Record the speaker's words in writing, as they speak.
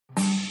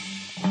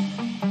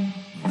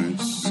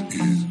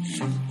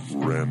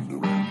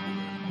Random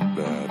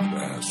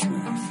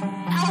badassery.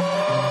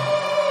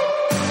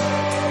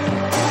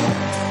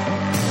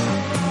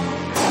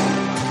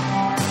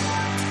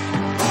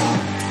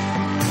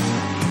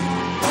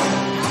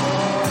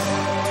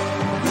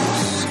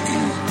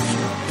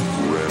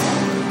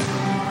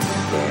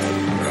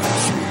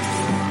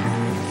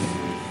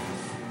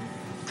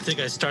 I think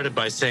I started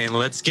by saying,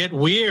 let's get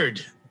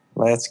weird.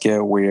 Let's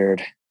get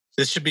weird.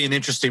 This should be an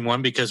interesting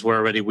one because we're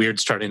already weird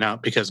starting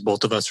out because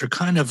both of us are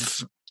kind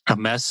of a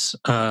mess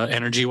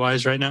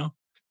energy-wise right now.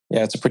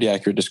 Yeah, it's a pretty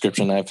accurate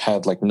description. I've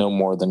had like no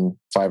more than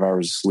 5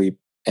 hours of sleep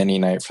any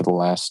night for the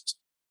last,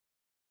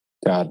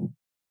 9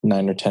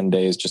 or 10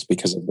 days just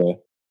because of the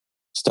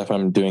stuff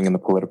I'm doing in the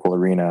political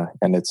arena,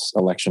 and it's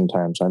election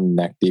time, so I'm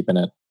neck deep in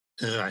it.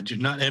 I do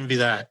not envy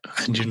that.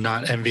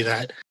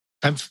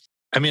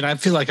 I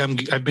feel like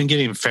I've been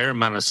getting a fair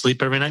amount of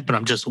sleep every night, but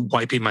I'm just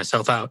wiping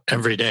myself out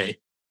every day.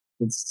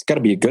 It's got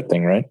to be a good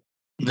thing, right?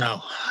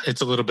 No,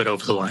 it's a little bit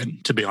over the line,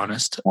 to be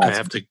honest. I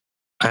have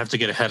to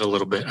get ahead a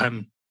little bit.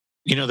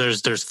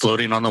 There's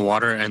floating on the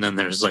water, and then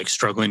there's like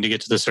struggling to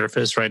get to the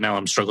surface. Right now,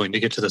 I'm struggling to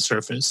get to the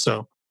surface,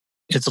 so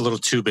it's a little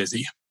too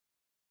busy.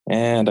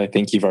 And I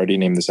think you've already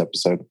named this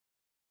episode.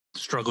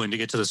 Struggling to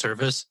get to the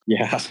surface?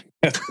 Yeah,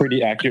 that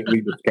pretty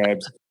accurately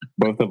describes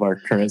both of our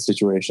current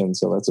situations,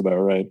 so that's about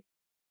right.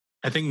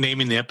 I think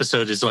naming the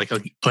episode is like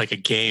a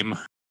game.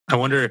 I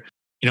wonder,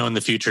 in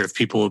the future if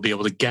people will be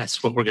able to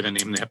guess what we're going to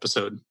name the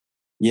episode.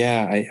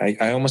 Yeah,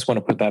 I almost want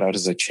to put that out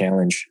as a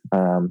challenge,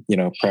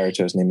 prior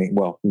to us naming.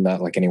 Well,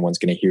 not like anyone's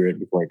going to hear it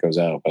before it goes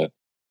out, but...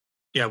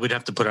 Yeah, we'd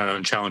have to put out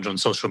a challenge on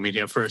social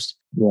media first.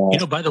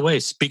 Yeah. By the way,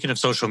 speaking of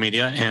social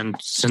media, and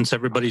since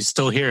everybody's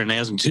still here and they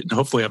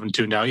hopefully haven't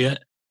tuned out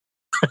yet,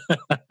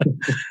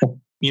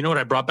 what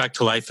I brought back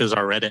to life is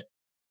our Reddit.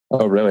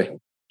 Oh, really?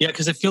 Yeah,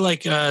 because I feel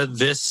like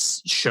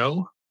this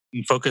show,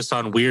 focused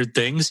on weird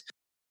things,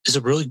 is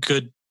a really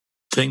good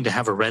thing to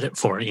have a Reddit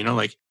for.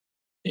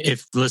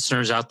 If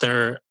listeners out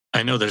there,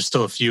 I know there's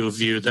still a few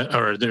of you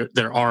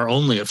there are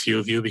only a few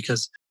of you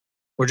because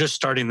we're just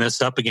starting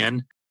this up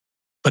again.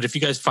 But if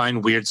you guys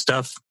find weird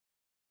stuff,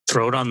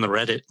 throw it on the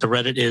Reddit. The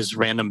Reddit is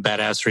Random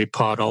Badassery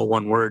Pod, all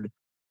one word.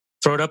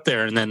 Throw it up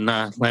there, and then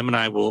Lam and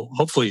I will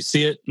hopefully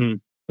see it, and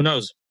who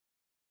knows,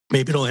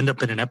 maybe it'll end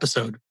up in an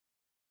episode.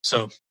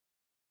 So,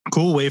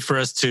 cool way for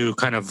us to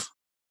kind of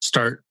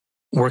start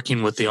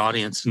working with the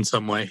audience in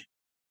some way.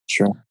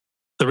 Sure.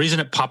 The reason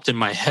it popped in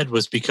my head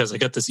was because I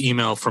got this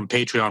email from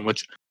Patreon,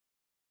 which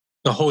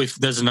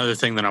there's another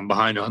thing that I'm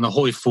behind on. The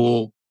Holy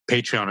Fool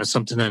Patreon is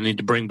something that I need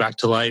to bring back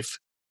to life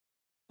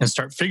and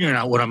start figuring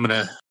out what I'm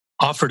going to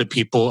offer to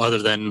people other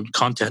than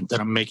content that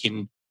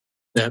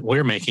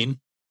we're making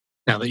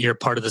now that you're a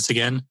part of this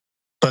again.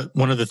 But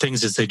one of the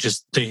things is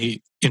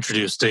they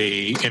introduced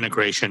a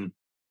integration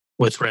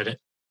with Reddit.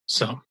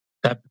 So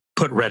that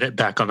put Reddit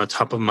back on the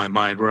top of my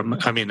mind,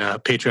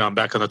 Patreon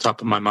back on the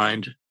top of my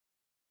mind.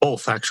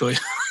 Both, actually.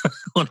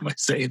 What am I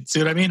saying? See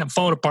what I mean? I'm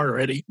falling apart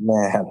already.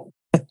 Man.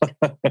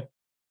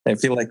 I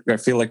feel like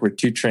we're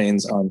two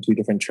trains on two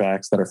different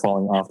tracks that are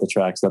falling off the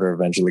tracks that are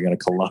eventually going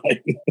to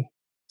collide.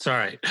 It's all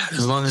right.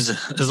 As long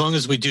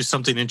as we do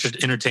something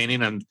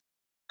entertaining, and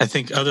I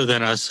think other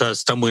than us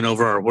stumbling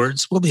over our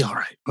words, we'll be all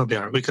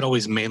right. We could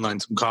always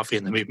mainline some coffee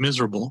and then be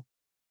miserable.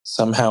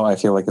 Somehow I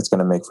feel like it's going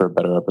to make for a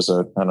better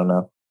episode. I don't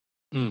know.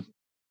 I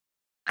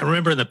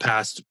remember in the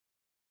past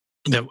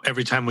that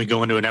every time we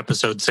go into an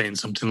episode saying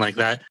something like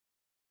that,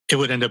 it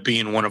would end up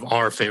being one of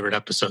our favorite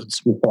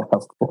episodes. Yeah,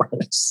 of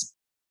course.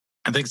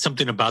 I think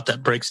something about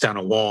that breaks down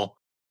a wall.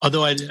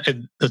 Although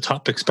the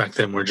topics back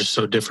then were just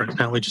so different.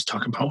 Now we just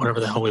talk about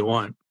whatever the hell we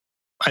want.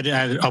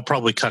 I'll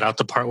probably cut out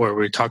the part where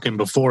we were talking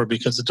before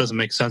because it doesn't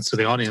make sense to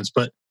the audience,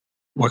 but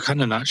we're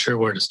kind of not sure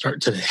where to start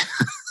today.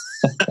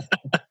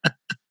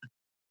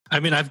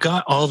 I've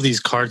got all of these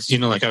cards,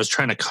 I was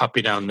trying to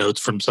copy down notes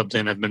from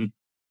something. I've been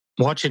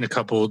watching a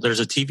couple. There's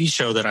a TV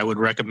show that I would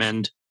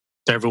recommend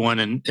to everyone,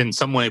 and in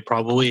some way,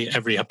 probably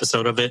every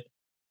episode of it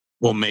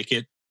will make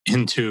it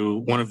into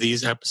one of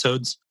these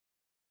episodes.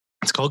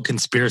 It's called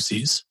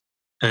Conspiracies,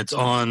 and it's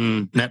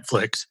on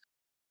Netflix.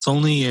 It's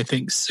only, I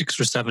think, 6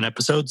 or 7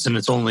 episodes, and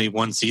it's only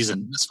one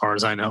season, as far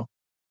as I know.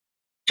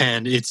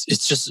 And it's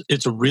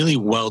really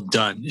well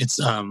done. It's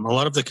a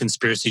lot of the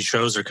conspiracy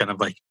shows are kind of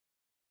like,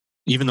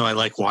 even though I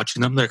like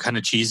watching them, they're kind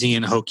of cheesy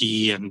and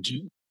hokey, and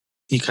you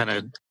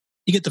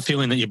get the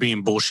feeling that you're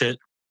being bullshitted.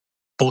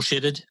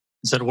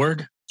 Is that a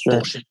word? Sure.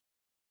 Bullshit.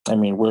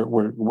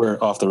 We're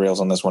off the rails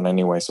on this one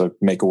anyway, so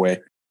make a way.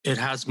 It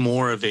has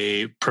more of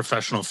a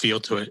professional feel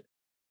to it.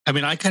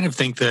 I kind of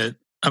think that,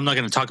 I'm not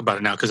going to talk about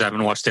it now because I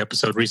haven't watched the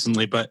episode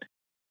recently, but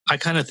I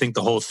kind of think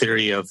the whole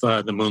theory of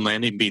the moon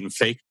landing being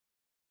fake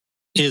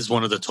is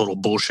one of the total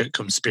bullshit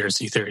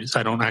conspiracy theories.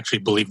 I don't actually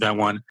believe that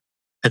one.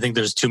 I think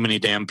there's too many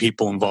damn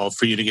people involved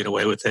for you to get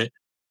away with it.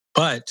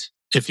 But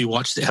if you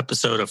watch the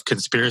episode of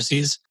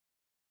Conspiracies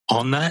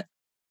on that,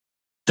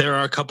 there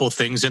are a couple of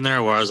things in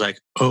there where I was like,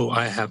 oh,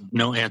 I have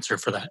no answer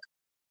for that.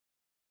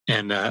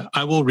 And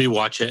I will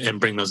rewatch it and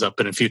bring those up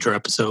in a future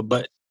episode.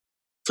 But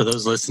for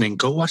those listening,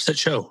 go watch that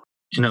show.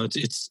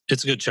 it's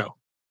a good show.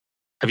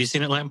 Have you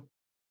seen it, Lamb?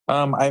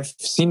 I've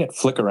seen it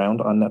flick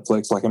around on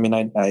Netflix. Like, I mean,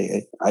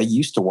 I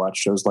used to watch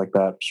shows like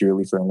that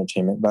purely for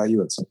entertainment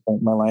value at some point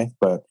in my life,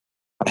 but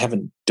I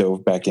haven't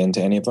dove back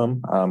into any of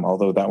them.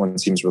 Although that one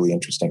seems really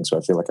interesting, so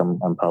I feel like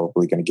I'm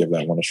probably going to give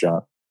that one a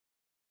shot.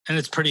 And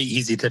it's pretty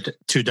easy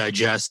to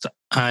digest.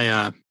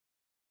 I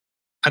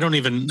don't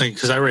even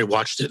because I already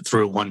watched it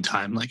through one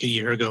time, like a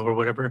year ago or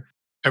whatever.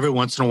 Every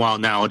once in a while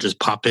now, I'll just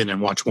pop in and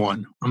watch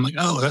one. I'm like,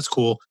 oh, that's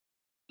cool.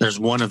 There's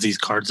one of these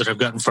cards that I've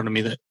got in front of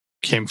me that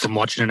came from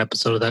watching an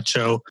episode of that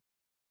show.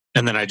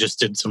 And then I just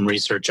did some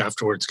research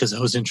afterwards because I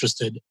was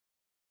interested.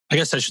 I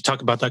guess I should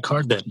talk about that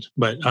card then.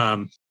 But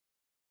do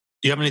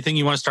you have anything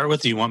you want to start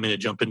with? Or do you want me to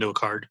jump into a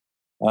card?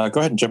 Go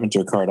ahead and jump into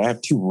a card. I have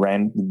two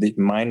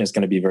mine is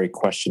going to be very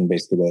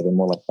question-based today. They're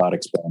more like thought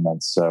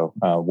experiments. So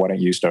why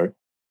don't you start?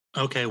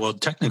 Okay, well,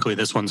 technically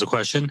this one's a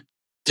question.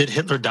 Did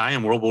Hitler die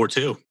in World War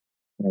II?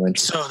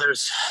 So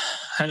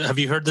have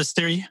you heard this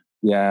theory?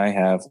 Yeah, I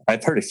have.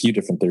 I've heard a few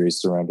different theories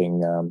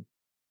surrounding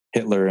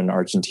Hitler in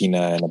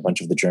Argentina and a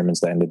bunch of the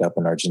Germans that ended up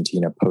in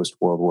Argentina post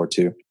World War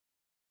II.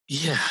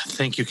 Yeah,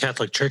 thank you,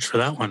 Catholic Church, for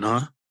that one,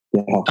 huh?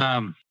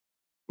 Yeah.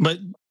 But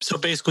so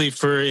basically,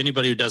 for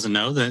anybody who doesn't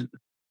know, that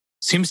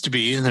seems to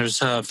be there's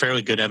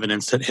fairly good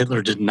evidence that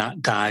Hitler did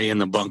not die in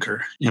the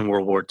bunker in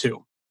World War II.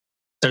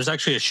 There's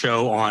actually a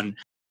show on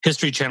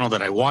History Channel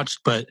that I watched,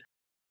 but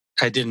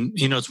I didn't.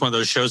 It's one of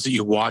those shows that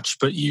you watch,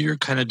 but you're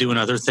kind of doing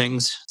other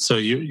things. So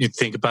you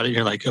think about it,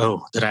 you're like,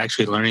 oh, did I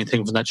actually learn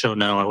anything from that show?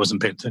 No, I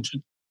wasn't paying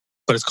attention.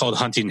 But it's called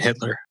Hunting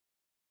Hitler.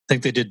 I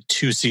think they did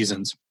 2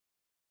 seasons.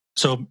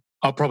 So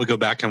I'll probably go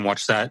back and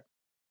watch that.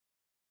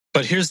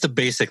 But here's the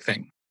basic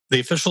thing. The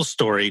official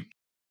story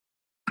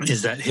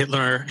is that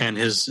Hitler and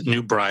his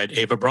new bride,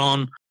 Eva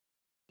Braun,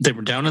 they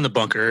were down in the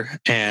bunker.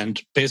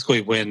 And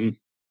basically when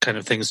kind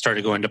of things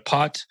started going to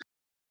pot,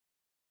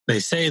 they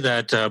say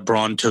that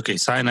Braun took a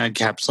cyanide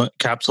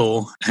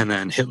capsule and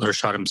then Hitler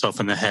shot himself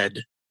in the head.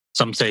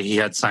 Some say he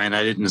had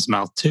cyanide in his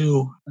mouth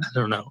too. I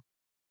don't know.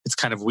 It's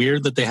kind of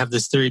weird that they have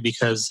this theory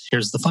because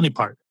here's the funny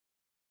part.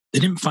 They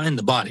didn't find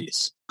the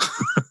bodies.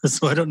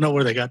 So I don't know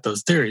where they got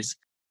those theories.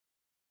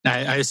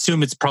 I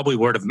assume it's probably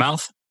word of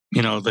mouth.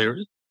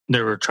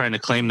 They were trying to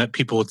claim that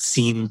people had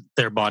seen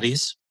their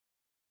bodies.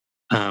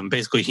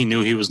 Basically, he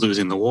knew he was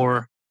losing the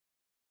war.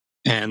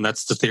 And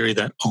that's the theory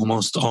that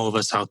almost all of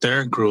us out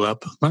there grew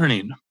up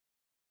learning.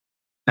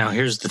 Now,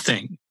 here's the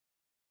thing.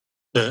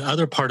 The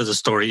other part of the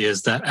story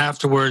is that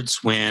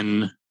afterwards,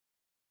 when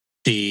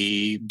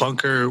the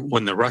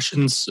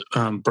Russians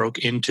broke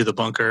into the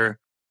bunker,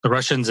 the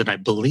Russians, and I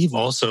believe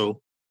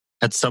also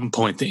at some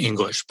point the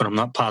English, but I'm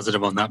not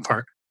positive on that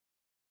part.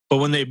 But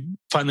when they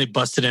finally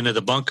busted into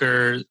the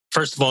bunker,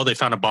 first of all, they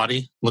found a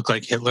body, looked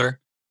like Hitler.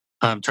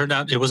 Turned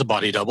out it was a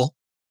body double.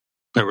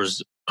 There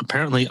was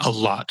apparently a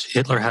lot.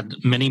 Hitler had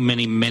many,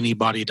 many, many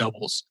body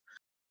doubles.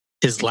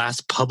 His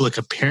last public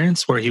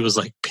appearance where he was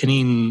like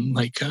pinning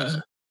I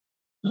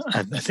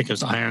think it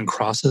was iron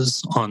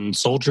crosses on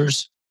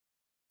soldiers.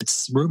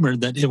 It's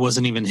rumored that it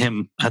wasn't even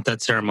him at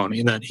that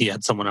ceremony, that he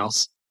had someone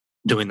else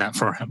doing that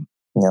for him.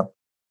 Yeah.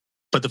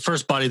 But the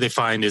first body they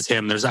find is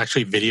him. There's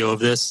actually video of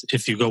this.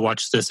 If you go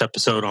watch this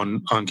episode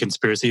on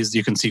conspiracies,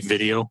 you can see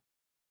video,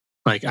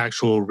 like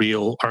actual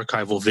real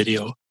archival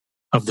video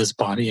of this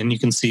body. And you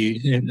can see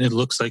it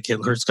looks like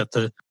Hitler's got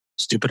the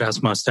stupid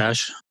ass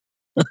mustache,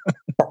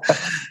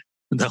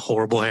 the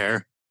horrible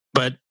hair,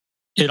 but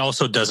it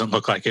also doesn't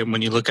look like it.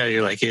 When you look at it,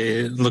 you're like,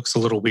 it looks a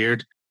little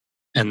weird.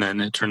 And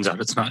then it turns out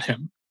it's not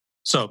him.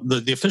 So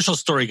the official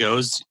story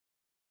goes,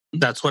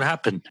 that's what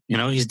happened.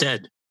 He's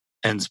dead.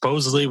 And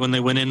supposedly when they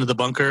went into the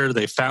bunker,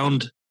 they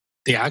found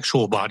the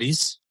actual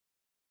bodies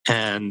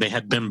and they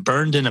had been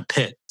burned in a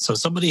pit. So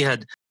somebody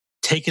had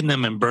taken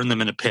them and burned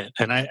them in a pit.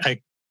 And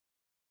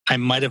I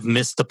might have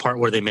missed the part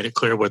where they made it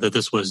clear whether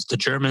this was the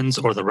Germans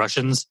or the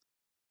Russians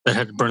that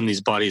had burned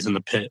these bodies in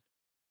the pit.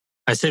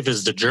 I say if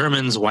it's the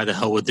Germans, why the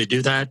hell would they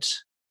do that?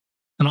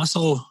 And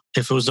also,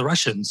 if it was the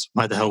Russians,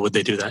 why the hell would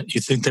they do that?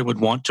 You think they would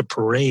want to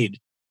parade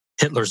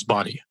Hitler's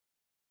body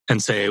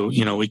and say,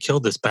 we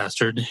killed this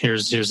bastard.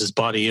 Here's his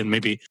body, and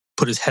maybe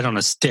put his head on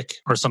a stick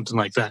or something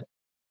like that.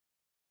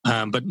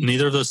 But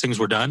neither of those things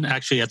were done.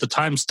 Actually, at the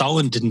time,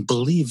 Stalin didn't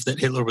believe that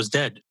Hitler was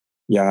dead.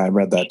 Yeah, I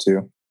read that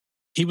too.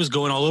 He was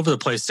going all over the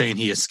place saying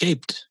he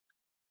escaped.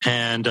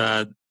 And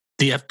the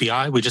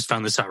FBI, we just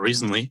found this out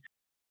recently,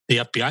 the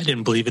FBI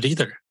didn't believe it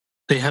either.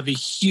 They have a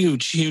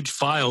huge, huge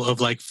file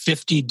of like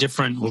 50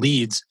 different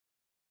leads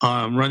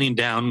running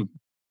down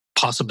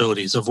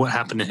possibilities of what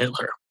happened to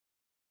Hitler.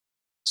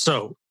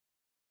 So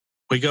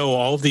we go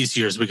all of these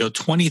years, we go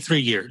 23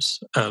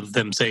 years of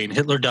them saying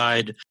Hitler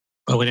died,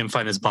 but we didn't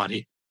find his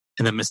body.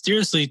 And then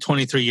mysteriously,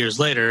 23 years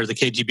later, the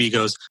KGB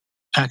goes,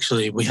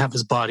 actually, we have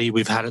his body.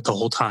 We've had it the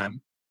whole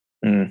time.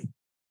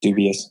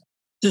 Dubious.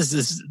 This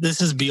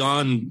is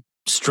beyond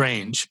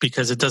strange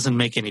because it doesn't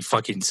make any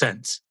fucking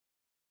sense.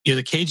 You're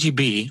the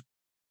KGB.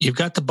 You've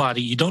got the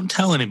body. You don't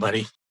tell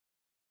anybody,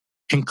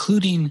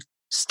 including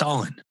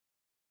Stalin.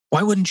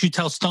 Why wouldn't you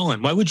tell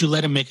Stalin? Why would you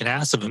let him make an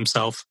ass of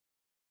himself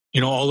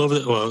all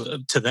over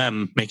to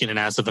them making an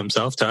ass of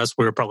himself. To us,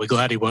 we were probably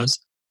glad he was.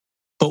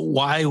 But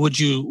why would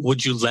you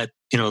let,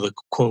 the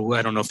quote,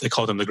 I don't know if they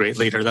called him the great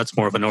leader, that's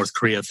more of a North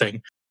Korea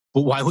thing.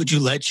 But why would you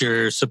let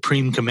your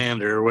supreme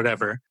commander or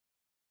whatever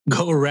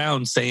go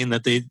around saying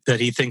that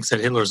he thinks that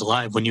Hitler's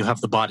alive when you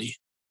have the body?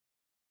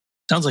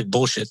 Sounds like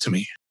bullshit to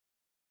me.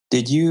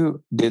 Did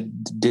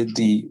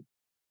the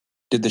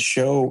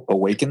show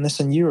awaken this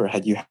in you, or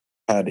had you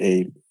had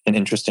an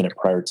interest in it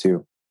prior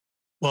to?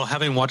 Well,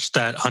 having watched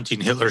that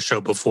Hunting Hitler show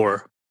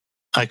before,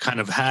 I kind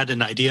of had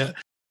an idea.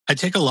 I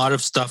take a lot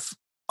of stuff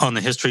on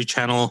the History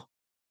Channel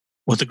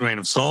with a grain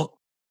of salt,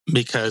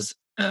 because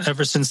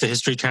ever since the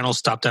History Channel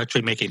stopped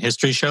actually making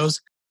history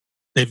shows,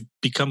 they've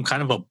become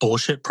kind of a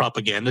bullshit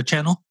propaganda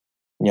channel.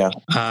 Yeah.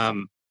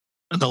 And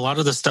a lot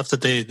of the stuff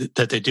that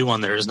they do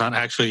on there is not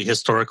actually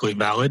historically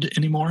valid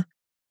anymore.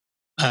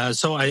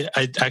 So I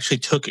actually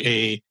took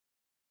a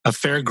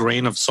fair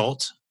grain of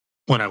salt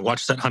when I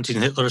watched that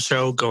Hunting Hitler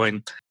show,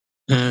 going,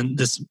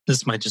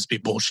 this might just be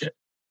bullshit.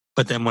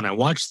 But then when I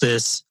watched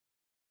this,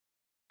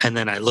 and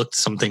then I looked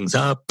some things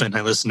up, and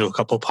I listened to a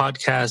couple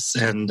podcasts,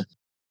 and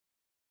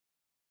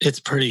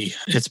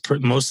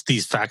most of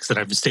these facts that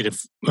I've stated,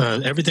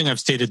 everything I've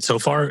stated so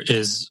far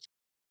is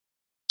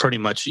pretty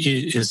much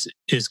is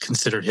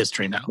considered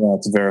history now. Yeah,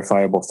 it's a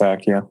verifiable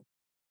fact, yeah.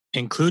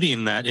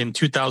 Including that in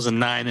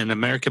 2009, an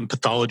American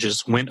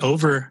pathologist went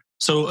over.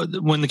 So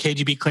when the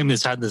KGB claimed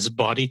this had this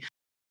body,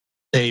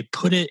 they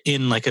put it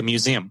in like a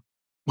museum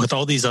with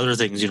all these other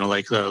things,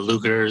 like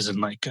Lugers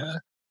and like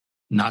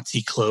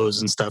Nazi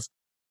clothes and stuff.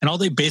 And all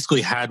they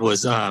basically had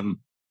was a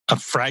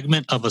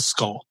fragment of a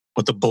skull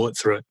with a bullet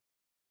through it.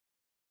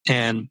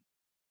 And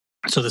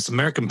so this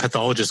American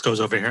pathologist goes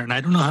over here, and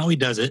I don't know how he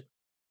does it,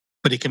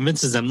 but he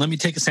convinces them, let me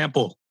take a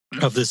sample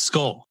of this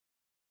skull.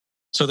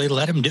 So they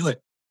let him do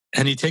it.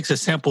 And he takes a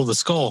sample of the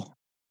skull.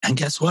 And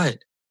guess what?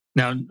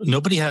 Now,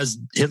 nobody has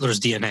Hitler's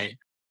DNA.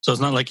 So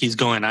it's not like he's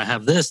going, I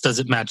have this. Does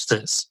it match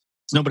this?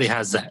 Nobody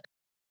has that,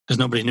 because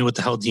nobody knew what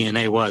the hell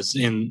DNA was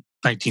in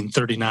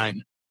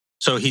 1939.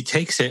 So he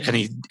takes it and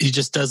he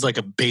just does like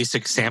a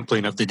basic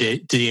sampling of the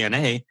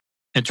DNA.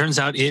 And turns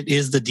out it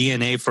is the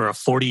DNA for a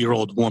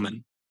 40-year-old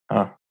woman.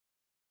 Huh.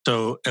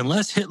 So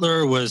unless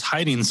Hitler was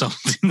hiding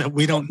something that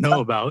we don't know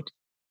about,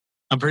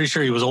 I'm pretty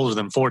sure he was older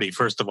than 40,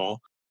 first of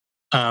all.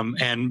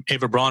 And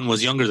Eva Braun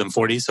was younger than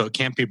 40, so it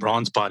can't be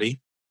Braun's body.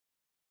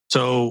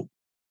 So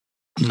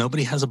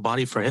nobody has a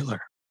body for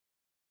Hitler.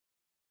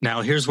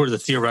 Now, here's where the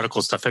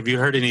theoretical stuff. Have you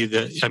heard any of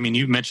the,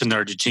 you mentioned the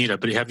Argentina,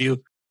 but have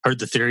you heard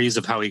the theories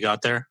of how he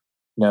got there?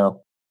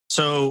 No.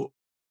 So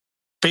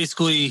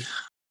basically,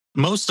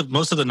 most of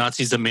the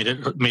Nazis that made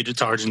it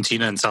to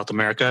Argentina and South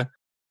America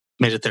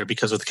made it there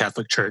because of the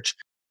Catholic Church.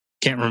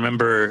 Can't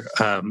remember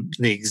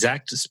the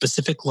exact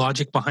specific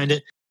logic behind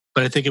it,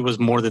 but I think it was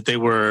more that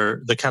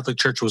the Catholic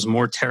Church was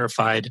more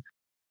terrified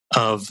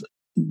of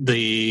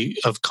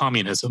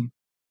communism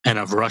and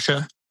of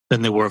Russia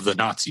than they were of the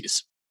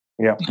Nazis.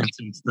 Yeah. And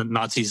since the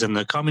Nazis and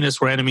the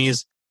communists were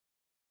enemies,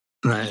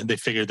 they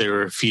figured they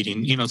were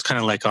feeding. It's kind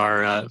of like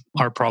our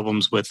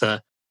problems with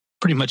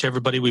pretty much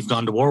everybody we've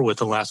gone to war with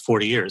the last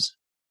 40 years.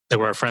 They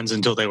were our friends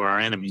until they were our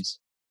enemies.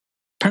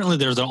 Apparently,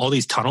 there's all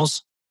these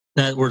tunnels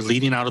that were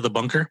leading out of the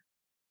bunker.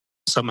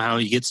 Somehow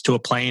he gets to a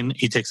plane.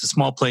 He takes a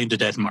small plane to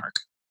Denmark.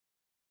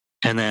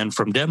 And then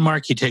from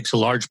Denmark, he takes a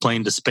large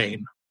plane to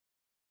Spain.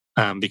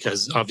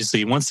 Because obviously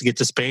he wants to get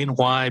to Spain.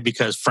 Why?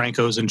 Because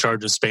Franco's in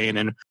charge of Spain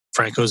and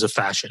Franco's a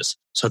fascist.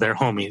 So they're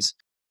homies.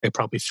 They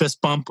probably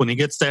fist bump when he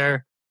gets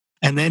there.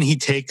 And then he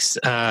takes,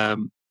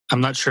 I'm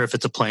not sure if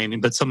it's a plane,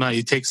 but somehow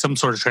he takes some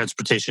sort of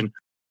transportation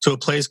to a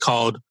place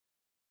called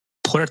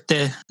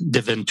Puerto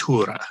de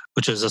Ventura,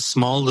 which is a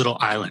small little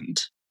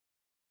island.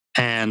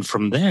 And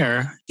from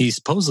there, he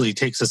supposedly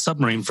takes a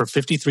submarine for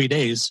 53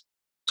 days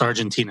to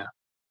Argentina.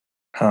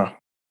 Huh.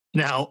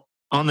 Now,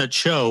 on that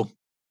show,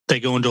 they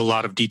go into a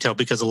lot of detail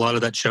because a lot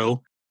of that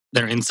show,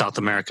 they're in South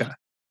America.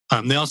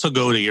 They also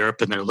go to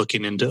Europe, and they're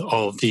looking into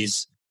all of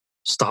these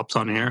stops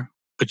on here,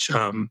 which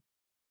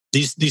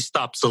these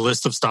stops, the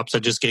list of stops I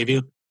just gave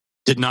you,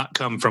 did not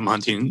come from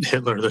Hunting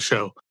Hitler, the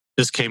show.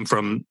 This came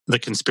from the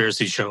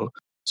conspiracy show.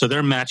 So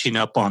they're matching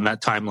up on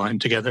that timeline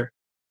together.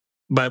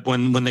 But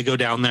when they go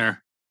down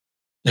there,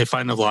 they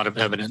find a lot of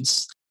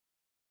evidence.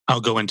 I'll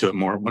go into it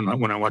more when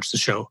I watch the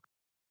show.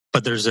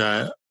 But there's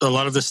a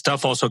lot of this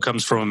stuff also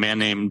comes from a man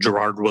named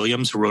Gerard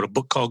Williams, who wrote a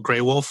book called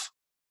Grey Wolf.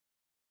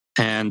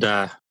 And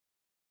I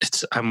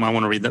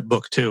want to read that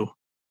book too.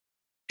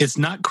 It's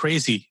not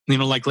crazy.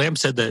 Like Lamb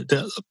said, that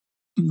the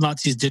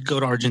Nazis did go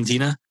to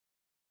Argentina,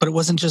 but it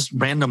wasn't just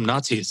random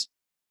Nazis.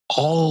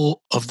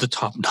 All of the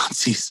top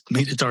Nazis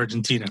made it to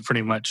Argentina,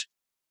 pretty much.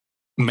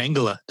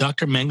 Mengele,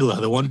 Dr. Mengele,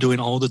 the one doing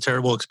all the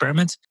terrible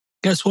experiments,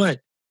 guess what?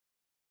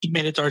 He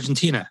made it to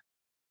Argentina.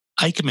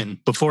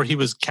 Eichmann, before he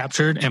was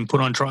captured and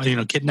put on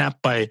trial,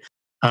 kidnapped by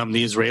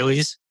the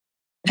Israelis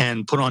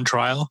and put on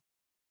trial,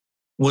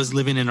 was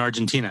living in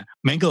Argentina.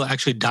 Mengele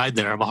actually died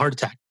there of a heart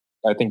attack.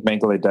 I think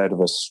Mengele died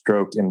of a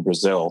stroke in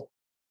Brazil,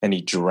 and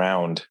he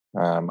drowned.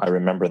 I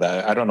remember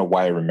that. I don't know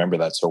why I remember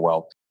that so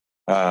well.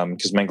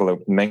 because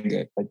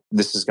Mengele,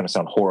 this is going to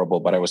sound horrible,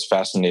 but I was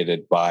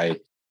fascinated by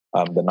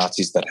the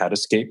Nazis that had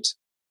escaped.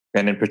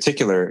 And in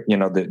particular,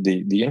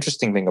 the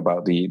interesting thing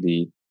about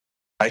the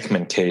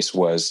Eichmann case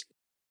was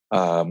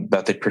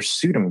that they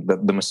pursued him,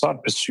 the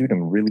Mossad pursued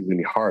him really,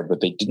 really hard,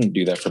 but they didn't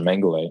do that for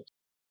Mengele.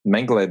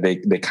 Mengele,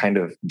 they kind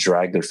of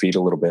dragged their feet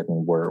a little bit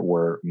and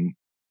were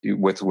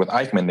with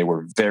Eichmann, they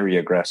were very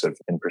aggressive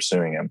in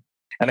pursuing him.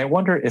 And I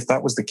wonder if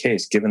that was the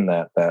case, given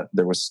that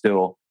there was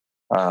still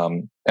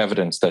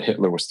evidence that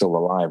Hitler was still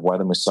alive, why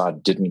the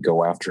Mossad didn't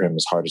go after him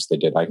as hard as they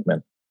did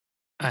Eichmann.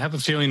 I have a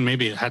feeling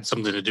maybe it had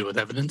something to do with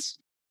evidence.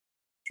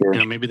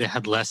 Sure. Maybe they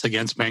had less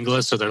against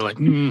Mengele, so they're like,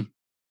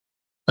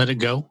 let it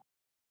go.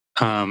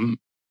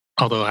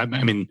 Although, I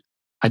mean,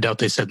 I doubt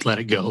they said let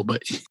it go,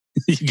 but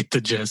you get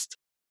the gist.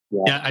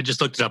 Yeah, I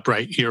just looked it up,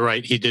 right? You're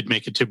right. He did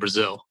make it to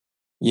Brazil.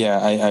 Yeah,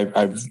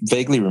 I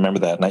vaguely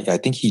remember that. And I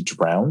think he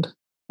drowned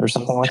or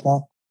something like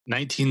that.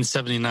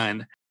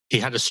 1979. He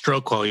had a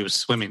stroke while he was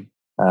swimming.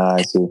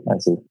 I see.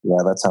 Yeah,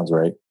 that sounds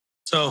right.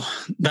 So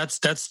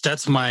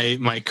that's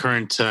my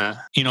current,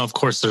 of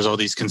course, there's all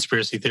these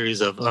conspiracy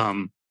theories of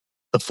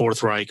the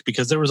Fourth Reich,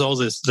 because there was all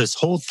this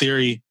whole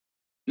theory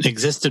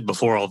existed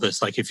before all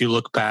this. Like if you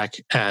look back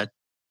at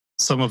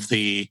some of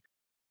the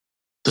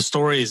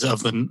stories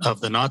of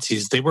the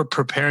Nazis, they were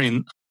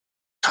preparing.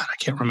 God, I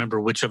can't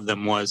remember which of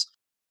them was.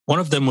 One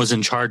of them was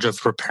in charge of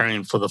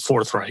preparing for the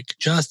Fourth Reich,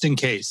 just in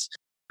case,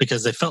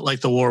 because they felt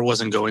like the war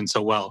wasn't going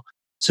so well.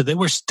 So they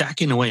were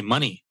stacking away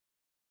money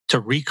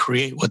to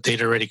recreate what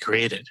they'd already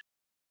created,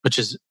 which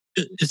is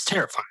it's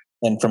terrifying.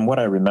 And from what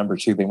I remember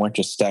too, they weren't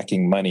just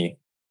stacking money,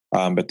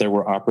 but there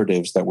were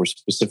operatives that were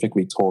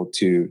specifically told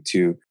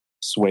to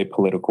sway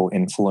political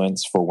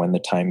influence for when the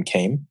time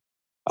came.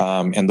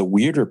 And the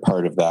weirder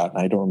part of that, and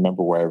I don't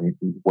remember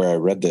where I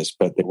read this,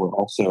 but they were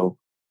also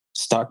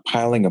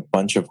stockpiling a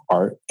bunch of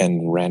art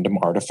and random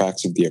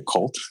artifacts of the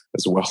occult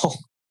as well.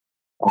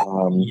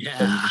 And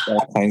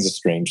all kinds of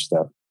strange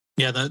stuff.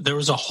 Yeah, there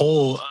was a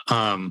whole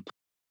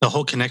the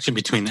whole connection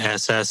between the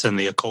SS and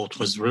the occult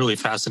was really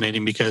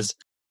fascinating, because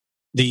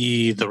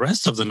the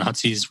rest of the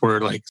Nazis were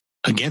like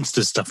against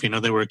this stuff.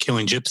 They were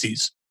killing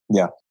gypsies.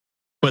 Yeah.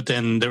 But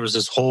then there was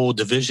this whole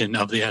division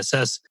of the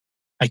SS.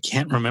 I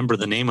can't remember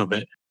the name of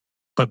it,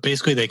 but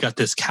basically they got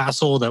this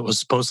castle that was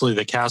supposedly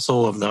the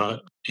castle of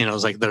the,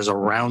 it's like there's a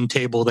round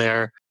table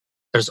there.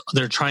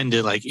 They're trying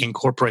to like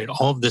incorporate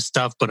all of this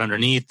stuff, but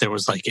underneath there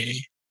was like a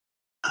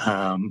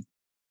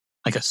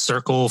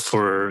circle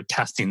for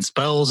casting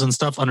spells and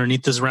stuff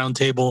underneath this round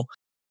table.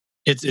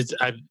 It's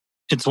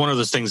one of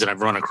those things that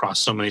I've run across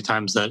so many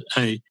times that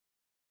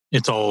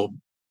it's all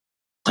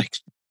like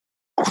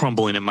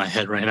crumbling in my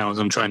head right now as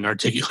I'm trying to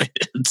articulate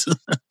it.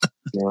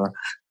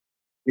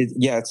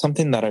 It's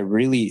something that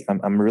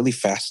I'm really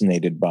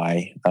fascinated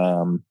by.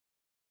 I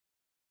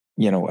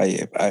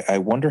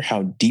wonder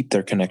how deep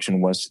their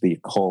connection was to the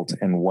occult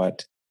and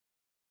what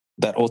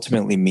that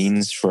ultimately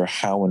means for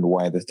how and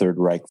why the Third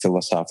Reich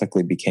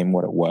philosophically became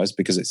what it was,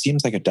 because it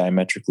seems like it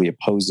diametrically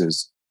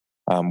opposes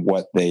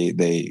what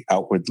they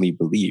outwardly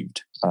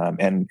believed.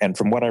 And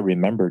from what I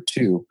remember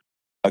too,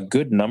 a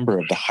good number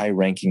of the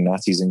high-ranking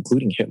Nazis,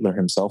 including Hitler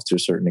himself to a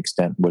certain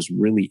extent, was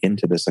really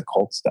into this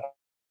occult stuff.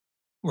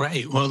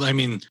 Right. Well, I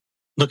mean,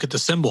 look at the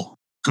symbol.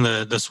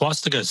 The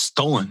swastika is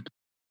stolen.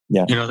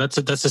 Yeah. That's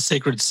a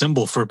sacred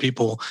symbol for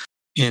people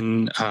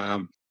in,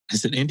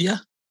 is it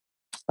India?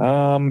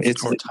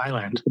 It's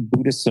Thailand. It's a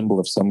Buddhist symbol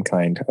of some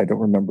kind. I don't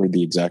remember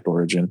the exact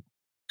origin.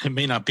 It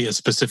may not be a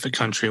specific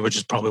country, which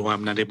is probably why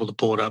I'm not able to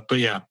pull it up. But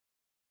yeah,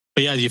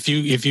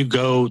 if you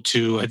go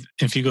to like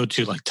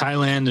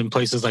Thailand and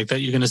places like that,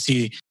 you're going to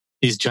see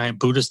these giant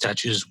Buddha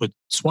statues with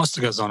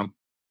swastikas on them.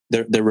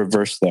 They're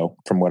reversed though,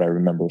 from what I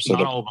remember. So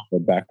not all of them.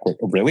 They're backward.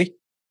 Oh, really?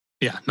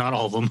 Yeah, not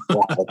all of them.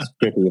 Wow, that's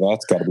trippy.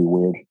 That's got to be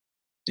weird.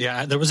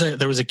 Yeah, there was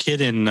a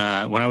kid in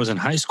when I was in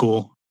high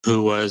school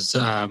who was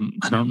I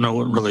don't know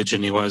what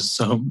religion he was,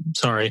 so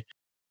sorry,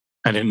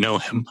 I didn't know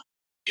him.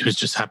 He was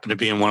just happened to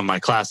be in one of my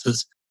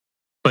classes,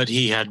 but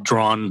he had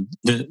drawn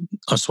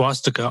a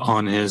swastika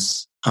on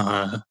his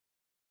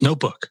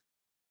notebook.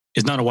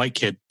 He's not a white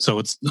kid, so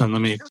it's let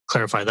me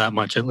clarify that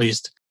much at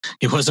least.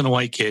 He wasn't a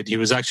white kid. He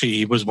was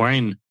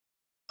wearing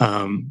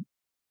a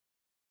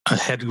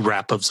head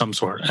wrap of some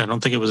sort. I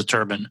don't think it was a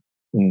turban.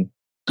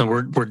 And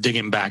we're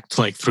digging back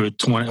to like through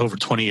over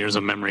 20 years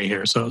of memory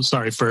here. So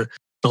sorry for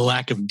the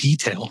lack of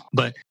detail,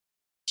 but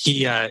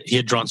he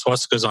had drawn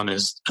swastikas on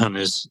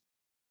his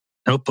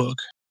notebook,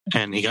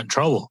 and he got in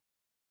trouble.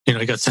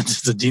 He got sent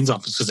to the dean's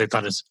office because they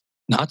thought it's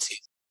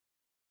Nazis.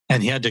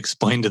 And he had to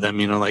explain to them,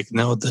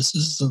 no, this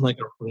is like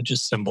a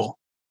religious symbol.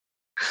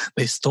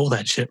 They stole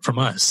that shit from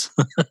us.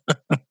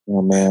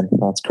 Oh man,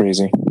 that's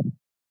crazy.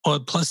 Well,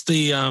 plus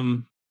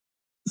the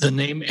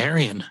name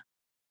Aryan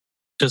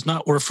does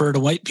not refer to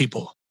white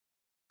people.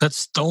 That's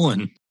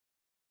stolen.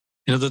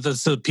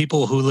 That's the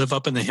people who live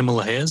up in the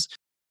Himalayas.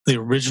 The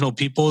original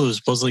people who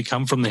supposedly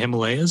come from the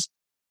Himalayas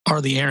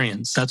are the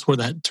Aryans. That's where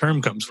that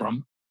term comes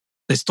from.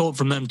 They stole it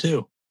from them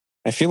too.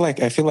 I feel like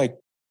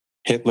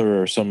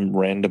Hitler or some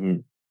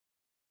random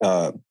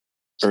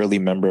early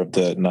member of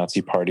the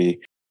Nazi Party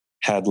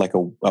had like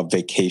a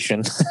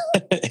vacation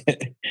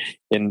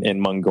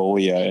in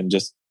Mongolia and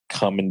just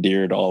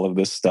commandeered all of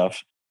this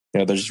stuff.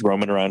 They're just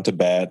roaming around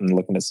Tibet and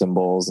looking at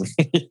symbols.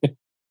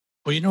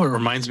 Well, what it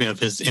reminds me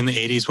of is in the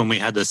 80s when we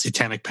had the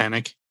Satanic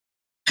Panic,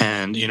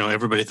 and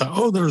everybody thought,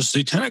 oh, there's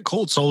satanic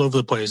cults all over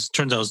the place.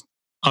 Turns out it was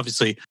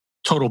obviously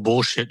total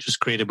bullshit just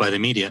created by the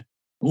media.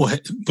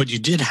 What you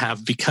did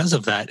have because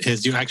of that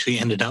is you actually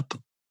ended up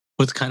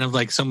with kind of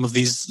like some of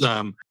these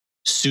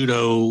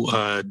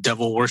pseudo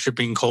devil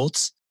worshipping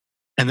cults.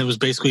 And there was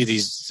basically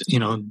these,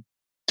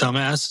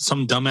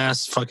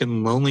 dumbass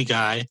fucking lonely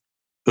guy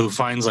who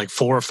finds like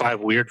 4 or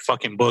 5 weird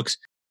fucking books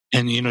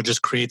and,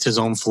 just creates his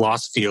own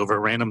philosophy over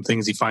random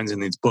things he finds in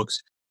these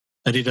books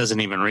that he doesn't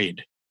even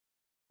read.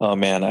 Oh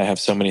man, I have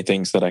so many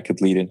things that I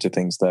could lead into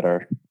things that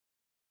are,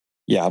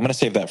 I'm going to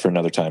save that for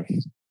another time.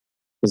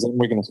 Because then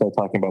we're going to start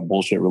talking about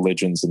bullshit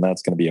religions, and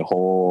that's going to be a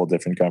whole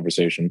different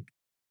conversation.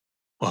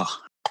 Well,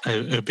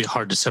 it'd be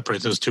hard to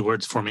separate those two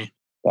words for me.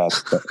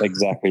 That's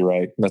exactly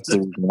right. That's the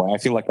reason why I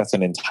feel like that's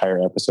an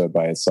entire episode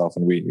by itself,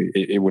 and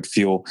it would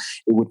feel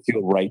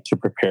right to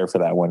prepare for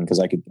that one because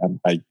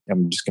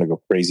I'm just going to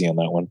go crazy on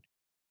that one.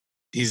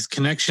 These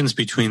connections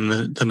between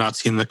the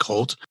Nazi and the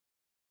occult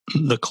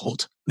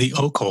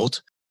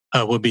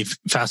would be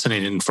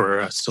fascinating for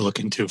us to look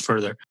into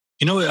further.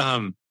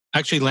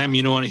 Actually, Lam,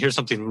 you want to hear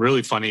something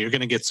really funny? You're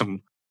going to get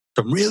some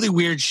really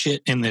weird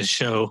shit in this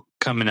show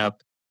coming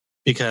up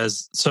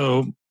because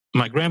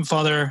my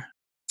grandfather.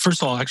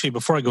 First of all, actually,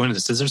 before I go into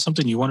this, is there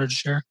something you wanted to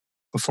share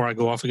before I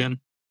go off again?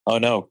 Oh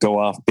no, go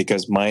off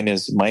because mine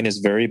is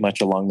very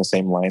much along the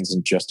same lines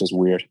and just as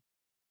weird.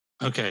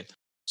 Okay,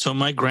 so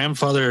my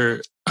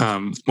grandfather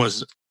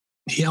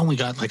he only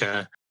got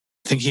I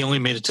think he only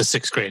made it to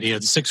 6th grade. He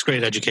had 6th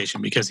grade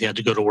education because he had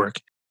to go to work.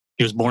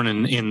 He was born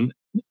in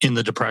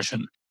the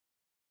Depression,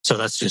 so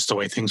that's just the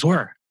way things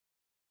were.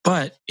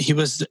 But he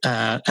was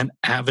an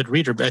avid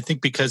reader. But I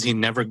think because he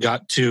never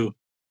got to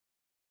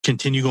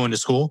continue going to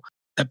school,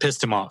 that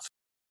pissed him off.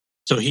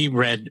 So he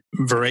read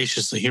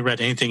voraciously. He read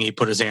anything he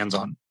put his hands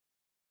on.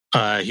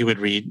 He would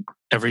read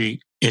every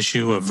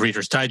issue of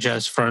Reader's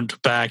Digest, front to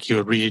back. He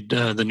would read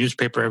the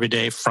newspaper every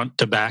day, front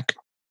to back.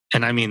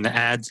 And I mean the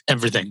ads,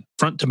 everything,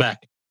 front to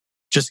back.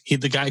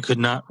 The guy could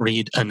not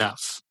read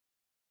enough.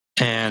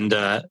 And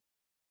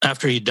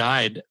after he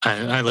died,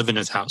 I live in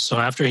his house. So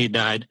after he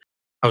died,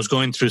 I was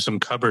going through some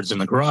cupboards in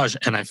the garage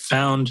and I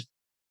found,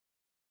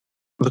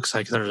 looks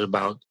like there's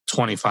about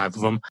 25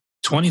 of them,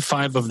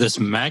 25 of this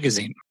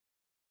magazine.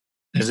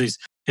 It's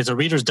a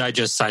Reader's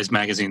Digest size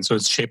magazine, so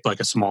it's shaped like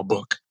a small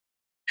book.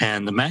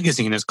 And the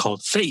magazine is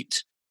called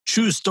Fate,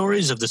 True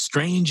Stories of the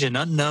Strange and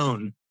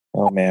Unknown.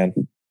 Oh, man.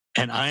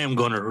 And I am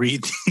going to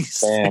read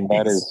these. Man,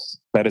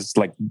 that is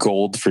like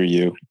gold for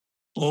you.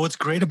 Well, what's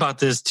great about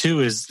this, too,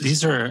 is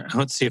these are,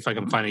 let's see if I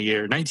can find a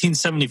year,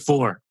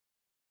 1974.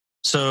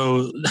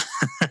 So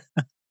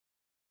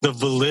the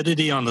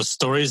validity on the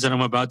stories that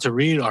I'm about to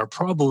read are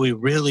probably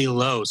really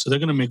low. So they're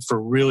going to make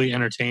for really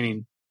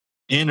entertaining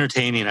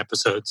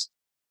episodes.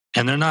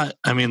 And they're not,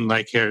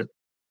 here,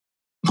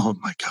 oh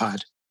my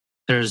God.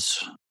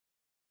 There's,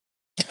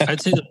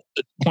 I'd say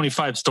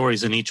 25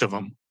 stories in each of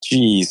them.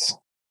 Jeez.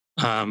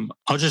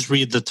 I'll just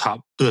read the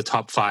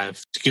top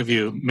 5 to give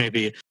you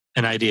maybe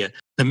an idea.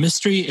 The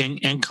Mystery in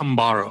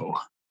Encambaro.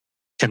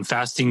 Can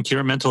fasting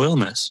cure mental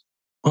illness?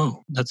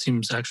 Oh, that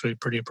seems actually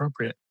pretty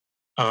appropriate.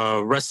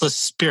 Restless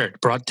spirit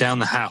brought down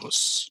the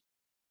house.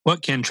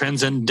 What can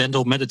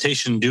transcendental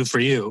meditation do for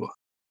you?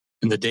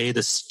 In the day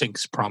the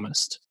Sphinx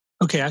promised.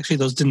 Okay, actually,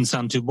 those didn't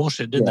sound too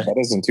bullshit, did they? That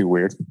isn't too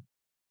weird.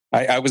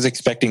 I was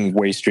expecting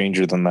way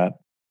stranger than that.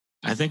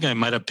 I think I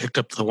might have picked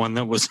up the one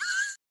that was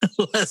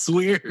less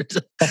weird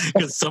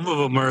because some of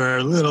them are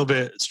a little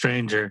bit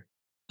stranger.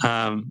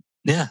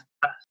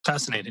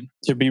 Fascinating.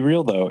 To be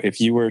real, though, if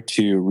you were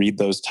to read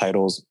those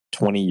titles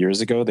 20 years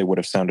ago, they would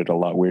have sounded a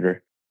lot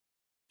weirder.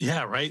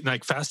 Yeah, right?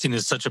 Like fasting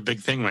is such a big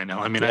thing right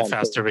now. I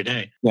fast every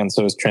day. Yeah, and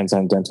so is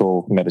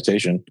transcendental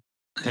meditation.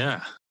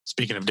 Yeah.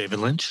 Speaking of David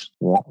Lynch.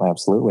 Yeah,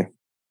 absolutely.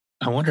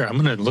 I wonder,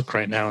 I'm going to look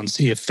right now and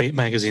see if Fate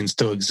magazine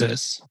still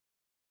exists.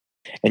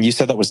 And you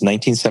said that was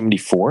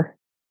 1974?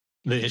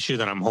 The issue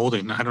that I'm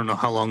holding. I don't know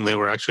how long they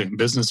were actually in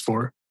business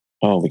for.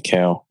 Holy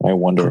cow. I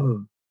wonder.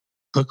 Oh,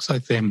 looks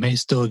like they may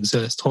still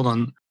exist. Hold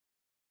on.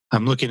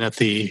 I'm going to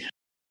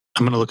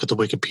look at the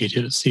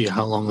Wikipedia to see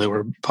how long they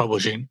were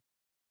publishing.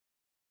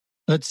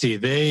 Let's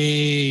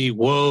see.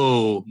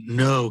 Whoa,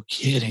 no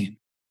kidding.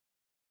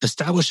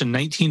 Established in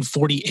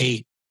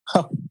 1948.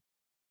 Oh.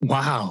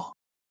 Wow.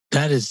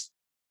 That is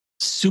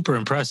super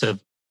impressive.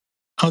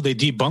 Oh, they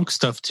debunk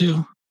stuff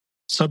too.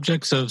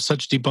 Subjects of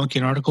such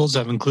debunking articles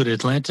have included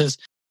Atlantis,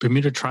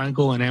 Bermuda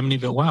Triangle, and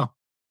Amityville. Wow.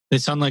 They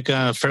sound like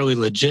fairly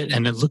legit,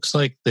 and it looks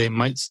like they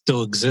might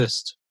still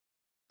exist.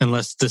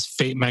 Unless this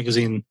Fate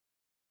magazine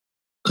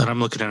that I'm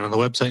looking at on the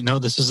website. No,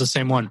 this is the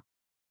same one.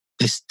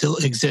 They still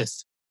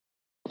exist.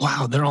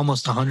 Wow, they're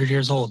almost 100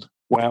 years old.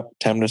 Wow,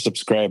 time to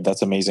subscribe.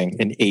 That's amazing.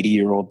 An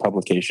 80-year-old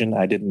publication.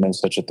 I didn't know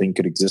such a thing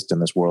could exist in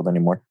this world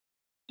anymore.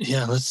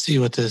 Yeah, let's see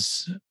what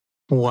this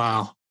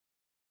Wow.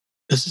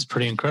 This is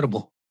pretty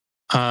incredible.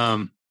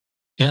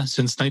 Yeah,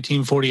 since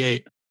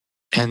 1948.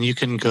 And you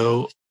can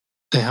go,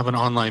 they have an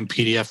online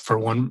PDF for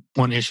one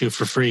issue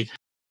for free.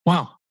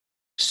 Wow.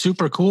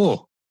 Super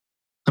cool.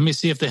 Let me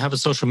see if they have a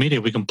social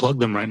media. We can plug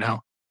them right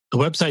now. The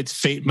website's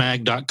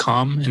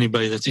fatemag.com.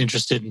 Anybody that's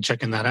interested in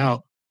checking that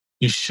out,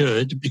 you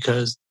should,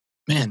 because,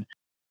 man,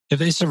 if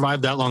they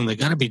survive that long, they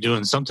got to be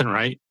doing something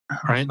right.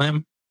 Right,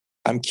 Lam?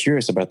 I'm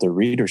curious about their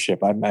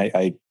readership.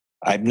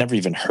 I've never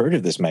even heard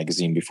of this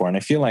magazine before. And I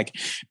feel like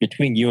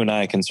between you and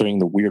I, considering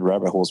the weird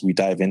rabbit holes we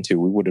dive into,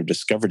 we would have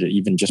discovered it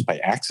even just by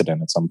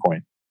accident at some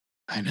point.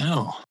 I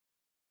know.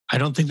 I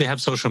don't think they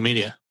have social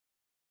media.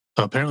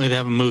 So apparently they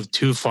haven't moved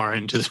too far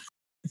into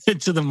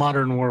the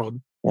modern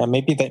world. Yeah,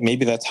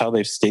 maybe that's how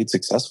they've stayed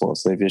successful.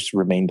 So they've just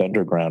remained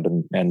underground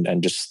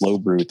and just slow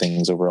brew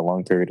things over a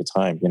long period of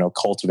time.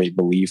 Cultivate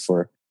belief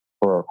or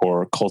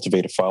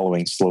cultivate a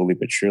following slowly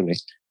but surely.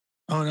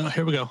 Oh no,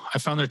 here we go. I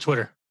found their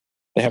Twitter.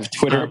 They have a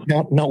Twitter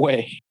account? No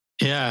way.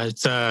 Yeah,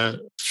 it's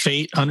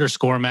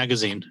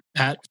Fate_magazine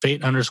at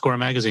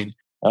Fate_magazine.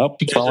 Oh,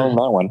 following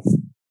that one.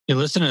 You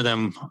listen to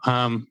them.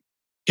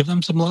 Give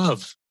them some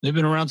love. They've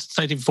been around since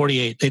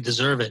 1948. They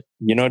deserve it.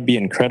 It'd be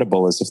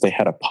incredible is if they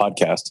had a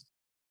podcast.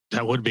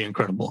 That would be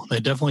incredible. They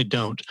definitely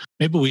don't.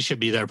 Maybe we should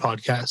be their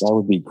podcast. That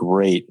would be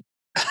great.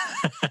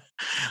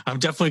 I'm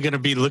definitely going to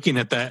be looking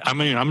at that. I'm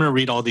going to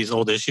read all these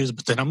old issues,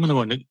 but then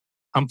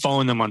I'm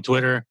following them on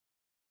Twitter.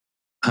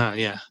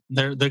 Yeah,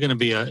 they're going to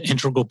be an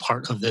integral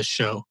part of this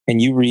show. Can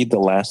you read the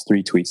last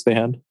 3 tweets they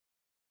had?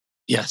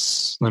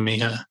 Yes. Let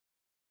me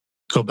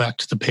go back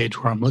to the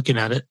page where I'm looking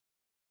at it.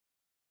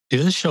 See,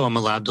 this show I'm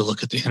allowed to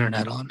look at the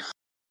internet on.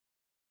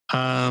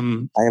 I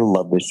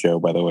love this show,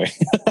 by the way.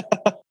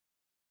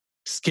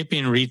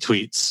 Skipping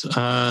retweets.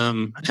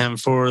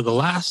 And for the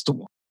last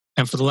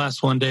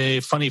one day,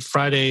 Funny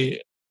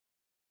Friday.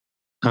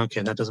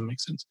 Okay, that doesn't make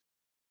sense.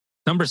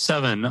 Number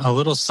 7, a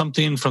little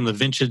something from the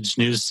Vintage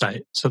News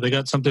site. So they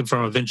got something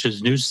from a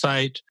Vintage News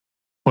site,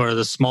 or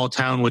the small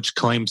town which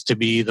claims to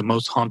be the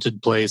most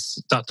haunted place. ...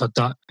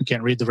 I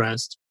can't read the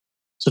rest.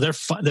 So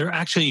they're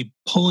actually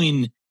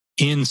pulling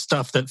in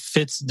stuff that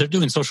fits. They're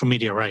doing social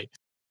media right.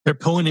 They're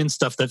pulling in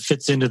stuff that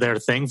fits into their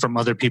thing from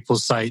other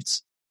people's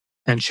sites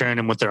and sharing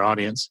them with their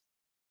audience.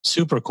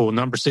 Super cool.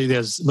 Number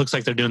 6 looks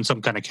like they're doing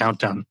some kind of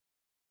countdown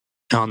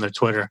on their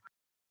Twitter.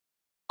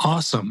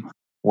 Awesome.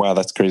 Wow,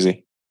 that's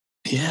crazy.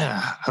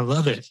 Yeah, I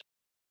love it.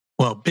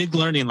 Well, big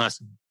learning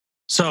lesson.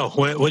 So,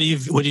 what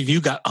have you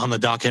got on the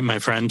docket, my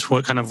friend?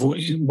 What kind of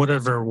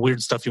whatever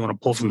weird stuff you want to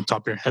pull from the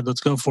top of your head?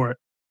 Let's go for it.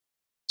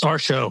 It's our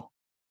show.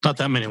 Not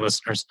that many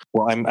listeners.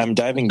 Well, I'm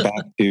diving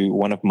back to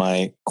one of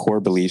my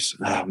core beliefs.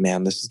 Oh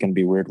man, this is going to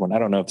be a weird one. I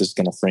don't know if this is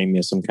going to frame me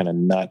as some kind of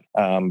nut,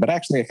 but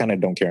actually, I kind of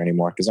don't care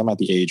anymore because I'm at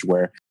the age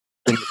where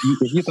if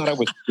you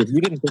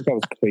didn't think I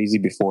was crazy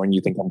before and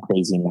you think I'm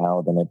crazy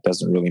now, then it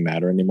doesn't really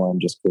matter anymore. I'm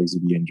just crazy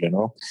to you in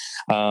general.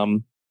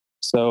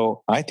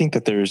 So I think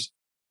that there's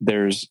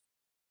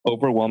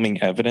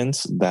overwhelming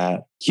evidence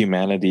that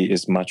humanity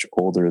is much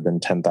older than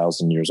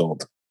 10,000 years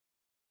old.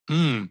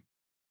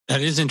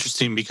 That is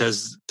interesting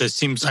because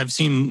I've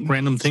seen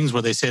random things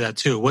where they say that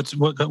too.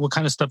 What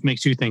kind of stuff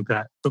makes you think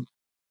that?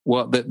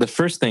 Well, the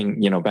first thing,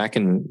 back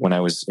when I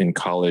was in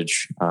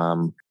college,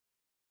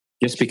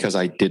 just because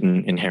I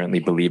didn't inherently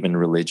believe in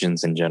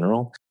religions in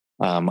general,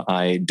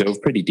 I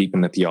dove pretty deep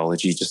in the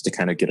theology just to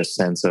kind of get a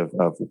sense of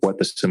what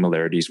the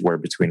similarities were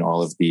between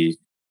all of the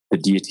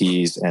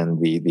deities and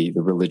the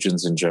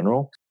religions in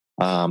general.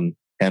 And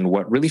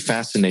what really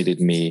fascinated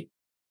me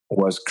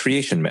was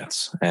creation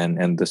myths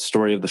and the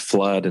story of the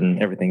flood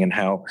and everything, and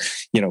how,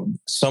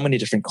 so many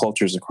different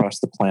cultures across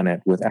the planet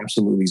with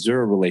absolutely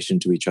zero relation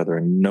to each other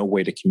and no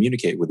way to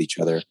communicate with each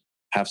other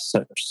have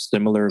such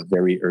similar,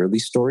 very early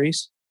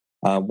stories.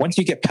 Once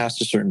you get past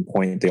a certain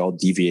point, they all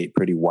deviate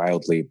pretty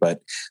wildly.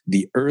 But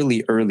the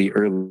early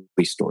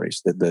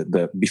stories,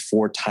 the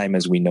before time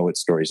as we know it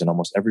stories in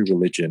almost every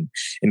religion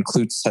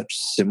include such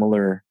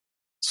similar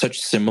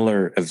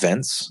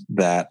events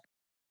that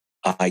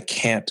I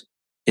can't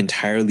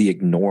entirely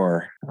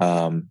ignore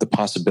the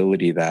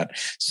possibility that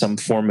some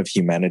form of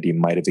humanity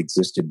might have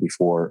existed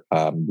before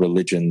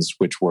religions,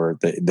 which were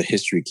the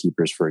history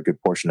keepers for a good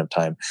portion of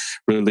time.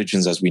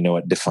 Religions, as we know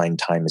it, define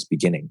time as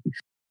beginning.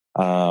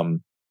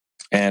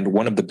 And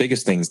one of the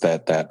biggest things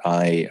that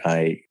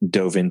I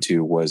dove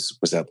into was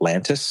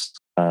Atlantis,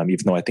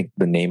 even though I think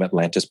the name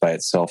Atlantis by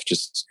itself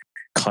just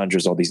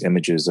conjures all these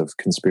images of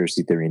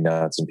conspiracy theory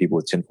nuts and people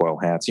with tinfoil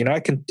hats.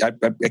 I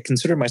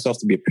consider myself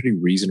to be a pretty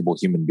reasonable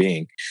human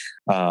being,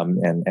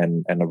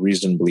 and a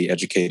reasonably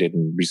educated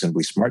and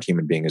reasonably smart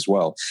human being as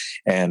well.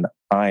 And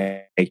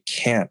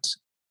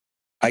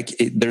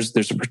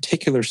there's a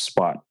particular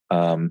spot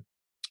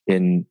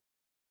in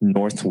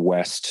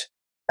Northwest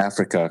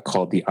Africa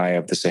called the Eye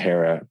of the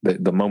Sahara.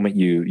 The moment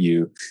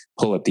you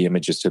pull up the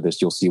images to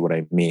this, you'll see what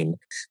I mean,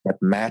 that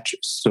match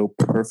so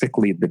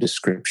perfectly the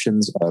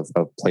descriptions of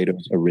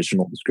Plato's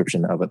original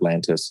description of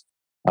Atlantis.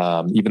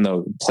 Even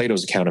though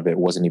Plato's account of it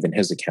wasn't even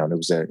his account, it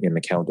was an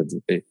account of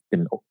it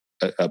in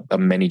a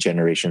many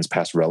generations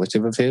past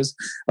relative of his,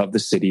 of the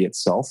city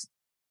itself.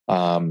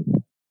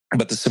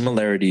 But the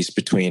similarities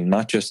between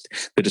not just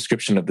the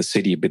description of the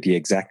city, but the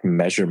exact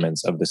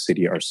measurements of the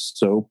city are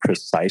so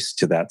precise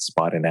to that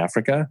spot in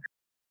Africa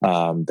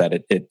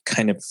that it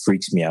kind of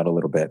freaks me out a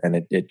little bit.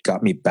 And it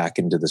got me back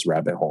into this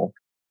rabbit hole.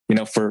 You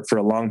know, for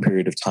a long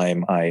period of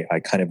time, I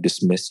kind of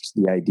dismissed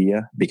the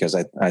idea because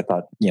I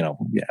thought,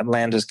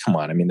 Atlantis, come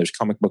on. I mean, there's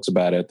comic books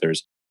about it.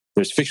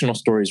 There's fictional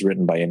stories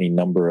written by any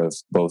number of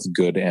both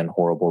good and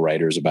horrible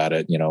writers about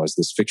it, as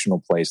this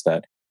fictional place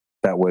that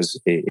was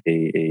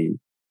a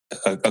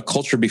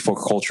culture before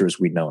culture as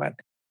we know it.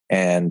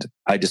 And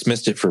I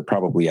dismissed it for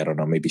probably, I don't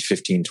know, maybe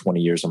 15,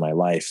 20 years of my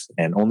life.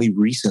 And only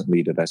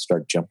recently did I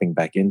start jumping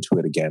back into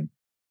it again.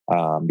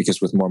 Because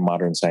with more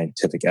modern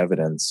scientific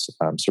evidence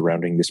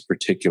surrounding this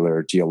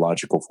particular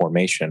geological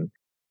formation,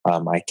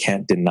 I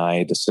can't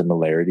deny the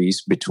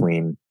similarities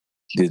between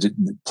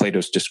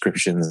Plato's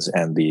descriptions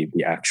and the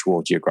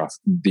actual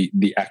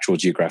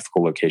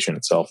geographical location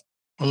itself.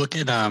 Well, look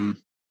at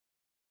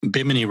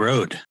Bimini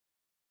Road.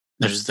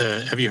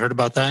 Have you heard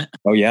about that?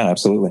 Oh yeah,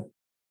 absolutely.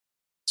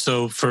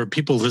 So for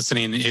people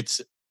listening, it's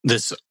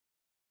this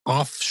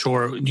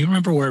offshore. Do you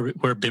remember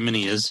where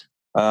Bimini is?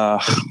 I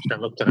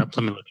looked it up.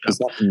 Let me look it up. Is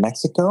that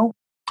Mexico?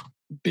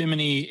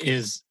 Bimini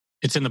it's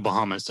in the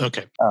Bahamas.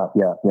 Okay.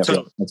 Yeah,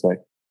 that's right.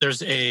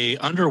 There's a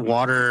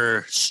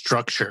underwater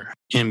structure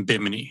in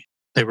Bimini.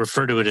 They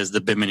refer to it as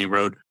the Bimini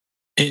Road.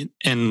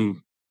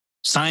 And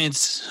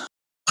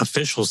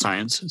official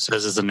science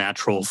says it's a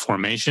natural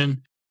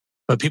formation.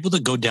 But people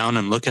that go down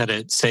and look at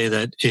it say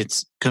that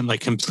it's like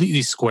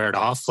completely squared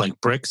off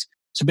like bricks.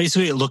 So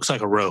basically it looks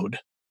like a road,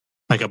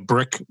 like a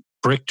bricked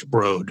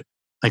road.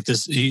 Like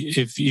this,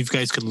 if you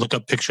guys could look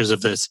up pictures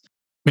of this,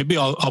 maybe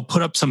I'll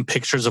put up some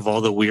pictures of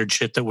all the weird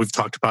shit that we've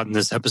talked about in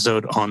this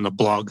episode on the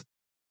blog.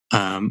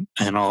 And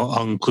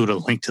I'll include a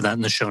link to that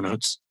in the show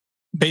notes.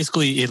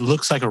 Basically, it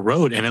looks like a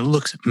road and it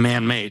looks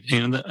man-made.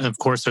 Of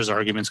course, there's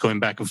arguments going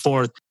back and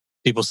forth,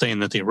 people saying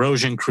that the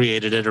erosion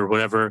created it or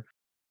whatever.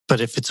 But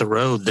if it's a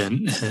road,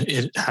 then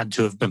it had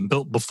to have been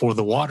built before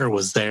the water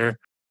was there,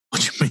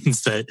 which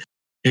means that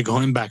you're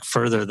going back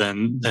further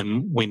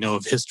than we know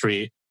of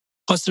history.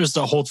 Plus, there's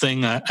the whole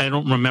thing. I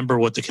don't remember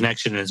what the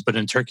connection is, but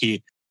in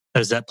Turkey,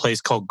 there's that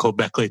place called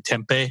Göbekli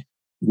Tepe.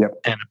 Yep.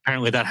 And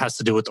apparently that has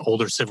to do with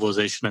older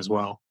civilization as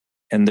well.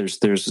 And there's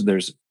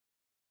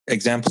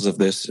examples of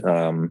this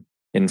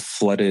in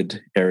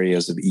flooded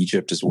areas of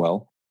Egypt as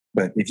well.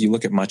 But if you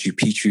look at Machu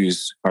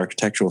Picchu's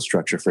architectural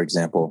structure, for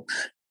example,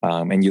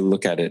 and you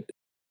look at it,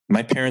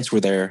 my parents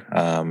were there.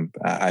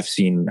 I've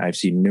seen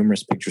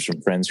numerous pictures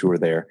from friends who were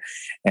there,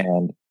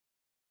 and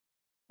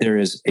there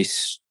is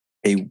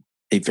a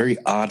very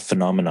odd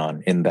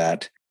phenomenon in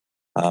that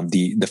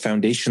the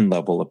foundation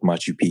level of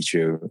Machu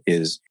Picchu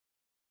is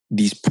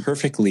these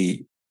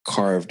perfectly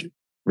carved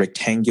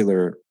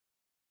rectangular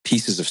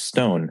pieces of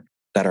stone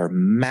that are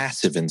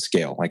massive in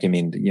scale. Like, I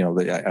mean,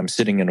 I'm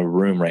sitting in a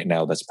room right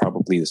now that's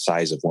probably the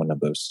size of one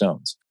of those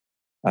stones.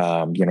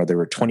 They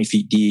were 20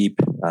 feet deep,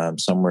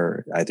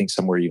 somewhere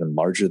even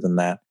larger than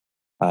that.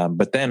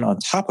 But then on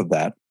top of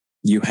that,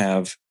 you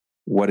have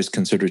what is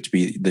considered to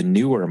be the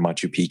newer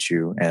Machu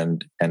Picchu,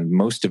 and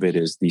most of it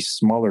is these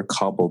smaller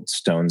cobbled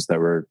stones that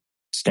were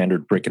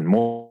standard brick and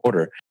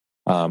mortar,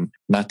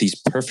 not these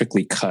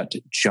perfectly cut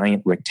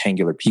giant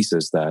rectangular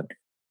pieces that,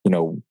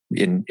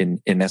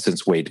 in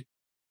essence weighed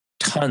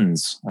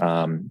tons,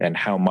 and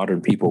how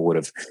modern people would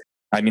have.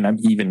 I mean,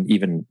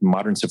 even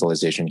modern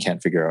civilization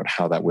can't figure out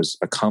how that was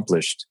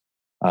accomplished.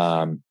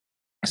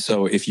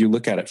 So if you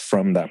look at it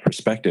from that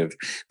perspective,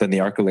 then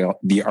the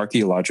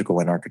archaeological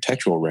and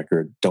architectural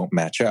record don't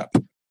match up.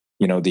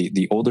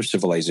 The older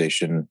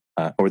civilization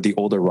or the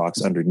older rocks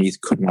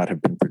underneath could not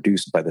have been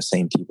produced by the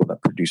same people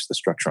that produced the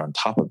structure on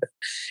top of it.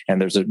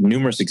 And there's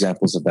numerous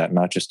examples of that,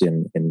 not just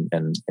in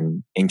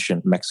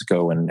ancient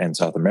Mexico and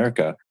South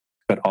America,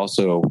 but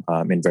also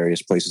in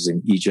various places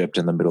in Egypt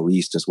and the Middle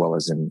East, as well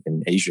as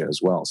in Asia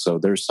as well. So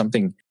there's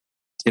something,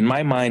 in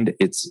my mind,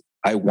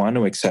 I want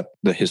to accept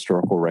the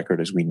historical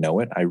record as we know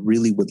it. I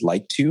really would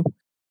like to,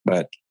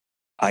 but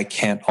I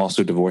can't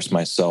also divorce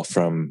myself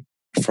from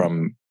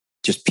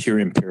just pure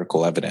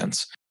empirical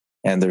evidence.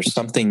 And there's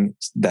something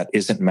that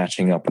isn't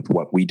matching up with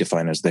what we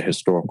define as the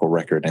historical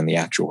record and the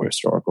actual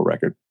historical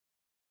record.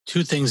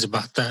 Two things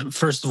about that.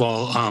 First of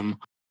all,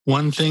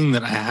 one thing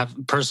that I have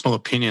personal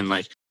opinion,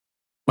 like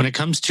when it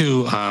comes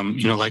to,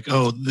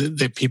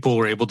 the people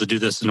were able to do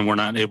this and we're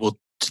not able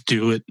to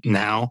do it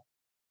now.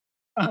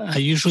 I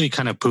usually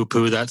kind of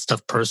poo-poo that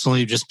stuff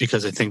personally, just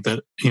because I think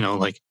that,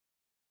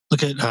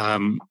 look at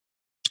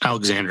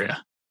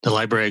Alexandria, the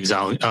Library of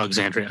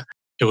Alexandria.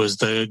 It was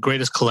the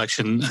greatest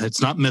collection.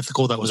 It's not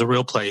mythical. That was a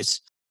real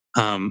place.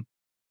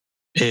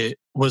 It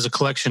was a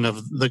collection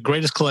of the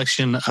greatest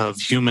collection of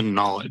human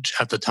knowledge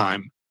at the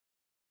time,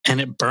 and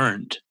it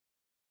burned.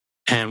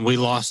 And we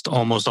lost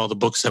almost all the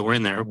books that were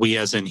in there, we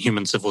as in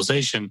human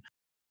civilization.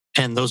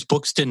 And those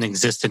books didn't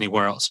exist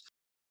anywhere else.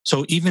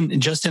 So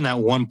even just in that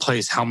one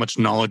place, how much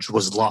knowledge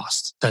was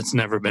lost that's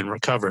never been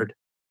recovered.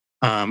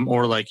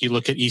 Or like you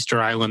look at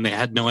Easter Island, they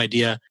had no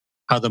idea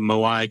how the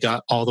Moai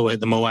got all the way.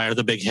 The Moai are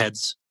the big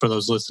heads for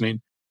those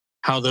listening.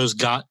 How those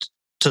got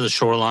to the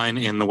shoreline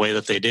in the way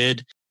that they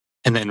did.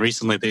 And then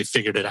recently they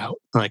figured it out.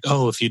 Like,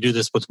 oh, if you do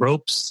this with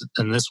ropes,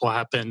 then this will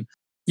happen.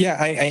 Yeah,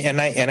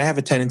 I have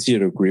a tendency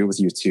to agree with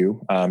you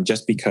too.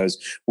 Just because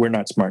we're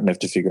not smart enough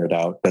to figure it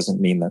out doesn't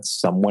mean that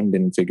someone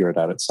didn't figure it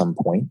out at some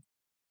point.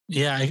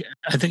 Yeah,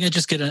 I think I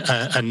just get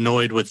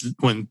annoyed with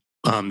when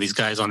these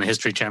guys on the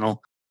History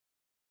Channel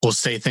will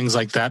say things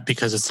like that,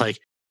 because it's like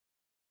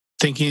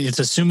it's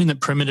assuming that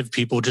primitive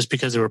people, just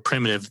because they were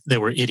primitive, they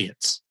were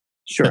idiots.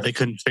 Sure, that they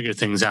couldn't figure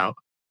things out.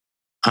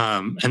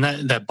 And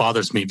that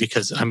bothers me,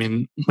 because I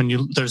mean,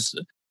 there's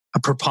a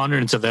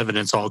preponderance of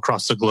evidence all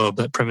across the globe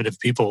that primitive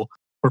people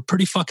were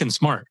pretty fucking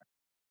smart.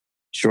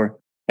 Sure.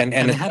 And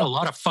they had a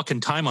lot of fucking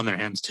time on their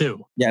hands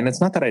too. Yeah, and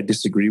it's not that I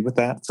disagree with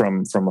that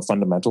from a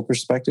fundamental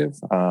perspective.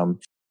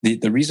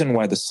 The reason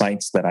why the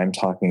sites that I'm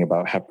talking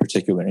about have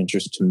particular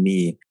interest to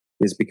me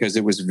is because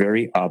it was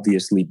very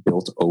obviously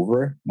built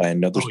over by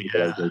another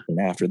civilization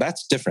after.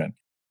 That's different.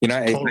 You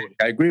know, totally.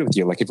 I agree with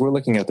you. Like if we're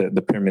looking at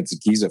the pyramids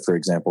of Giza, for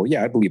example,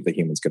 yeah, I believe that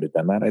humans could have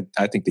done that.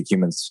 I think the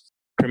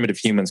primitive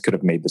humans could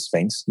have made the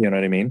Sphinx. You know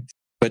what I mean?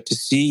 But to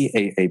see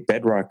a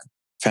bedrock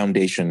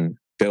foundation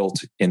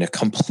built in a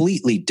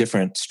completely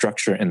different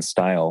structure and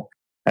style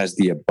as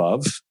the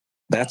above,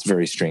 that's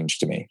very strange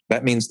to me.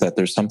 That means that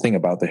there's something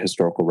about the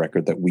historical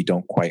record that we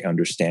don't quite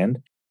understand.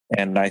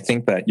 And I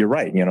think that you're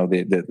right. You know,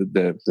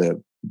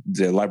 the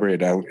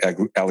Library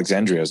at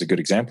Alexandria is a good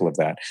example of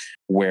that,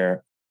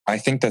 where I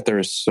think that there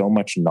is so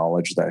much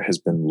knowledge that has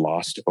been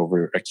lost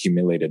over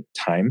accumulated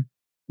time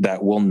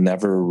that we'll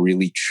never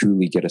really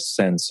truly get a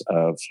sense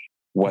of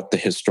what the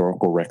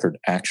historical record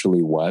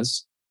actually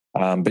was.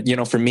 But, you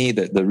know, for me,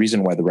 the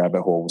reason why the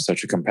rabbit hole was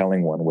such a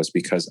compelling one was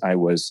because I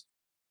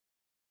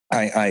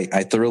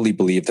thoroughly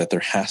believe that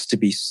there has to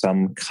be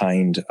some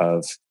kind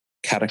of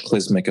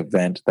cataclysmic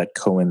event that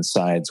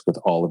coincides with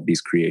all of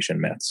these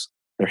creation myths.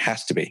 There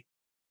has to be.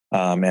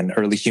 And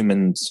early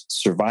humans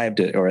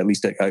survived it, or at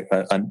least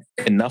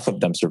enough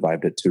of them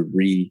survived it to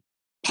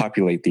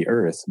repopulate the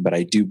earth. But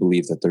I do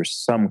believe that there's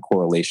some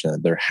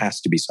correlation. There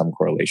has to be some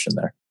correlation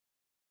there.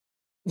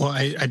 Well,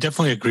 I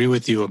definitely agree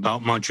with you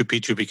about Machu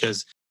Picchu,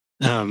 because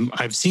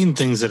I've seen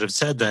things that have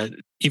said that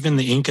even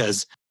the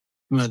Incas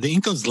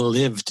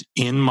lived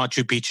in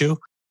Machu Picchu,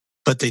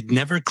 but they'd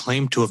never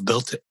claimed to have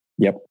built it.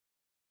 Yep.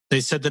 They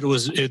said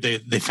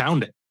that they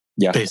found it.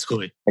 Yeah.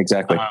 Basically.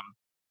 Exactly.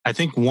 I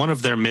think one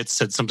of their myths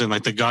said something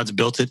like the gods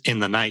built it in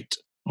the night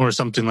or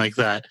something like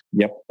that.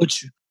 Yep.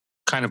 Which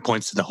kind of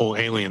points to the whole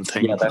alien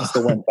thing. Yeah, that's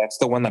the one. That's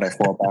the one that I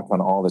fall back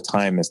on all the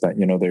time. Is that,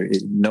 you know, there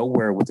is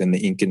nowhere within the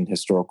Incan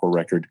historical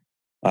record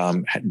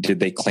did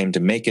they claim to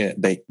make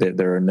it.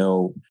 There's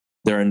no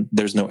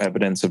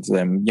evidence of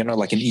them. You know,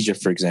 like in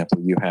Egypt, for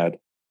example, you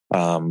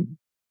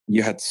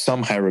had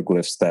some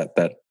hieroglyphs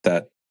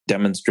that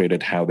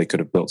demonstrated how they could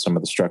have built some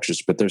of the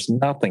structures, but there's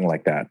nothing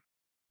like that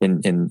in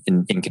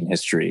Incan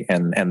history,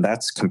 and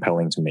that's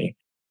compelling to me.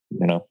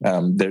 You know,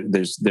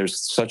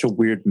 there's such a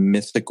weird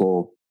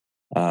mythical,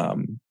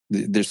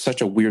 there's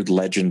such a weird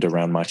legend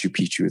around Machu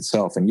Picchu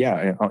itself, and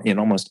yeah, in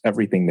almost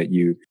everything that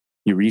you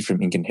read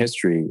from Incan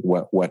history,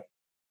 what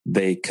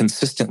they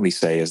consistently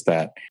say is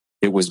that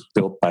it was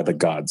built by the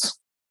gods,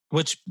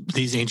 which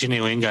these ancient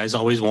alien guys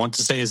always want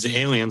to say is the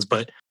aliens.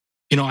 But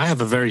you know, I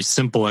have a very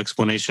simple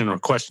explanation or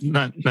question,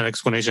 not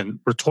explanation,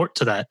 retort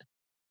to that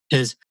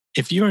is,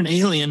 if you're an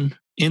alien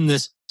in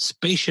this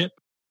spaceship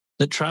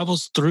that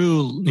travels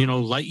through, you know,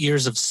 light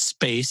years of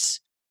space,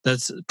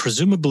 that's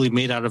presumably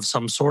made out of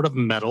some sort of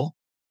metal,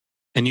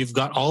 and you've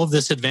got all of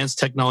this advanced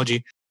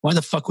technology, why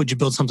the fuck would you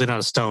build something out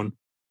of stone?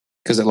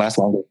 Because it lasts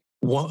longer.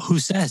 Well, who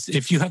says?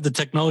 If you have the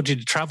technology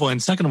to travel,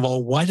 and second of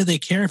all, why do they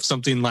care if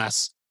something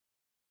lasts?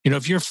 You know,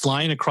 if you're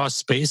flying across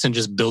space and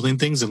just building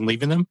things and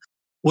leaving them,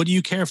 what do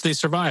you care if they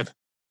survive?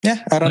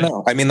 Yeah, I don't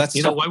know. I mean, that's,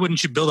 you know, why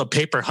wouldn't you build a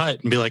paper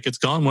hut and be like, it's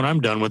gone when I'm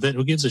done with it?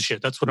 Who gives a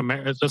shit? That's what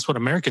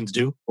Americans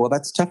do. Well,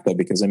 that's tough though,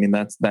 because I mean,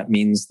 that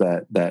means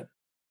that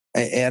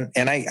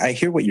I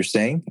hear what you're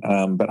saying,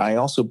 but I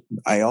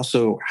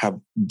also have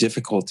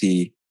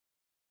difficulty.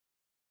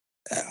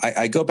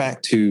 I go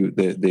back to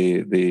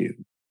the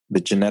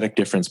genetic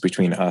difference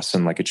between us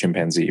and like a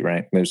chimpanzee,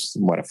 right? There's a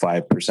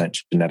 5%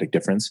 genetic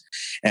difference,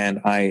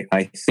 and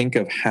I think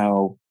of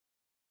how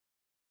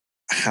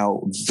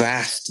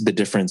vast the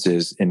difference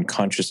is in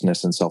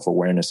consciousness and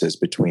self-awareness is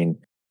between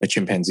a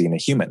chimpanzee and a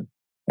human.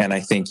 And I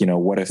think, you know,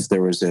 what if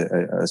there was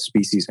a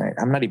species?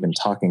 I'm not even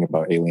talking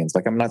about aliens.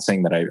 Like, I'm not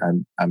saying that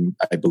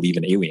I believe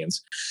in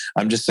aliens.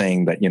 I'm just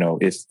saying that, you know,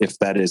 if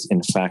that is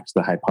in fact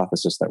the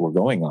hypothesis that we're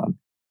going on,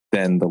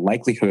 then the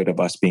likelihood of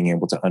us being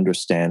able to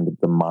understand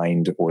the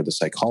mind or the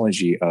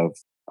psychology of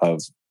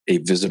a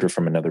visitor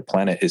from another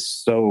planet is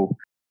so.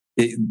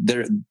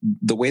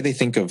 The way they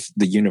think of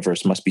the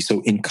universe must be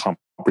so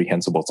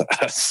incomprehensible to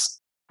us.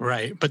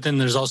 Right. But then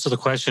there's also the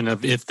question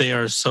of, if they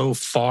are so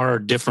far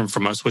different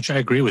from us, which I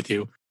agree with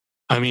you.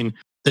 I mean,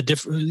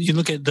 you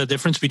look at the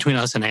difference between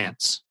us and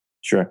ants.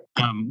 Sure.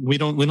 We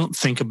don't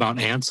think about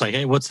ants like,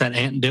 hey, what's that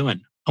ant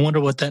doing? I wonder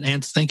what that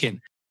ant's thinking.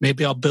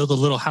 Maybe I'll build a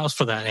little house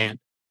for that ant.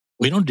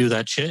 We don't do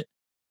that shit.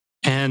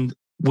 And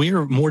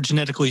we're more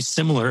genetically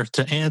similar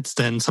to ants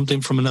than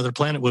something from another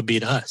planet would be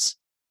to us.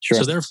 Sure.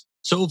 So they're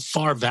so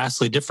far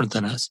vastly different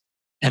than us.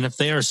 And if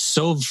they are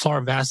so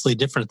far vastly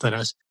different than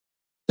us,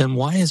 then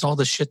why is all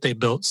the shit they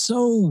built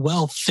so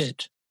well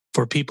fit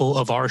for people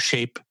of our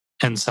shape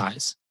and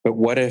size? But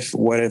what if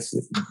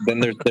then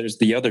there's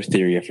the other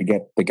theory. I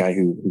forget the guy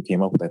who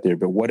came up with that theory,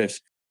 but what if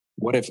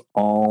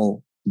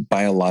all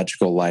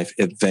biological life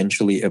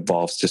eventually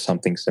evolves to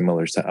something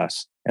similar to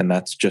us? And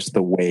that's just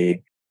the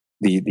way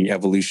the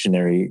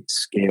evolutionary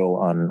scale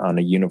on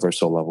a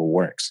universal level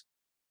works.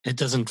 It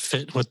doesn't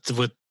fit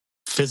with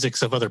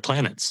physics of other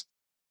planets.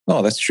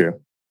 Oh, that's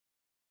true.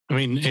 I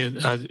mean,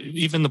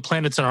 even the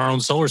planets in our own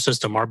solar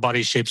system, our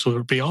body shapes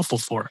would be awful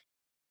for.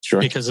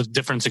 Sure. Because of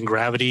difference in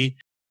gravity.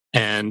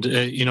 And,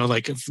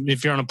 like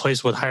if you're on a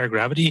place with higher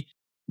gravity,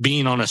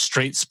 being on a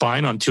straight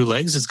spine on two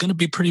legs is going to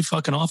be pretty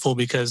fucking awful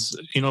because,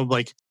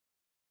 like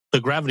the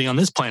gravity on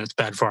this planet's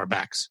bad for our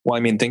backs. Well, I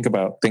mean, think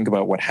about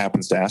what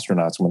happens to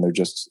astronauts when they're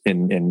just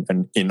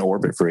in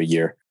orbit for a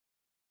year.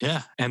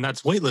 Yeah. And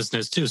that's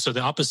weightlessness too. So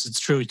the opposite's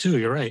true too.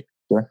 You're right.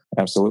 Sure,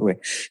 absolutely.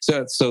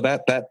 So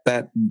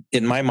that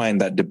in my mind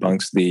that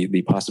debunks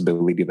the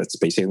possibility that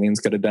space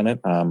aliens could have done it.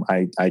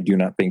 I do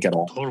not think at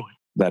all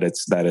that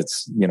it's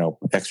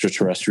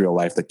extraterrestrial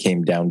life that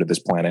came down to this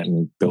planet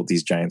and built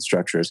these giant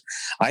structures.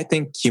 I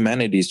think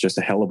humanity is just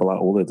a hell of a lot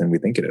older than we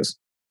think it is.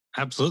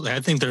 Absolutely,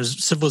 I think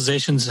there's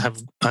civilizations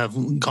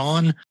have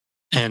gone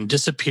and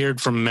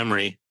disappeared from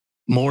memory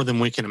more than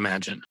we can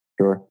imagine.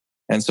 Sure.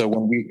 And so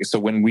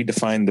when we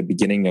define the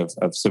beginning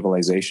of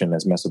civilization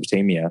as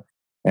Mesopotamia,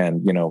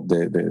 and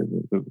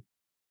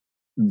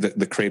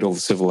the cradle of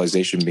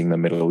civilization being the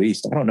Middle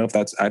East, I don't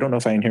know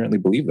if I inherently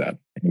believe that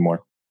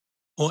anymore.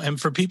 Well, and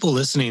for people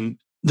listening,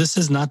 this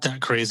is not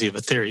that crazy of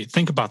a theory.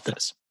 Think about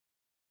this.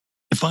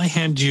 If I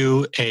hand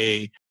you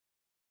a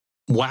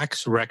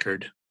wax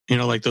record,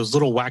 like those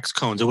little wax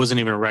cones, it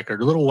wasn't even a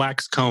record, a little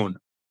wax cone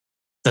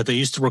that they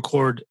used to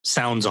record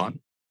sounds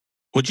on,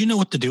 would you know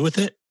what to do with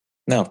it?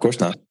 No, of course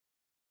not.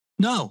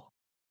 No.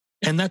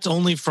 And that's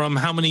only from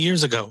how many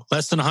years ago?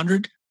 Less than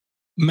 100?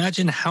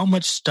 Imagine how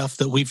much stuff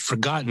that we've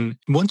forgotten.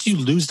 Once you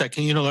lose that,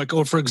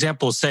 or for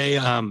example, say,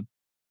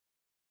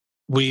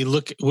 we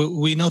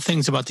know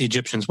things about the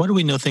Egyptians. Why do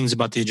we know things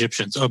about the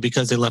Egyptians? Oh,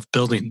 because they left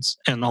buildings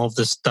and all of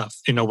this stuff,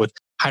 with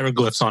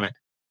hieroglyphs on it.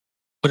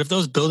 But if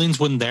those buildings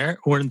weren't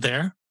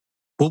there,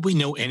 would we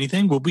know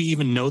anything? Would we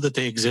even know that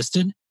they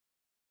existed?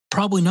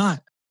 Probably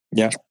not.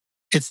 Yeah.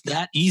 It's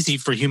that easy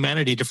for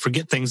humanity to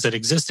forget things that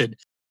existed,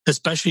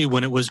 especially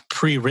when it was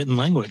pre-written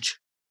language.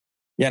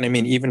 Yeah, and I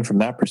mean, even from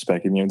that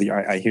perspective,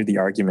 I hear the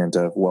argument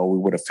of, well, we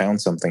would have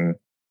found something,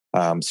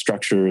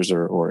 structures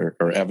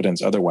or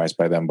evidence otherwise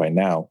by them by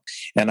now.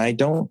 And I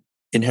don't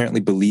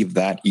inherently believe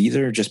that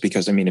either, just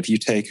because, I mean, if you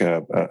take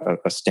a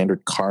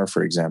standard car,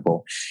 for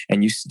example,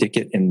 and you stick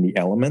it in the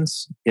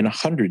elements, in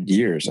 100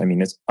 years, I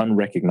mean, it's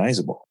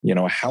unrecognizable.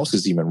 A house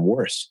is even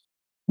worse.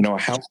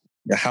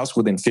 A house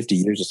within 50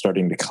 years is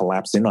starting to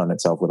collapse in on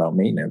itself without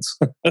maintenance.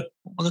 Well,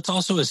 that's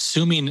also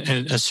assuming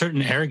a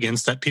certain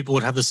arrogance that people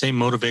would have the same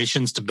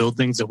motivations to build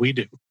things that we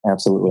do.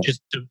 Absolutely.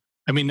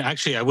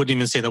 Actually, I wouldn't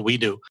even say that we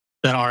do,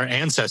 that our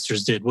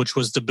ancestors did, which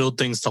was to build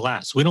things to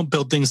last. We don't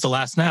build things to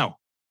last now.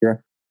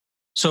 Sure.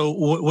 So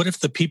what if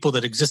the people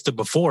that existed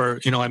before,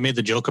 I made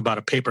the joke about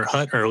a paper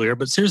hut earlier,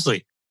 but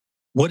seriously,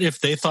 what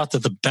if they thought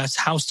that the best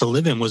house to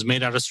live in was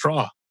made out of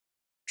straw?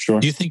 Sure.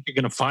 Do you think you're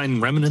going to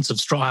find remnants of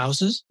straw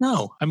houses?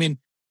 No. I mean,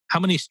 how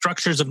many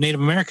structures of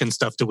Native American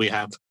stuff do we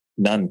have?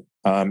 None.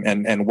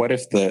 And what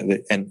if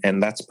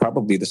and that's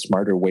probably the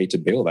smarter way to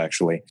build,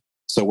 actually.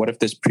 So what if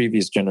this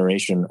previous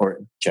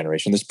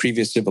this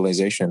previous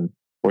civilization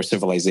or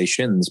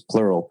civilizations,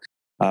 plural,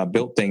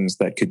 built things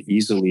that could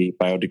easily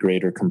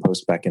biodegrade or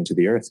compost back into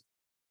the earth?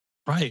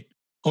 Right.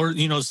 Or,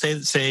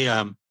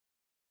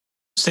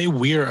 say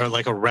we're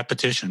like a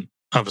repetition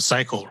of a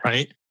cycle,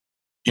 right?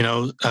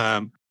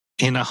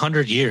 In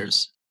 100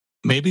 years,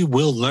 maybe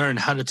we'll learn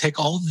how to take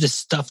all of this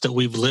stuff that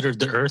we've littered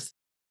the earth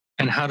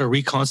and how to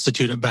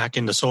reconstitute it back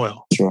into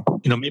soil. Sure.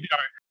 Maybe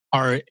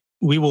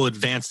we will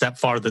advance that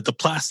far that the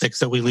plastics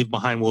that we leave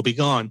behind will be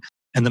gone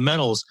and the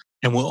metals,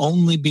 and we'll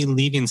only be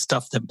leaving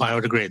stuff that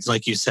biodegrades,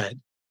 like you said.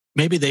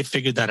 Maybe they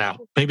figured that out.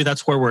 Maybe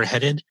that's where we're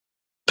headed,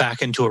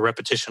 back into a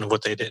repetition of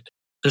what they did.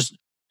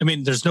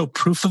 There's no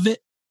proof of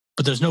it,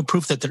 but there's no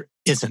proof that there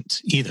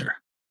isn't either.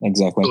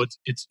 Exactly. So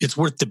it's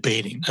worth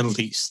debating at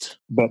least.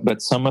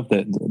 But some of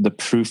the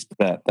proof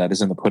that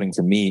is in the pudding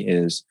for me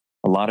is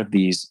a lot of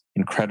these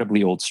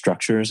incredibly old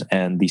structures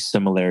and the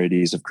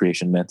similarities of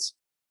creation myths.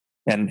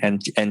 And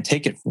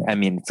take it. I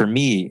mean, for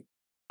me,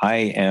 I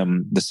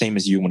am the same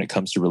as you when it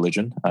comes to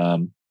religion.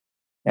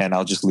 And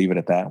I'll just leave it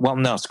at that. Well,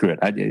 no, screw it.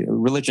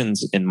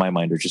 Religions in my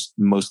mind are just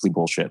mostly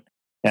bullshit.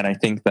 And I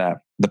think that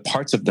the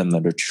parts of them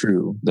that are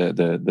true,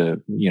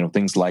 the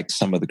things like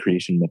some of the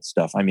creation myth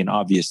stuff. I mean,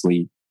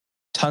 obviously,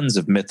 tons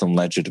of myth and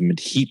legend have been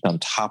heaped on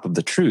top of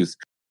the truth.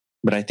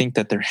 but I think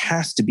that there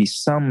has to be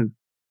some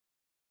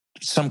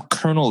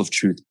kernel of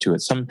truth to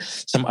it, some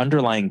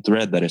underlying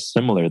thread that is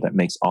similar that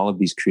makes all of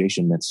these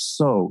creation myths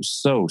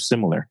so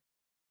similar.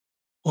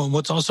 Well,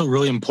 what's also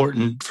really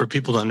important for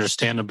people to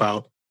understand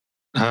about,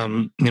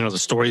 the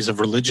stories of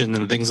religion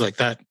and things like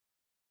that,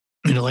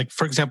 like,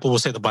 for example, we'll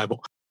say the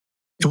Bible.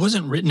 It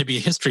wasn't written to be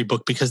a history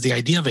book because the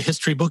idea of a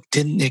history book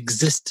didn't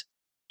exist.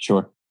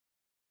 Sure.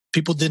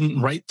 People didn't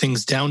write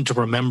things down to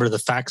remember the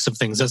facts of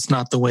things. That's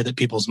not the way that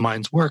people's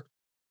minds worked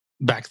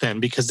back then,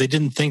 because they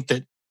didn't think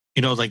that,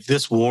 like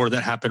this war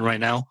that happened right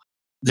now,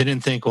 they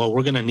didn't think, well,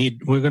 we're going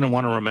to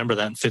want to remember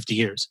that in 50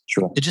 years.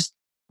 Sure. They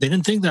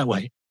didn't think that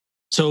way.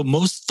 So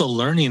most of the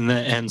learning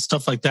and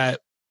stuff like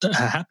that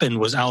happened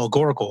was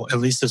allegorical, at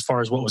least as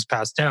far as what was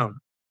passed down.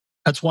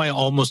 That's why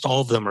almost all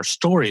of them are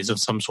stories of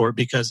some sort,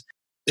 because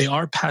they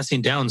are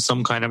passing down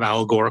some kind of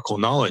allegorical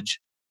knowledge.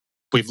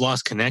 We've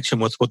lost connection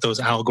with what those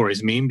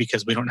allegories mean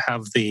because we don't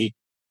have the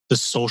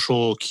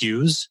social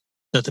cues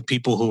that the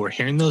people who were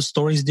hearing those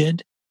stories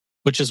did,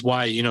 which is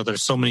why,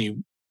 there's so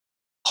many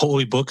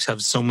holy books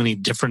have so many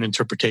different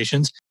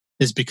interpretations,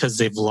 is because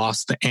they've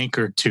lost the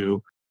anchor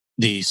to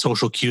the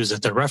social cues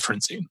that they're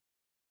referencing.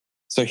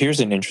 So here's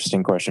an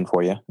interesting question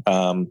for you.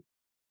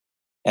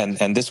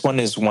 And this one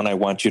is one I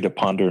want you to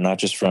ponder, not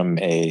just from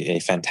a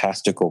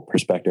fantastical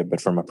perspective,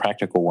 but from a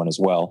practical one as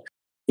well.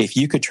 If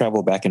you could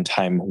travel back in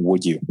time,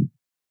 would you?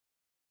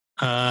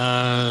 Do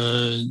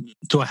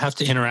I have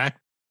to interact,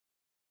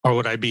 or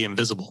would I be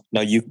invisible?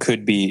 No, you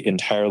could be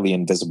entirely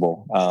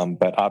invisible,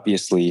 but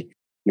obviously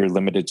you're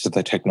limited to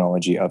the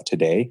technology of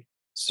today.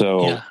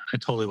 So yeah, I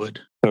totally would.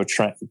 So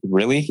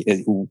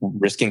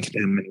risking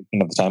contamination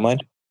of the timeline?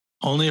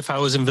 Only if I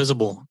was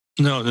invisible.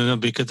 No,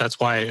 because that's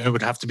why it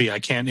would have to be. I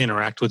can't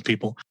interact with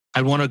people.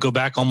 I'd want to go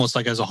back almost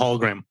like as a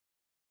hologram,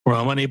 where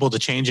I'm unable to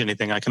change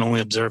anything. I can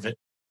only observe it.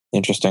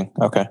 Interesting.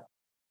 Okay.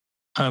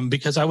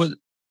 Because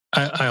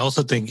I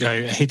also think,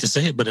 I hate to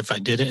say it, but if I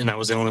did it and I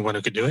was the only one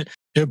who could do it,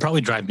 it would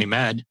probably drive me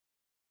mad,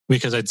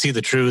 because I'd see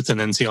the truth and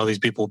then see all these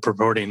people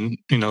purporting,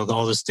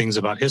 all these things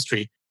about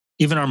history.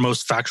 Even our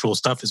most factual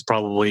stuff is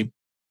probably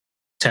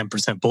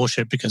 10%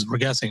 bullshit because we're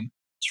guessing.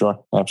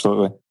 Sure.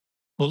 Absolutely.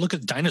 Well, look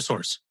at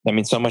dinosaurs. I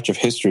mean, so much of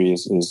history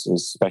is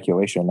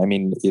speculation. I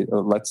mean,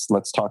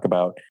 let's talk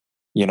about,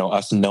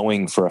 us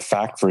knowing for a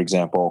fact, for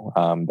example,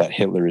 that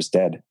Hitler is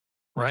dead.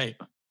 Right.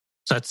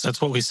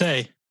 That's what we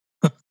say.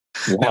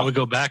 Yeah. Now we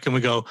go back and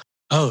we go,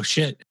 oh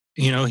shit,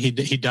 he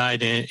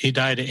died at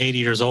 80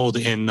 years old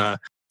in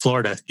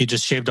Florida. He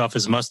just shaved off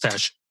his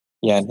mustache.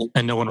 Yeah,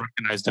 and no one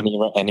recognized him.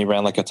 And he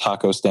ran like a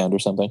taco stand or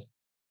something.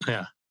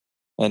 Yeah.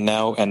 And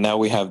now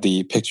we have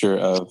the picture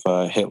of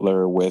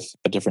Hitler with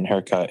a different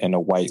haircut and a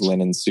white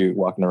linen suit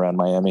walking around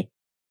Miami.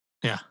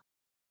 Yeah,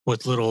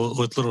 with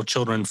little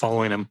children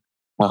following him.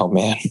 Oh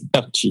man,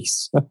 oh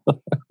jeez.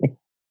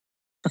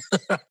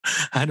 I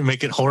had to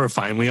make it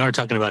horrifying. We are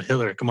talking about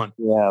Hitler. Come on.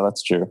 Yeah,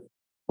 that's true.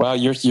 Well,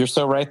 you're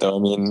so right though. I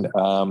mean,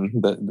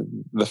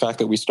 the fact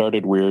that we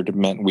started weird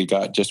meant we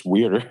got just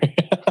weirder.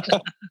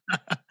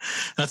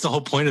 That's the whole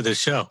point of this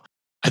show.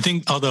 I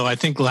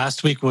think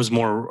last week was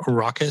more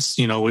raucous.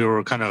 We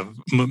were kind of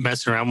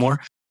messing around more.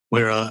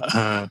 We're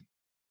I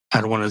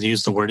don't want to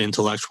use the word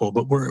intellectual,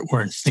 but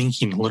we're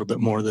thinking a little bit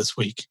more this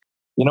week.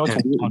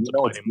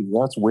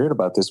 What's weird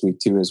about this week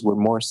too is we're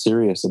more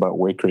serious about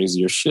way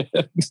crazier shit.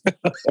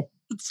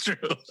 It's true.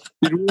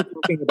 We were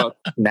talking about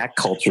snack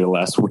culture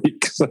last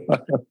week.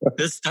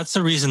 That's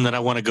the reason that I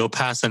want to go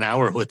past an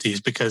hour with these,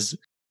 because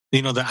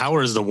the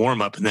hour is the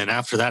warm up, and then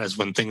after that is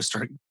when things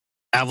start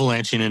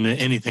avalanching into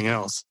anything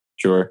else.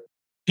 Sure.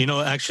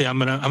 Actually, I'm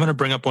gonna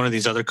bring up one of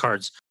these other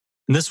cards,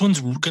 and this one's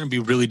gonna be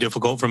really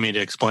difficult for me to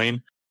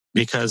explain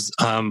because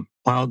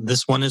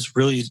this one is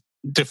really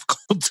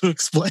difficult to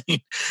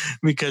explain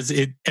because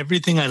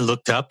everything I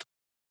looked up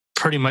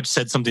pretty much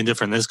said something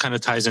different. This kind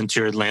of ties into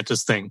your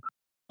Atlantis thing.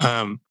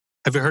 Have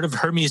you heard of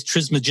Hermes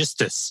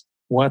Trismegistus?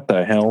 What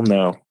the hell?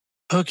 No.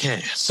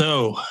 Okay,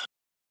 so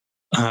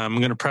I'm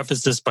going to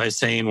preface this by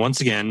saying,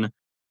 once again,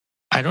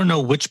 I don't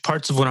know which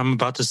parts of what I'm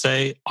about to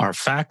say are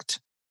fact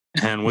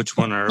and which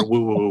one are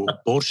woo-woo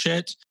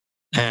bullshit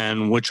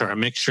and which are a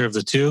mixture of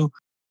the two.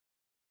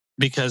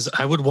 Because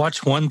I would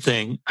watch one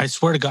thing. I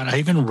swear to God, I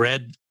even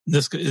read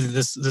this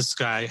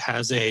guy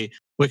has a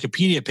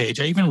Wikipedia page.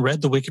 I even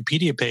read the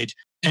Wikipedia page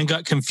and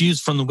got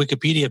confused from the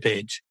Wikipedia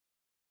page.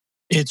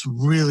 It's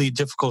really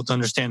difficult to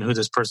understand who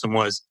this person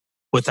was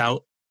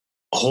without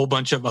a whole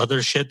bunch of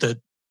other shit that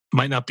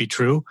might not be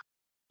true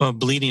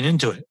bleeding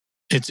into it.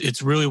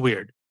 It's really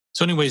weird.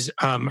 So anyways,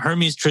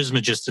 Hermes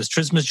Trismegistus.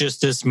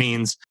 Trismegistus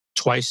means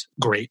twice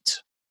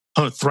great.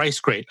 Oh, thrice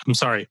great. I'm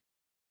sorry.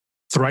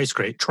 Thrice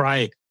great.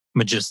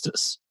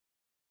 Trimegistus.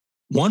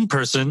 One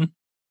person,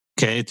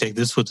 okay, take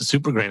this with a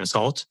super grain of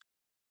salt,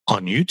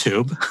 on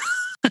YouTube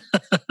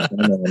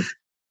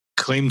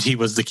claimed he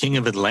was the king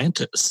of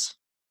Atlantis.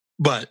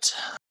 But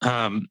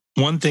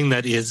one thing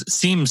that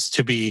seems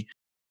to be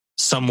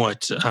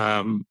somewhat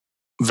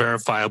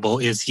verifiable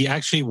is he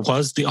actually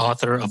was the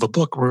author of a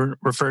book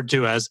referred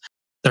to as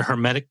the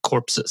Hermetic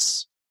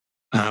Corpses.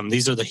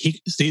 These are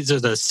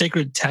the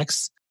sacred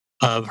texts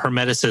of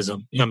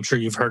Hermeticism. I'm sure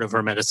you've heard of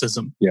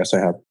Hermeticism. Yes, I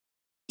have.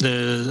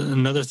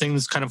 Another thing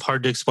that's kind of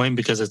hard to explain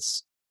because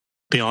it's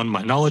beyond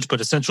my knowledge,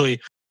 but essentially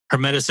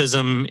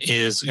Hermeticism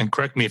is, and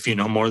correct me if you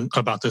know more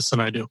about this than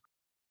I do,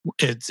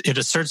 it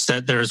asserts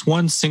that there is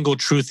one single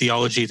true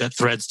theology that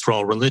threads through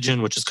all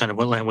religion, which is kind of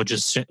what Language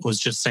was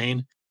just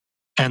saying,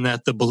 and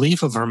that the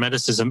belief of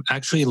Hermeticism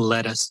actually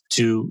led us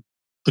to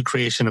the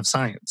creation of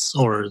science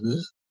or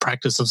the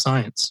practice of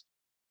science.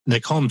 They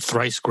call him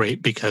thrice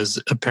great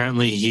because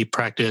apparently he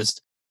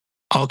practiced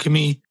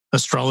alchemy,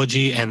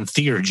 astrology, and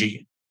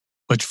theurgy,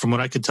 which from what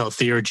I could tell,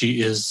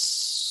 theurgy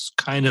is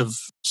kind of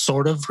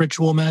sort of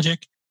ritual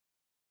magic.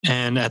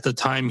 And at the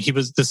time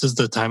this is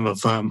the time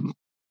of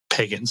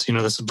pagans,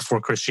 this is before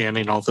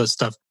Christianity and all this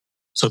stuff.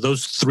 So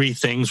those three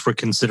things were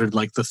considered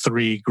like the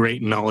three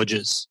great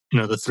knowledges,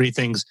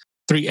 the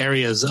three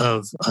areas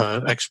of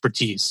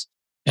expertise.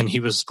 And he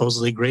was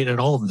supposedly great at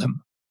all of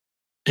them.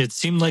 It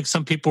seemed like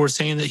some people were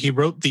saying that he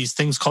wrote these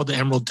things called the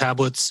Emerald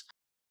Tablets,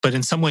 but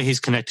in some way he's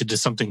connected to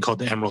something called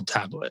the Emerald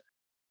Tablet.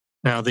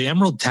 Now, the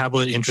Emerald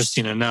Tablet,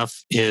 interesting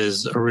enough,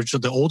 is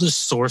the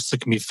oldest source that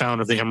can be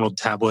found of the Emerald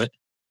Tablet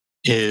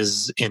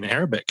is in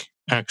Arabic,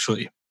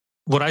 actually.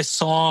 What I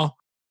saw,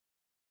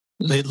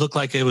 it looked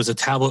like it was a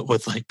tablet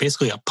with like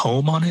basically a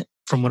poem on it.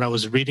 From what I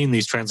was reading,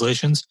 these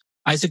translations,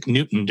 Isaac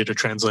Newton did a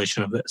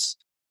translation of this.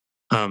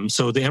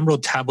 So the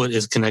Emerald Tablet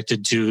is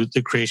connected to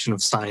the creation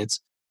of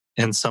science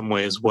in some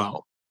way as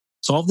well.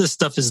 So all this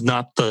stuff is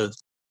not the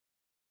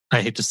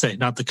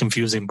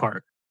confusing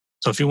part.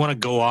 So if you want to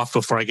go off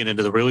before I get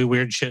into the really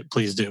weird shit,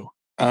 please do.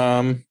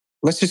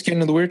 Let's just get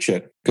into the weird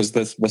shit because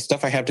the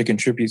stuff I have to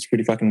contribute is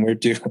pretty fucking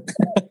weird too.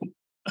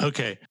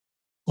 Okay.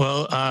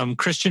 Well,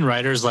 Christian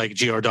writers like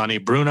Giordano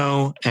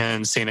Bruno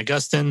and St.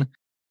 Augustine,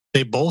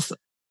 they both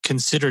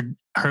considered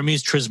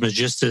Hermes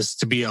Trismegistus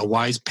to be a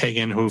wise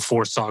pagan who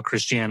foresaw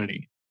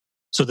Christianity.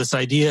 So this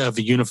idea of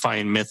a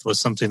unifying myth was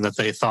something that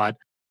they thought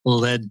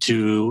led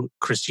to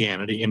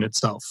Christianity in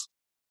itself.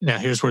 Now,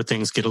 here's where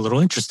things get a little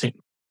interesting.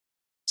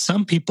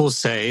 Some people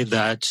say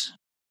that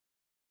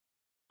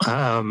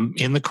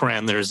in the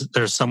Quran,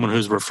 there's someone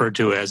who's referred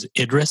to as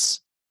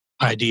Idris,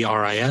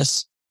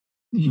 Idris,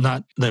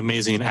 not the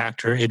amazing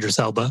actor Idris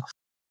Elba,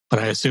 but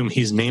I assume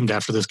he's named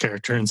after this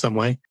character in some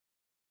way.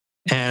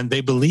 And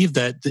they believe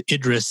that the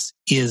Idris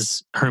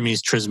is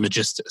Hermes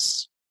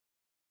Trismegistus.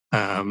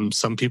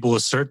 Some people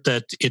assert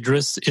that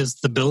Idris is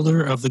the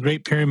builder of the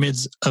Great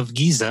Pyramids of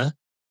Giza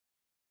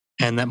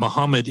and that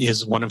Muhammad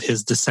is one of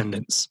his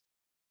descendants.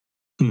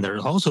 And there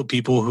are also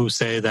people who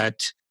say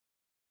that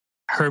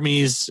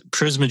Hermes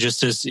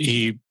Trismegistus,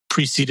 he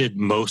preceded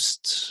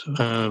most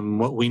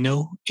what we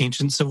know,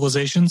 ancient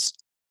civilizations,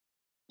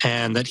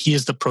 and that he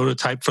is the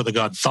prototype for the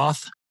god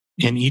Thoth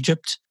in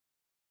Egypt,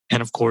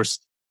 and of course,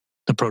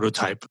 the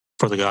prototype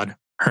for the god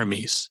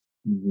Hermes.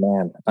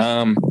 Man,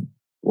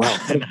 wow!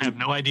 And I have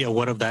no idea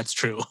what of that's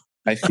true.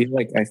 I feel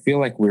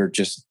like we're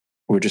just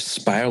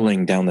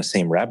spiraling down the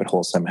same rabbit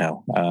hole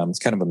somehow. It's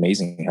kind of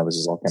amazing how this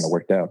is all kind of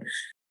worked out.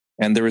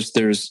 And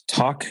there's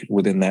talk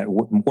within that.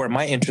 Where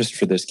my interest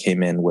for this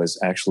came in was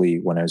actually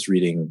when I was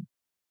reading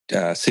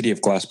City of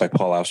Glass by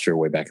Paul Auster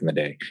way back in the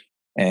day.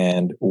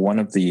 And one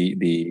of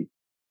the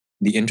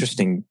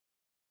interesting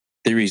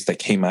theories that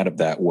came out of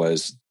that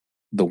was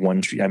the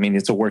one. I mean,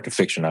 it's a work of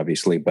fiction,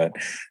 obviously, but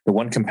the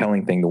one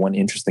compelling thing, the one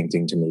interesting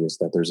thing to me is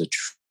that there's a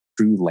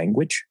true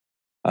language.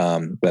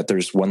 That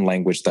there's one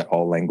language that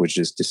all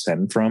languages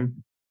descend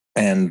from,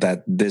 and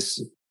that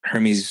this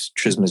Hermes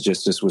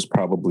Trismegistus was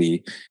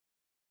probably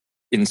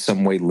in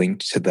some way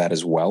linked to that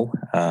as well.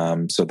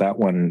 So that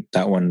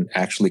one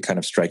actually kind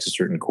of strikes a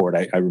certain chord.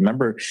 I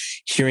remember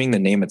hearing the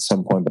name at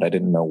some point, but I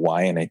didn't know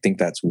why, and I think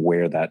that's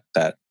where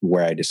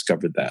where I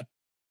discovered that.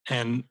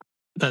 And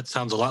that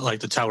sounds a lot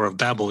like the Tower of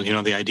Babel.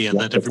 The idea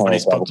that everybody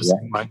spoke the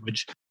same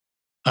language.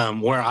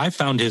 Where I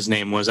found his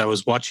name was I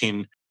was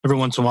watching. Every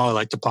once in a while, I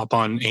like to pop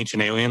on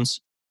Ancient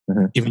Aliens,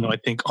 even though I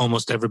think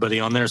almost everybody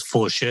on there is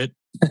full of shit.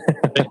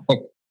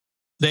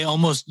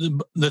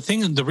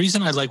 The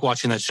reason I like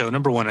watching that show,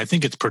 number one, I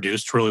think it's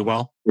produced really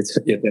well. It's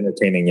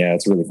entertaining. Yeah,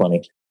 it's really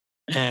funny.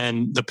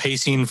 And the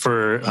pacing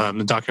for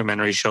the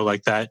documentary show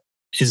like that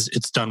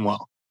it's done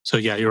well. So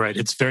yeah, you're right.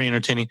 It's very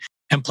entertaining.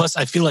 And plus,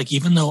 I feel like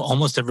even though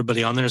almost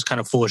everybody on there is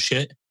kind of full of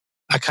shit,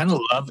 I kind of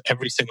love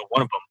every single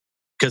one of them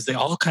because they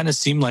all kind of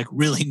seem like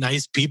really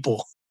nice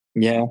people.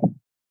 Yeah.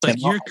 Like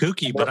you're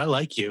kooky, but I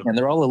like you. And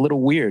they're all a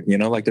little weird,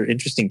 like they're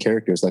interesting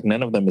characters. Like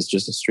none of them is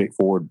just a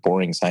straightforward,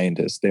 boring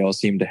scientist. They all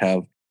seem to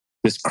have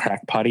this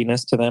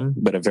crackpottiness to them,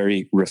 but a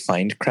very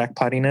refined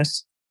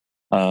crackpottiness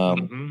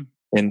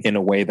in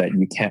a way that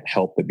you can't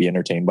help but be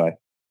entertained by.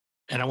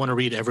 And I want to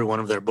read every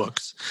one of their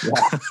books.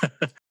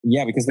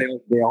 Yeah, because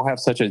they all have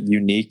such a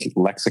unique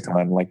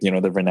lexicon. Like, their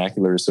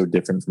vernacular is so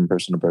different from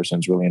person to person.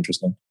 It's really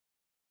interesting.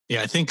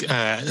 Yeah, I think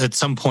at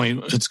some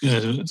point it's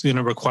going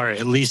to require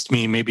at least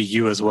me, maybe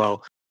you as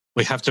well.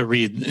 We have to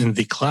read in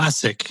the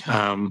classic,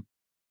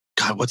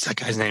 what's that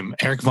guy's name?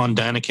 Eric von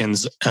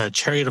Daniken's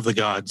Chariot of the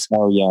Gods.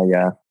 Oh,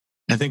 yeah.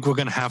 I think we're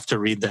going to have to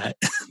read that.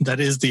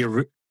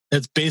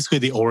 That's basically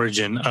the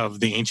origin of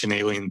the ancient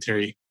alien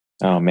theory.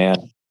 Oh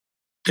man.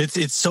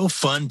 It's so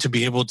fun to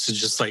be able to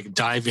just like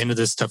dive into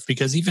this stuff,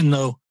 because even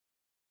though,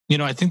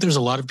 I think there's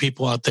a lot of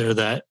people out there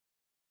that,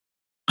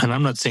 and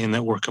I'm not saying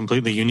that we're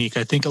completely unique.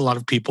 I think a lot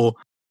of people,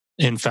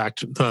 in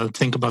fact,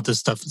 think about this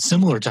stuff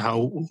similar to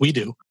how we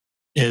do.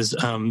 Is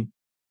when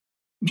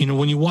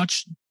you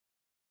watch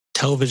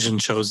television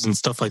shows and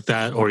stuff like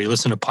that, or you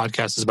listen to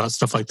podcasts about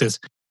stuff like this,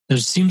 there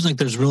seems like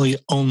there's really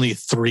only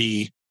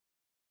three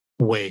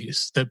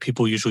ways that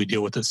people usually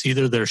deal with this.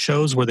 Either there are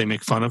shows where they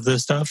make fun of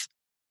this stuff,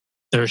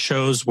 there are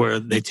shows where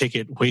they take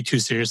it way too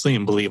seriously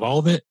and believe all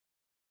of it,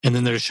 and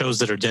then there are shows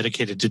that are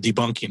dedicated to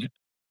debunking it.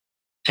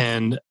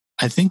 And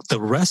I think the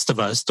rest of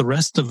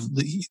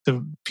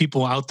the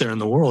people out there in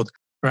the world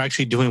are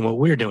actually doing what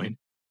we're doing,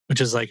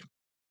 which is like,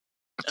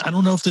 I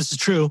don't know if this is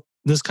true.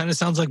 This kind of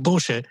sounds like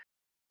bullshit,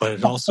 but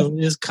it also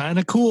is kind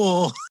of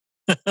cool.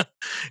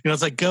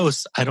 It's like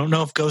ghosts. I don't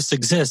know if ghosts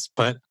exist,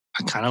 but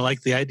I kind of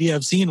like the idea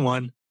of seeing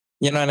one.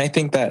 And I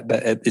think that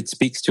it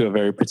speaks to a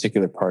very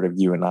particular part of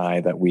you and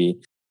I that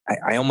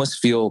I almost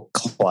feel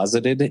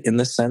closeted in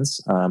this sense,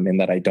 in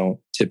that I don't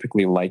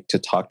typically like to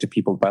talk to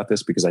people about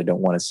this because I don't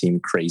want to seem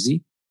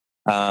crazy.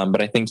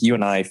 But I think you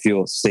and I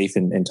feel safe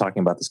in talking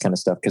about this kind of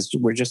stuff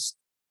because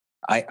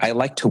I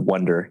like to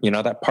wonder,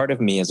 that part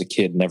of me as a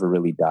kid never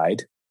really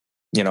died.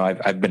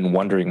 I've been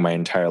wondering my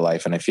entire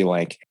life, and I feel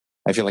like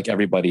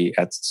everybody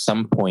at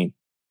some point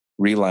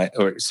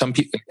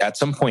at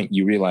some point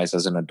you realize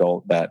as an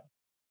adult that,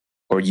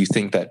 or you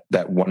think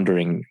that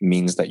wondering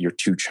means that you're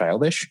too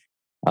childish.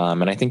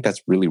 And I think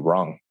that's really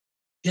wrong.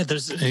 Yeah,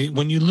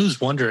 when you lose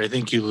wonder, I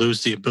think you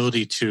lose the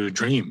ability to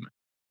dream.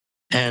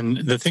 And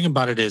the thing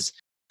about it is,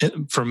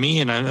 for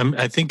me, and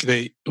I think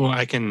that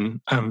I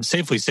can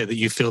safely say that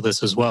you feel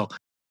this as well,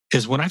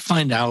 is when I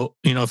find out,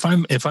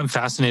 if I'm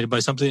fascinated by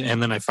something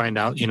and then I find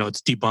out,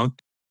 it's debunked,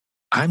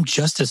 I'm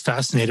just as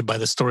fascinated by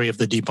the story of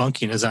the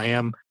debunking as I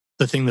am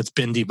the thing that's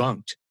been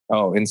debunked.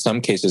 Oh, in some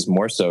cases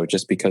more so,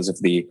 just because of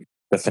the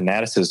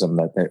fanaticism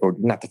or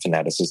not the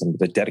fanaticism,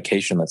 but the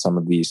dedication that some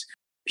of these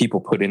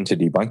people put into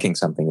debunking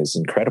something is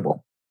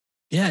incredible.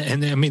 Yeah,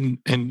 and I mean,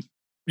 and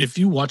if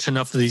you watch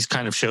enough of these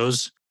kind of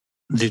shows,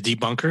 the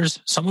debunkers,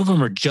 some of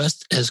them are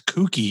just as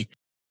kooky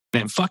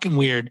and fucking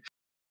weird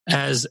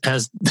as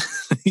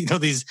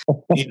these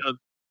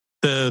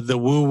the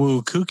woo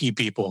woo kooky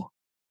people.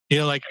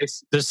 Like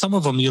there's some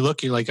of them you're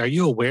like, are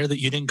you aware that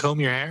you didn't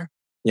comb your hair?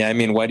 Yeah, I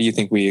mean, why do you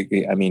think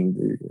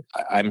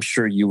I'm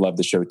sure you love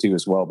the show too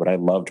as well, but I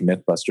loved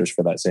Mythbusters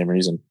for that same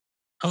reason.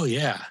 Oh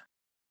yeah.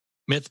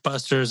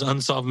 Mythbusters,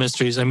 Unsolved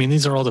Mysteries. I mean,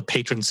 these are all the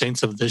patron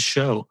saints of this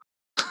show.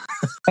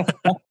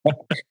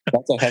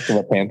 That's a heck of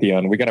a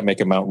pantheon. We got to make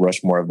a Mount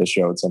Rushmore of the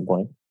show at some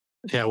point.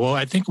 Yeah, well,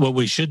 I think what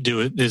we should do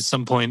is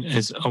some point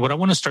is what I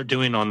want to start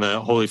doing on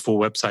the Holy Fool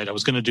website. I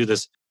was going to do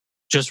this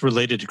just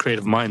related to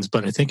Creative Minds,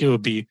 but I think it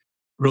would be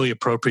really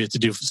appropriate to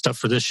do stuff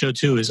for this show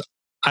too. Is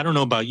I don't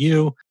know about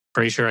you,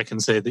 pretty sure I can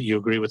say that you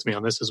agree with me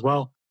on this as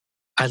well.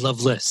 I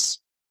love lists,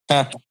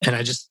 and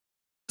I just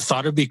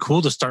thought it'd be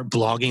cool to start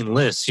blogging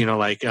lists.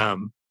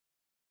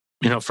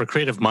 For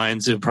Creative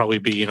Minds, it'd probably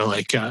be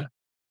 20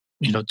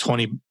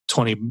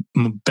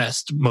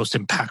 best, most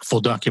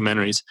impactful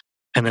documentaries.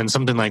 And then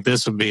something like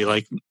this would be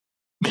like,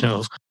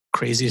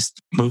 craziest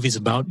movies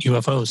about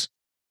UFOs.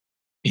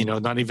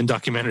 Not even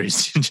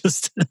documentaries,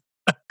 just,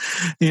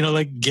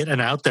 like getting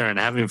out there and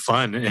having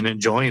fun and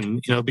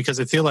enjoying,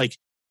 because I feel like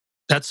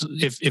that's,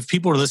 if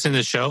people are listening to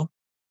the show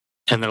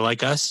and they're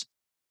like us,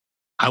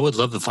 I would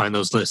love to find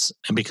those lists.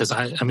 And because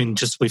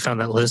we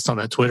found that list on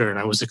that Twitter and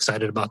I was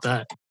excited about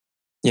that.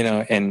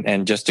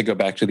 And just to go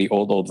back to the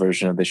old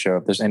version of the show,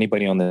 if there's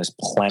anybody on this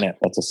planet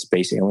that's a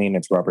space alien,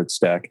 it's Robert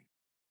Stack.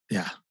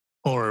 Yeah.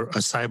 Or a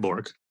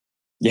cyborg.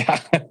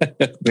 Yeah,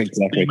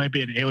 exactly. He might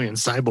be an alien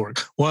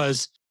cyborg.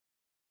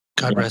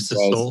 God rest his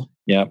soul.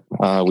 Yeah.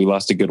 We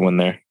lost a good one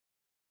there.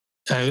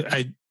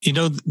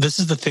 This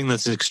is the thing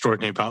that's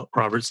extraordinary about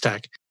Robert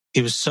Stack.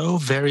 He was so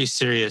very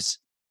serious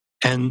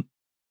and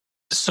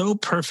so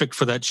perfect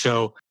for that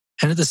show.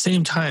 And at the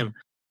same time,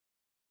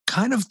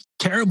 kind of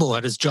terrible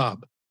at his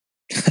job.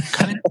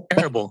 Kind of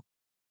terrible.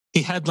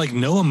 He had like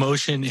no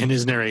emotion in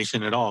his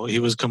narration at all. He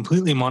was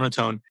completely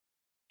monotone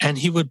and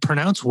he would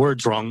pronounce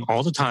words wrong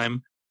all the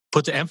time,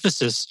 put the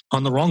emphasis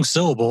on the wrong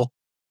syllable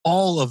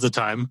all of the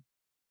time.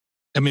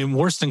 I mean,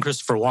 worse than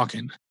Christopher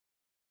Walken.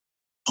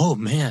 Oh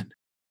man.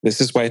 This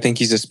is why I think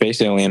he's a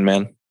space alien,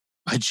 man.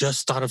 I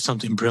just thought of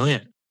something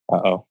brilliant.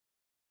 Uh-oh.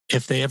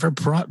 If they ever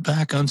brought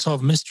back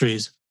Unsolved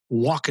Mysteries,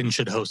 Walken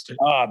should host it.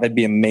 Oh, that'd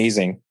be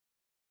amazing.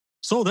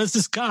 So there's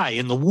this guy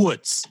in the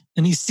woods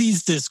and he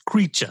sees this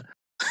creature.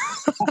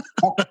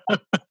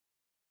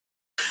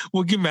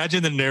 Well, can you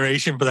imagine the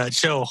narration for that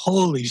show?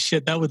 Holy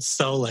shit, that would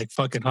sell like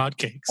fucking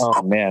hotcakes.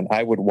 Oh man,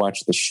 I would watch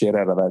the shit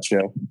out of that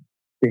show.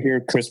 To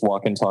hear Chris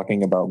Walken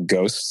talking about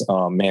ghosts,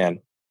 oh man.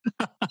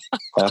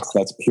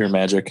 That's pure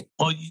magic.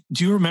 Well,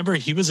 do you remember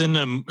he was in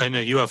a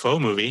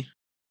UFO movie?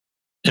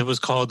 It was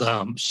called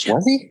Was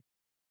he?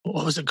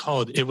 what was it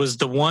called? It was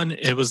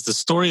the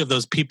story of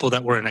those people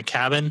that were in a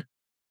cabin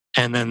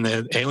and then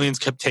the aliens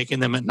kept taking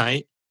them at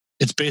night.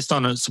 It's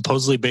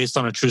supposedly based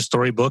on a true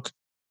story book.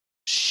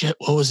 Shit,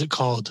 what was it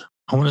called?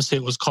 I want to say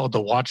it was called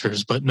The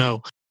Watchers, but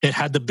no, it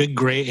had the big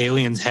gray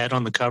alien's head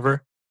on the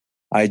cover.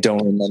 I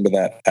don't remember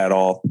that at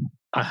all.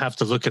 I have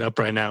to look it up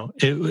right now.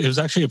 It was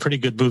actually a pretty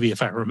good movie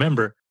if I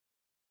remember.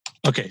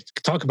 Okay,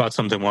 talk about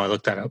something while I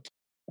look that up.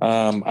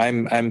 I'm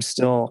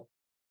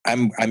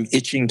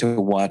itching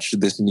to watch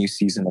this new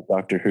season of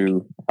Doctor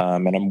Who.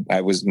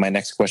 My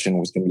next question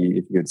was going to be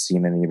if you had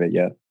seen any of it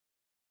yet.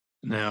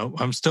 No,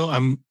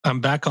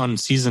 I'm back on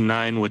season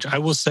 9, which I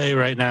will say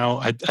right now,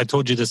 I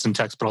told you this in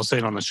text, but I'll say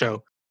it on the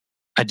show.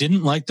 I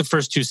didn't like the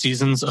first 2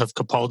 seasons of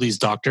Capaldi's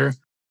Doctor.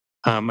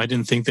 I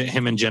didn't think that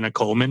him and Jenna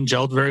Coleman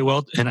gelled very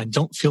well. And I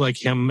don't feel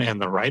like him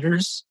and the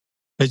writers,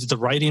 the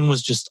writing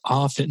was just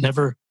off. It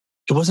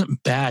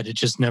wasn't bad. It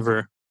just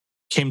never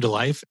came to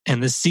life.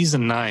 And this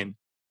season 9,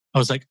 I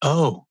was like,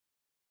 oh,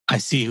 I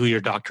see who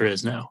your Doctor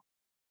is now.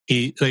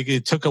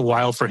 It took a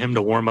while for him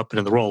to warm up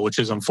into the role, which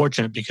is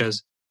unfortunate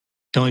because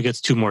he only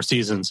gets 2 more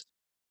seasons.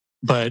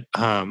 But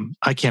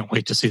I can't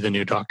wait to see the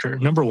new Doctor.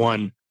 Number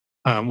 1,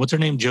 what's her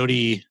name?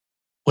 Jodie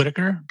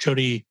Whittaker?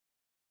 Jodie?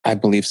 I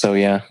believe so,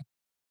 yeah.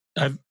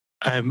 I've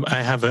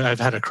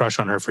had a crush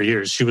on her for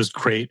years. She was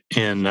great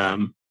in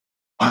wow,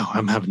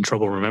 I'm having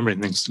trouble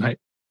remembering things tonight.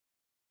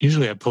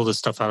 Usually I pull this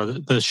stuff out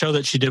of the show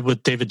that she did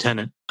with David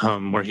Tennant,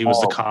 where he was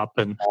the cop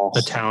and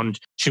the town.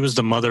 She was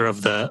the mother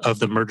of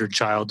the murdered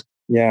child.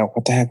 Yeah,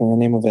 what the heck is the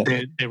name of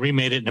it? They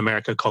remade it in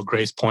America called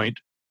Grace Point.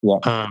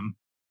 Yeah.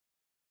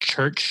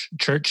 Church.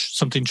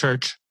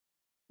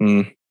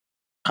 Mm.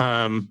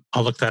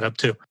 I'll look that up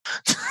too.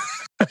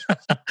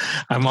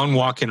 I'm on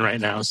Walking right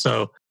now,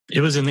 so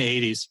it was in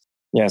the 80s.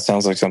 Yeah, it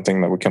sounds like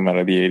something that would come out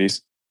of the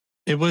 80s.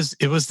 It was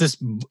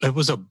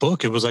a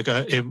book. It was like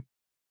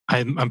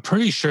I'm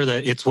pretty sure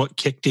that it's what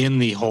kicked in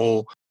the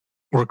whole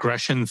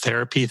regression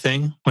therapy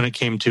thing when it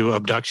came to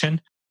abduction.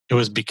 It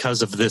was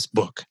because of this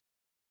book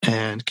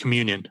and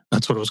Communion.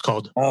 That's what it was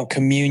called. Oh,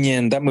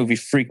 Communion. That movie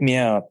freaked me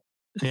out.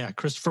 Yeah,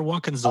 Christopher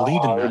Walken's the lead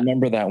in that. I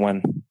remember that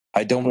one.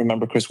 I don't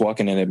remember Chris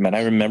Walken in it, man.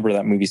 I remember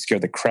that movie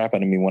scared the crap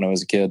out of me when I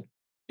was a kid.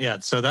 Yeah,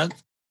 so that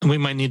we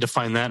might need to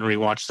find that and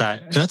rewatch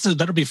that.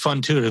 That'll be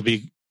fun too. It'll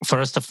be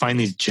for us to find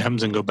these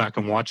gems and go back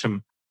and watch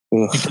them.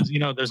 Ugh. Because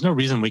there's no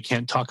reason we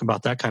can't talk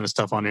about that kind of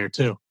stuff on here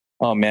too.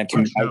 Oh man,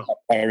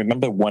 I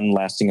remember one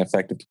lasting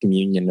effect of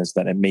Communion is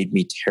that it made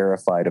me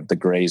terrified of the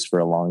Greys for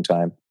a long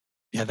time.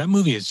 Yeah, that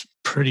movie is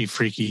pretty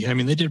freaky. I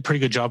mean, they did a pretty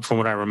good job from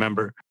what I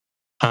remember.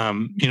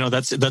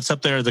 That's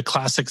up there. The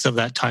classics of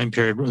that time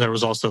period. There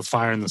was also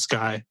Fire in the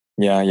Sky.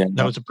 Yeah.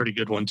 That was a pretty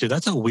good one too.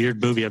 That's a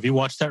weird movie. Have you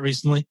watched that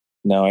recently?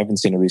 No, I haven't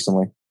seen it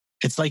recently.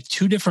 It's like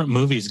 2 different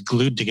movies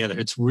glued together.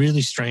 It's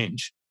really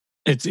strange.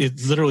 It's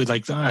literally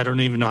like, I don't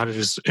even know how to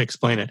just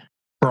explain it.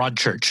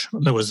 Broadchurch.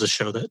 That was the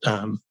show that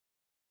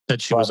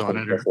she was on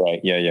it. That's right.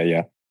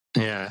 Yeah.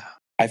 Yeah.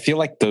 I feel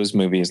like those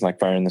movies like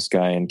Fire in the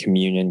Sky and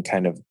Communion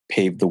kind of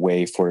paved the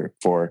way for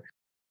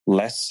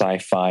less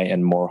sci-fi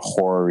and more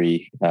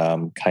horror-y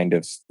kind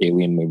of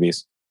alien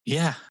movies.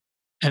 Yeah.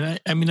 And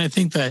I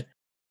think that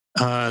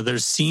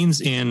there's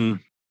scenes in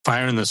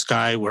Fire in the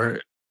Sky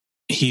where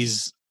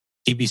he's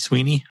E.B.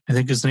 Sweeney, I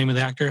think is the name of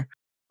the actor,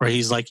 where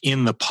he's like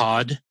in the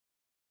pod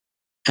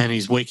and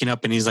he's waking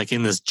up and he's like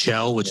in this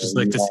gel, which is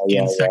like this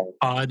insect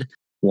pod.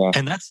 Yeah.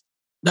 And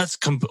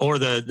or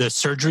the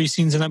surgery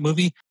scenes in that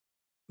movie,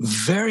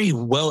 very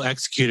well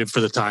executed for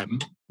the time.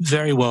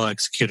 Very well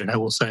executed, I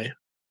will say.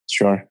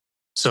 Sure.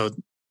 So,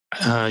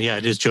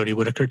 it is Jodie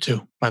Whittaker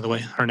too, by the way,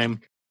 her name.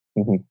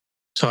 Mm-hmm.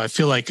 So I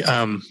feel like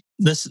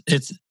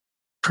it's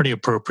pretty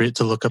appropriate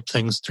to look up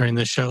things during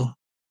this show,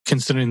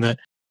 considering that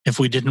if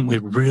we didn't,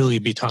 we'd really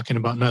be talking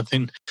about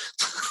nothing.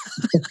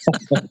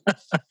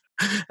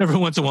 Every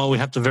once in a while, we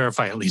have to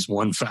verify at least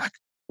one fact.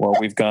 Well,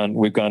 we've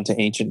gone to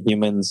Ancient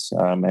Humans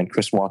and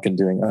Chris Walken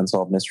doing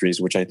Unsolved Mysteries,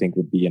 which I think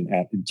would be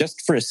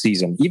just for a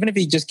season. Even if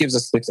he just gives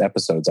us 6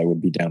 episodes, I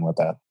would be down with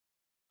that.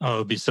 Oh,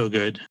 it'd be so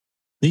good.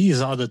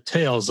 These are the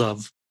tales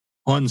of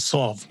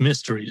unsolved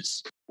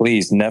mysteries.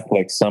 Please,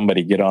 Netflix,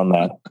 somebody get on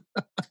that.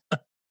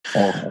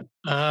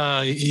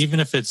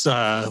 Even if it's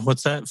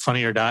what's that?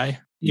 Funny or Die.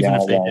 Even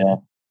if they did. Yeah.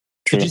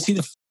 Did you see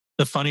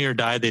the Funny or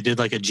Die? They did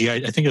like a GI.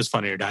 I think it was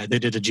Funny or Die. They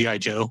did a GI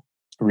Joe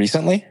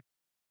recently.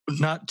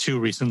 Not too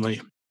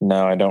recently.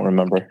 No, I don't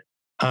remember.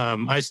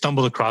 I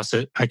stumbled across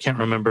it. I can't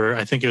remember.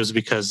 I think it was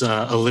because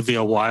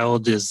Olivia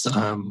Wilde is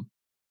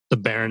the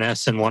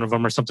Baroness in one of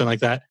them or something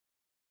like that.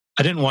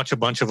 I didn't watch a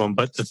bunch of them,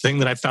 but the thing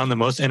that I found the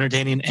most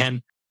entertaining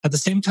and at the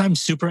same time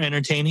super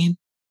entertaining,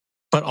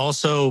 but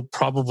also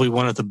probably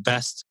one of the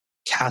best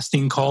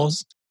casting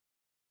calls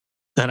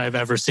that I've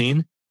ever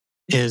seen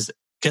is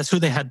guess who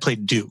they had play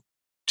Duke?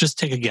 Just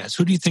take a guess.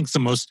 Who do you think is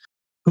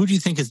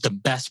the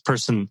best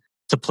person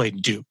to play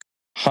Duke?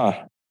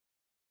 Huh.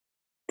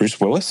 Bruce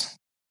Willis?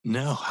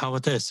 No. How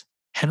about this?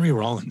 Henry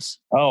Rollins.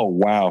 Oh,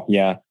 wow.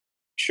 Yeah,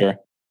 sure.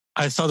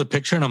 I saw the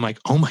picture and I'm like,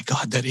 oh my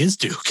God, that is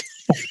Duke.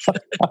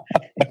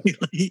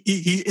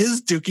 He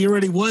is Duke. He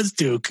already was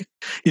Duke.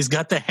 He's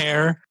got the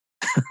hair.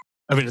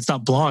 I mean, it's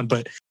not blonde,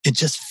 but it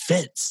just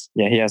fits.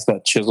 Yeah, he has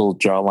that chiseled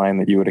jawline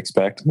that you would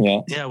expect.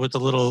 Yeah. Yeah, with the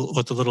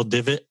little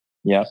divot.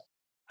 Yeah.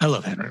 I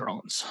love Henry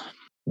Rollins.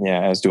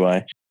 Yeah, as do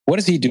I. What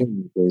is he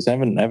doing these days? I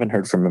haven't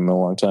heard from him in a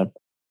long time.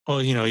 Well,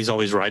 he's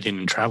always writing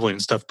and traveling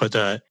and stuff, but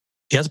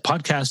he has a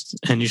podcast,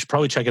 and you should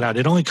probably check it out.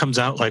 It only comes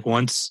out like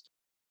once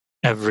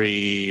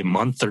every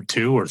month or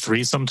 2 or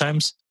 3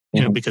 sometimes,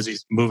 because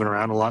he's moving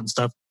around a lot and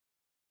stuff.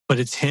 But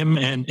it's him,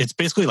 and it's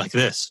basically like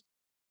this,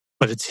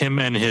 but it's him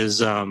and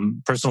his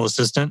personal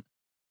assistant,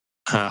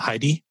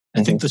 Heidi.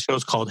 I think the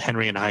show's called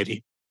Henry and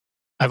Heidi.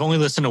 I've only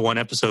listened to one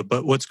episode,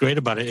 but what's great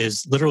about it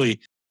is literally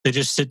they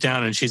just sit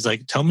down and she's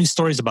like, tell me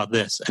stories about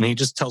this. And he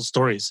just tells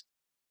stories.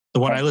 The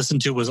one I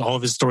listened to was all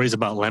of his stories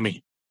about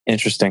Lemmy.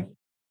 Interesting.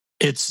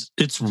 It's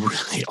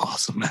really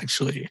awesome,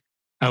 actually.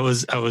 I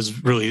was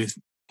really,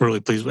 really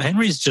pleased.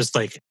 Henry's just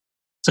like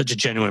such a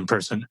genuine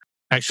person.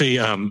 Actually,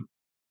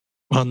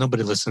 well,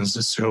 nobody listens to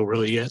this show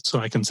really yet, so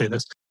I can say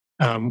this.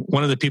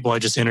 One of the people I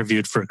just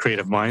interviewed for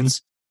Creative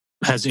Minds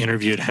has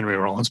interviewed Henry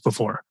Rollins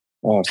before.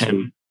 Oh,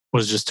 and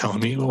was just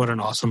telling me what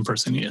an awesome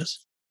person he is.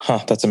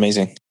 Huh, that's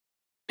amazing.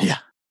 Yeah.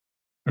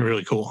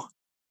 Really cool.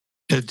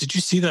 Did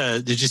you see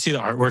the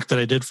artwork that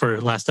I did for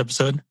last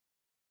episode?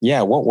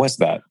 Yeah, what was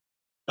that?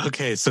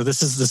 Okay, so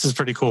this is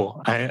pretty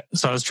cool. I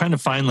was trying to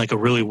find like a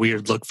really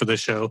weird look for the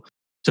show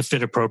to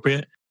fit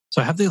appropriate.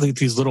 So I have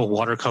these little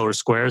watercolor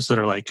squares that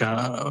are like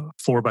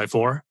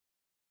 4x4.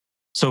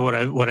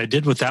 So what I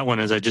did with that one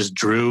is I just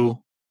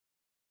drew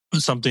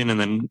something and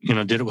then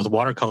did it with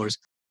watercolors.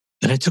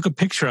 Then I took a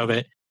picture of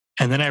it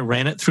and then I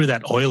ran it through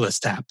that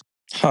Oilist app.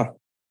 Huh.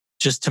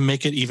 Just to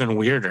make it even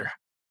weirder.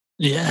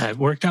 Yeah, it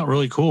worked out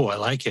really cool. I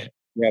like it.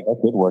 Yeah,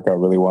 that did work out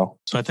really well.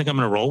 So I think I'm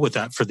going to roll with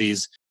that for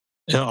these.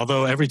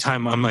 Although every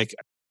time I'm like,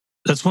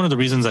 that's one of the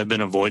reasons I've been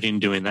avoiding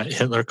doing that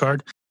Hitler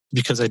card,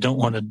 because I don't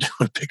want to do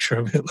a picture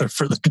of Hitler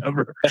for the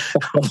cover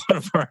of one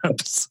of our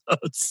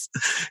episodes.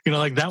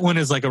 Like that one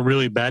is like a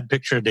really bad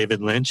picture of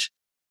David Lynch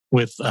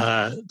with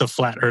the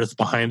flat earth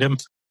behind him.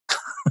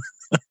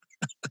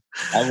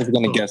 I was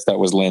going to guess that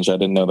was Lynch. I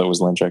didn't know that was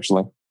Lynch,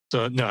 actually.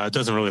 So no, it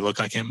doesn't really look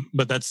like him,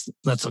 but that's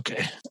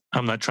okay.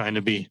 I'm not trying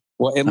to be.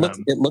 Well, it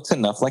looks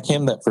enough like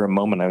him that for a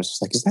moment I was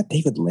just like, "Is that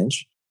David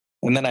Lynch?"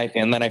 And then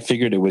I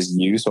figured it was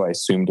you, so I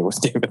assumed it was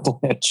David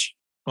Lynch.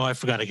 Oh, I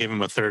forgot I gave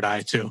him a third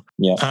eye too.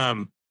 Yeah.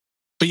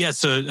 But yeah,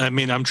 so I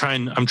mean, I'm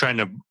trying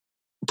to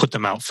put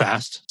them out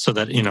fast so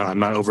that I'm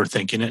not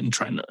overthinking it and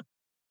trying to.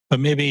 But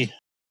maybe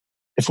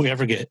if we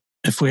ever get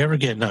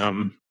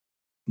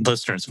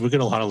listeners, if we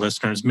get a lot of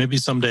listeners, maybe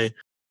someday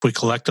if we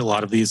collect a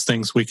lot of these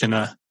things, we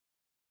can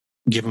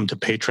give them to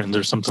patrons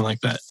or something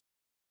like that.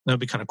 That'd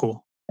be kind of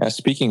cool.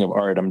 Speaking of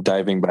art, I'm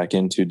diving back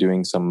into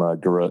doing some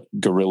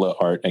guerrilla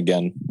art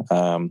again.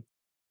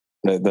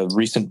 The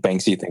recent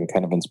Banksy thing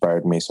kind of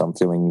inspired me, so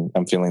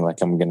I'm feeling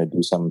like I'm going to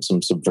do some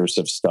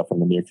subversive stuff in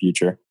the near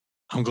future.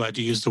 I'm glad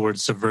you used the word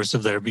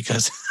subversive there,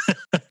 because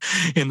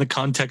in the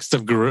context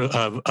of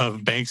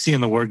Banksy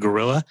and the word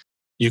gorilla,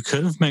 you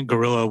could have meant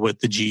gorilla with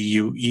the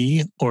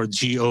GUE or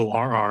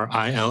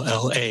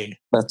GORRILLA.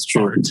 That's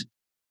true. Art.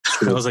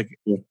 I was like,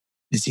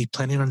 is he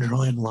planning on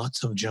drawing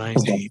lots of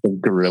giant apes?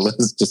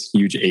 Gorillas, just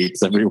huge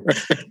apes everywhere.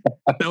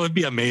 That would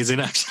be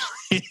amazing,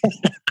 actually.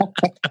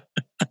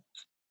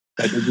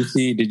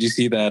 Did you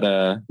see that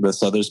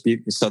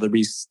the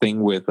Sotheby's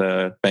thing with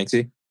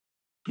Banksy?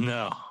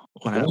 No.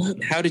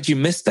 How did you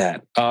miss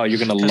that? Oh, you're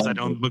gonna love it. Because I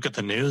don't look at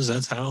the news.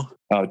 That's how.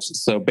 Oh,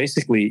 so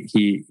basically,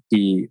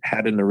 he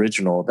had an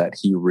original that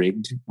he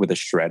rigged with a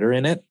shredder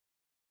in it,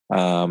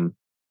 and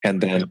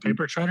then like a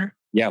paper shredder.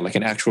 Yeah, like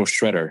an actual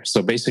shredder.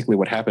 So basically,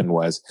 what happened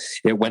was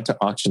it went to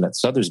auction at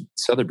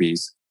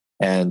Sotheby's,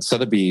 and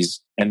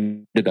Sotheby's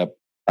ended up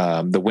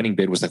the winning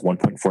bid was like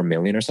 1.4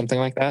 million or something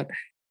like that.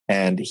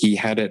 And he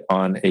had it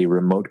on a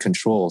remote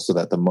control so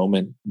that the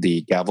moment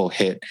the gavel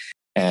hit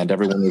and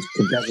everyone was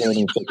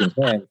congratulating and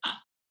shaking hands,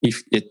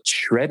 it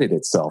shredded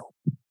itself.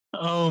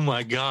 Oh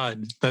my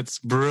God, that's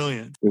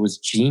brilliant. It was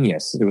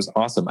genius. It was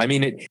awesome. I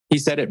mean, he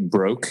said it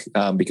broke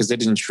because it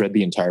didn't shred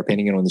the entire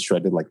painting. It only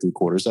shredded like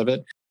 3/4 of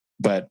it.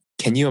 But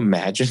can you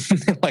imagine?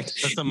 Like,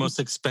 that's the most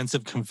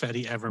expensive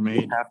confetti ever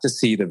made. You have to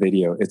see the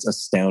video. It's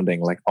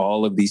astounding. Like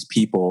all of these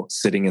people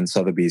sitting in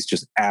Sotheby's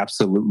just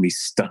absolutely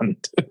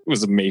stunned. It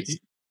was amazing.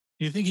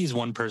 Do you think he's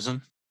one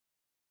person?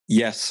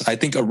 Yes, I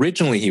think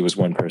originally he was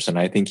one person.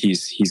 I think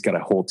he's got a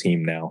whole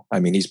team now. I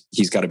mean,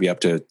 he's got to be up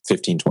to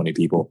 15, 20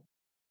 people.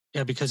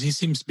 Yeah, because he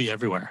seems to be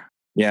everywhere.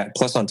 Yeah.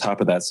 Plus, on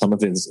top of that, some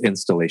of his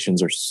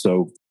installations are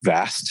so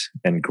vast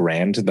and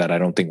grand that I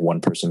don't think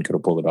one person could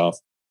have pulled it off.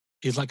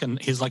 He's like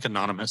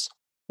anonymous.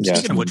 Yeah.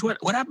 Speaking of which,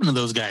 what happened to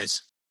those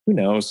guys? Who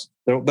knows?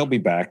 They'll be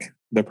back.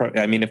 They're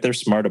probably. I mean, if they're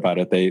smart about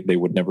it, they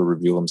would never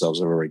reveal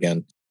themselves ever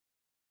again.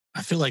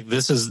 I feel like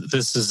this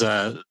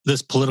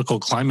political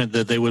climate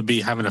that they would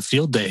be having a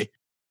field day.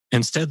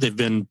 Instead, they've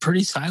been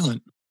pretty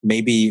silent.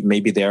 Maybe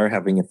they are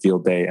having a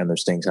field day and they're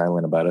staying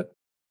silent about it.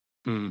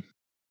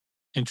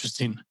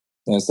 Interesting.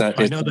 It's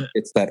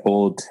that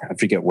old, I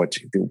forget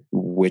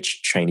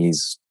which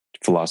Chinese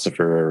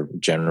philosopher or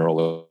general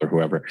or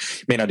whoever.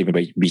 It may not even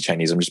be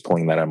Chinese. I'm just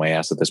pulling that out of my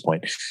ass at this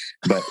point.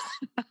 But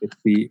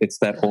it's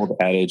that old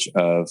adage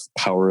of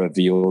power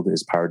revealed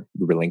is power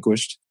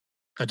relinquished.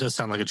 That does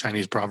sound like a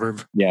Chinese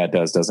proverb. Yeah, it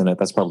does, doesn't it?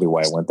 That's probably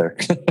why I went there.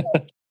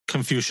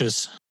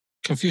 Confucius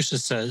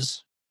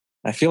says.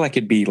 I feel like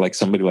it'd be like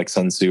somebody like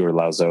Sun Tzu or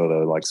Lao Tzu,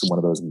 though, like one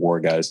of those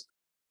war guys.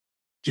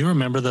 Do you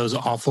remember those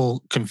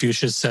awful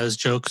Confucius says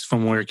jokes from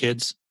when we were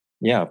kids?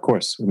 Yeah, of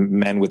course.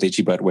 Man with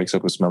itchy butt wakes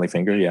up with smelly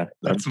finger. Yeah,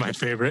 that's my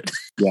favorite.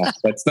 Yeah,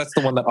 that's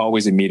the one that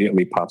always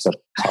immediately pops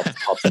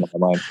into my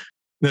mind.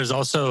 There's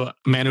also a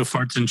man who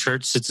farts in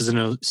church, sits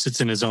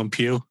in his own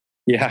pew.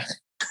 Yeah,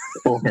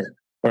 or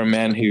a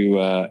man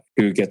who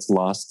gets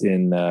lost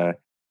in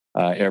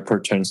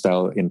airport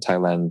turnstile in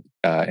Thailand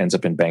ends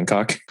up in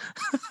Bangkok.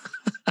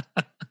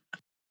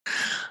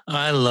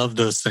 I love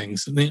those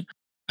things.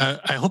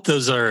 I hope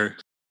those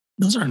aren't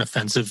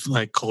offensive,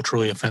 like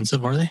culturally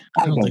offensive, are they?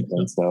 I don't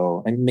think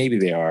so. And maybe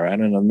they are. I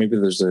don't know. Maybe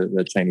there's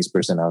a Chinese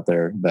person out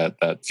there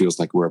that feels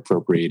like we're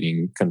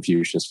appropriating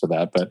Confucius for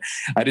that. But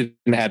I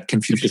didn't add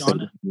Confucius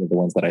to the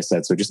ones that I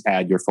said. So just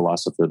add your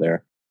philosopher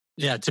there.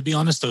 Yeah, to be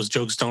honest, those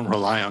jokes don't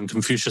rely on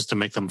Confucius to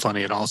make them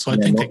funny at all. So I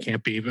think they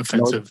can't be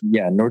offensive.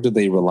 Nor do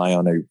they rely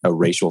on a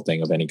racial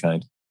thing of any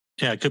kind.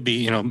 Yeah, it could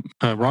be,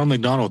 Ronald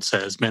McDonald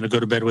says, man, to go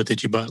to bed with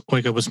itchy butt,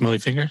 wake up with smelly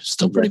finger.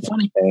 Still pretty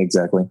funny.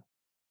 Exactly.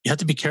 You have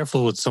to be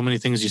careful with so many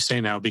things you say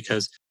now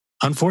because,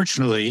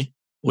 unfortunately,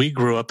 we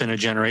grew up in a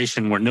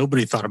generation where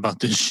nobody thought about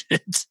this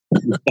shit.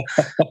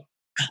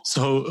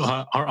 So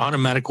our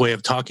automatic way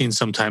of talking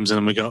sometimes, and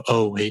then we go,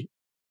 oh, wait,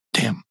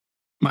 damn,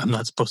 I'm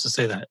not supposed to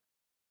say that.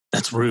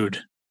 That's rude.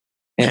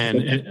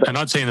 And I'm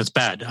not saying it's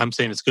bad. I'm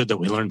saying it's good that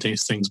we learn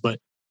these things, but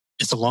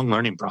it's a long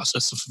learning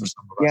process for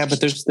some of us. Yeah,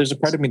 but there's a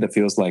part of me that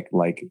feels like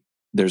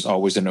there's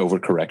always an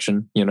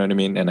overcorrection. You know what I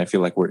mean? And I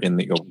feel like we're in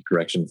the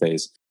overcorrection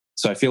phase.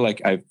 So I feel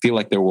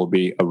like there will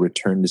be a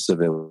return to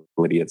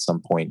civility at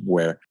some point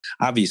where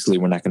obviously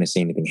we're not going to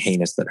say anything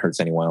heinous that hurts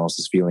anyone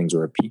else's feelings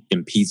or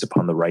impedes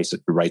upon the rights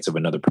of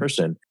another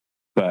person.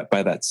 But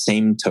by that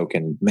same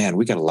token, man,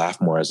 we got to laugh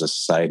more as a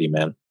society,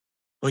 man.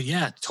 Well,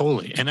 yeah,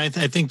 totally. And I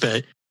think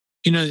that,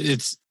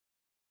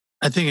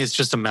 I think it's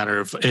just a matter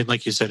of,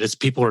 like you said, it's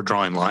people are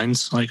drawing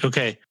lines like,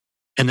 okay.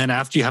 And then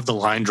after you have the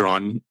line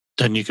drawn,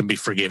 then you can be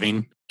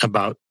forgiving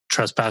about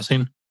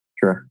trespassing.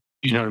 Sure.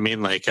 You know what I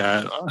mean? Like,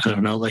 I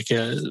don't know, like,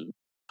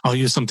 I'll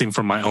use something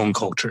from my own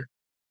culture.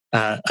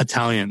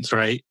 Italians,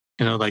 right?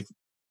 Like,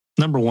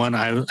 number one,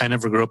 I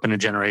never grew up in a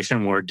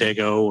generation where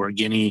Dago or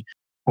Guinea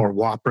or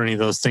WAP or any of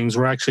those things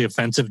were actually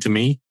offensive to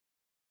me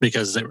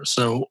because they were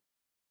so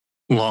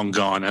long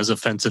gone as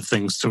offensive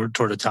things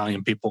toward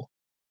Italian people.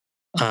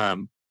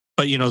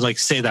 But, like,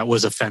 say that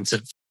was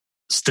offensive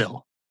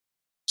still.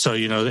 So,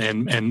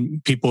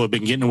 and people have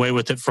been getting away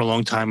with it for a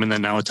long time. And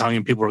then now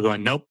Italian people are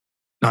going, nope,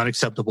 not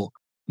acceptable.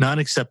 Not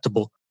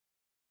acceptable.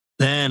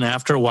 Then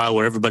after a while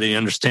where everybody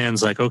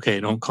understands, like, okay,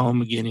 don't call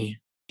him a guinea.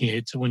 He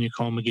hates it when you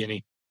call him a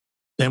guinea.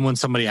 Then when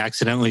somebody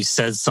accidentally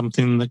says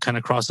something that kind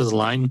of crosses the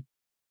line,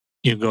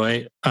 you go,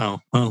 hey, oh,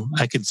 well,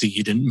 I could see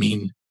you didn't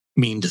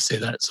mean to say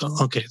that. So,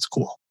 okay, it's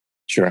cool.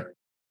 Sure.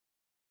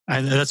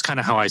 That's kind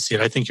of how I see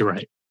it. I think you're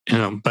right.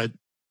 But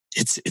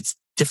it's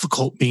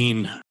difficult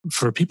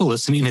for people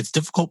listening, it's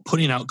difficult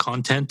putting out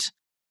content,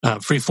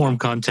 free form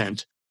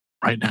content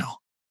right now.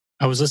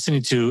 I was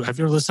have you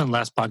ever listened to the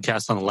last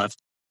podcast on the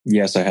left?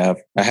 Yes, I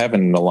have. I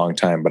haven't in a long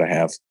time, but I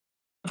have.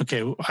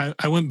 Okay.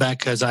 I went back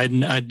because I'd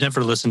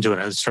never listened to it.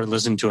 I started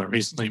listening to it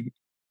recently.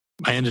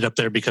 I ended up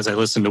there because I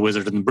listened to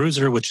Wizard and the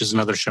Bruiser, which is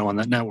another show on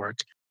that network,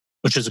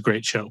 which is a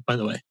great show, by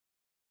the way.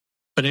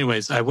 But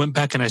anyways, I went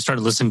back and I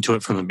started listening to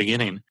it from the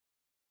beginning.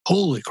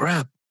 Holy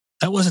crap.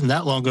 That wasn't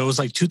that long ago. It was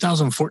like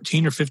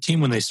 2014 or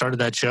 15 when they started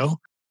that show.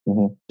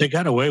 Mm-hmm. They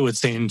got away with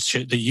saying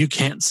shit that you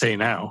can't say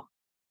now.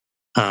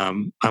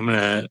 I'm going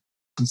to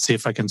see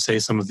if I can say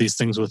some of these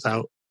things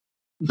without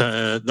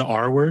the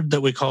R word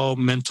that we call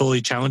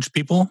mentally challenged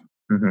people.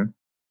 Mm-hmm.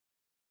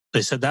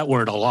 They said that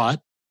word a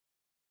lot.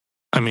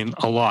 I mean,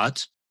 a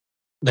lot.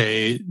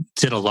 They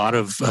did a lot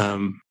of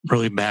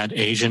really bad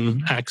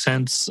Asian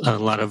accents, a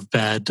lot of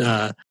bad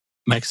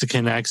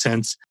Mexican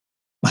accents,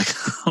 like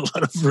a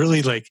lot of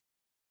really like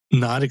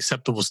not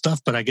acceptable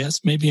stuff. But I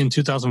guess maybe in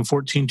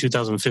 2014,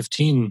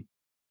 2015,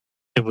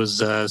 it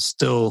was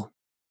still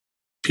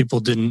people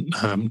didn't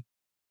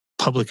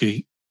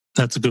publicly.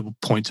 That's a good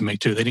point to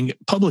make too. They didn't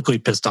get publicly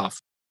pissed off.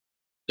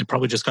 They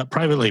probably just got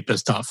privately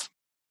pissed off.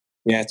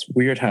 Yeah, it's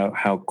weird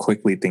how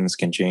quickly things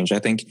can change. I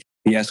think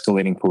the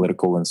escalating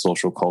political and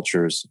social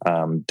cultures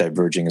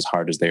diverging as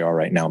hard as they are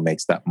right now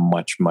makes that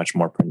much, much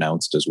more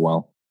pronounced as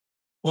well.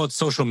 Well, it's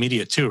social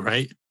media too,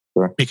 right?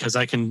 Sure. Because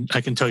I can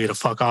tell you to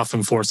fuck off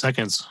in 4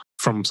 seconds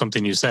from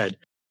something you said.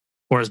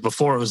 Whereas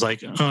before it was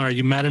like, oh, are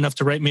you mad enough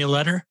to write me a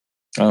letter?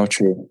 Oh,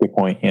 true. Good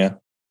point. Yeah.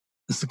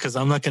 It's because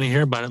I'm not going to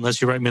hear about it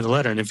unless you write me the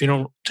letter. And if you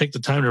don't take the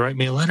time to write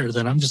me a letter,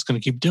 then I'm just going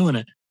to keep doing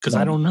it because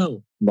I don't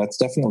know. That's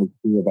definitely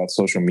true about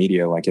social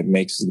media. Like it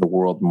makes the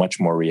world much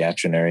more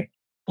reactionary.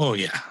 Oh,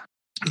 yeah.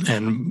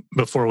 And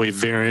before we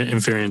veer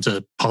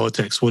into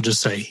politics, we'll just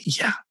say,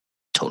 yeah,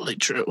 totally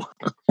true.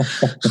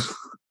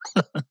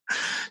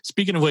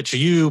 Speaking of which,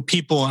 you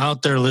people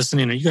out there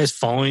listening, are you guys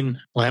following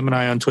Lamb and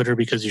I on Twitter?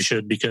 Because you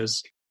should,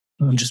 because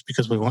just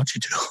because we want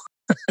you to.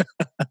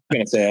 I'm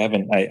going to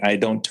say I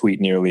don't tweet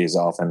nearly as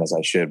often as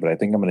I should, but I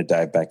think I'm going to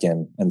dive back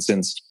in. And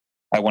since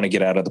I want to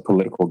get out of the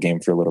political game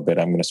for a little bit,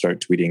 I'm going to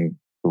start tweeting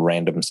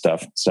random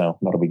stuff. So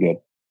that'll be good.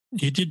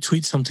 You did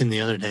tweet something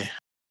the other day.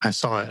 I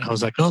saw it. I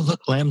was like, oh, look,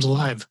 Lamb's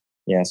alive.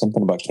 Yeah,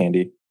 something about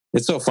candy.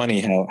 It's so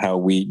funny how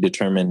we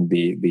determine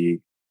the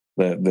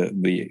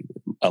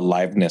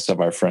aliveness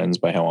of our friends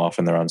by how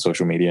often they're on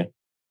social media.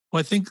 Well,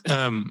 I think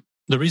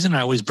the reason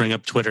I always bring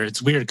up Twitter,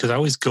 it's weird because I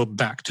always go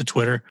back to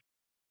Twitter.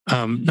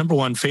 Number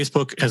one,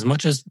 Facebook, as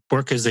much as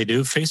work as they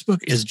do, Facebook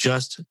is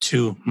just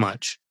too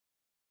much.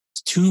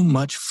 It's too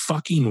much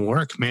fucking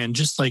work, man.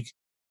 Just like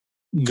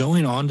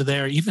going onto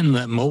there, even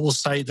the mobile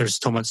site, there's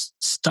so much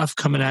stuff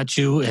coming at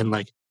you and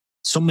like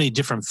so many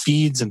different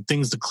feeds and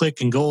things to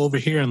click and go over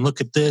here and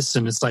look at this.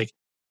 And it's like,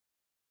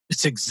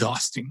 it's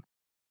exhausting.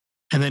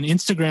 And then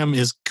Instagram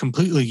is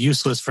completely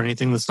useless for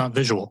anything that's not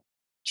visual.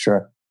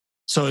 Sure.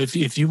 So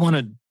if you want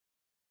to,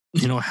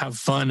 have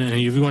fun and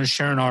if you want to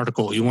share an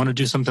article, you want to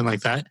do something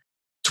like that,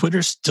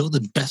 Twitter's still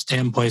the best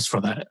damn place for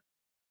that.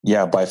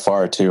 Yeah, by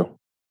far too.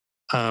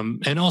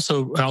 And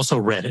also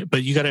Reddit,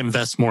 but you got to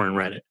invest more in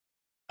Reddit.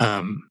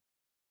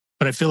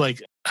 But I feel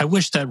like I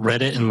wish that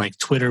Reddit and like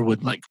Twitter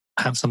would like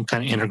have some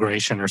kind of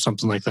integration or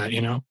something like that,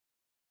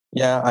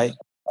 Yeah,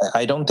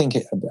 I don't think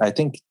I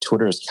think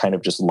Twitter has kind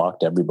of just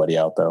locked everybody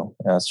out though.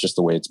 That's just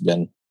the way it's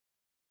been.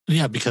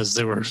 Yeah, because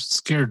they were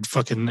scared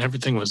fucking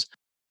everything was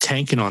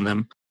tanking on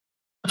them.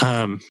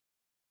 And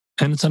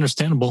it's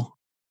understandable.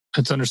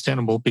 It's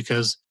understandable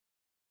because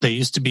they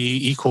used to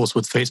be equals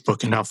with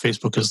Facebook and now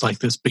Facebook is like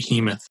this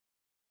behemoth.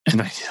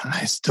 And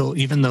I still,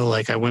 even though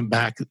like I went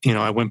back to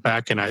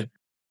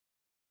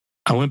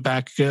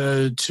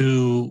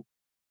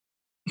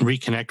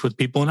reconnect with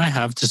people, and I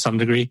have to some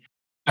degree.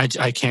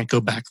 I can't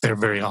go back there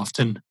very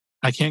often.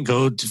 I can't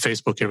go to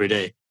Facebook every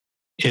day.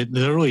 It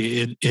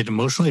literally, it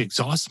emotionally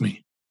exhausts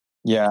me.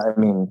 Yeah, I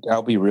mean,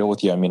 I'll be real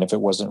with you. I mean, if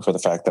it wasn't for the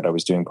fact that I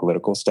was doing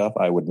political stuff,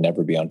 I would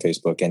never be on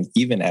Facebook. And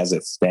even as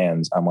it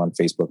stands, I'm on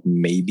Facebook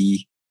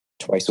maybe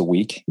twice a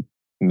week,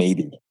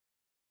 maybe.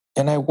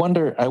 And I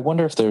wonder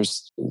if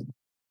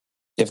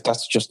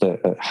that's just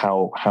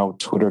how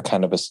Twitter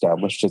kind of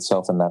established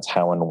itself, and that's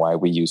how and why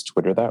we use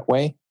Twitter that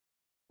way,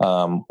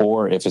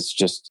 or if it's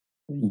just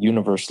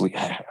universally.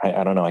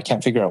 I don't know. I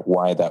can't figure out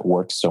why that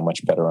works so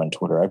much better on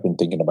Twitter. I've been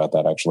thinking about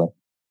that actually.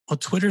 Well,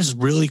 Twitter's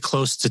really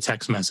close to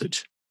text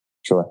message.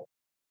 Sure.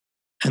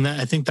 And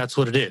I think that's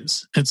what it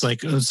is. It's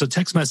like, so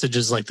text message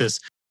is like this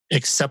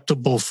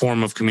acceptable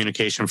form of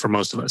communication for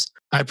most of us.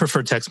 I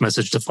prefer text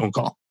message to phone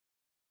call.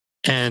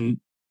 And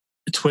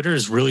Twitter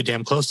is really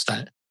damn close to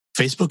that.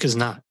 Facebook is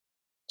not.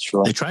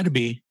 Sure. They try to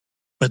be,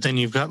 but then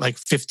you've got like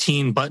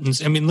 15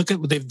 buttons. I mean, look at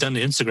what they've done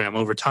to Instagram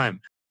over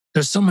time.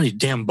 There's so many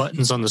damn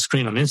buttons on the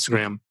screen on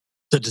Instagram.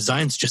 The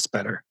design's just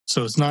better.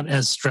 So it's not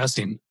as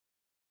stressing.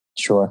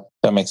 Sure.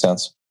 That makes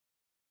sense.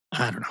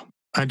 I don't know.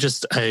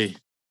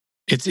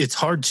 It's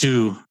hard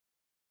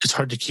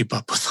to keep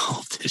up with all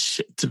of this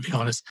shit, to be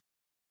honest.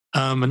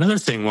 Another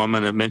thing, I'm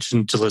going to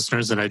mention to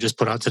listeners that I just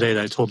put out today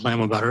that I told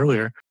Lamb about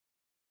earlier.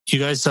 You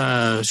guys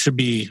should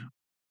be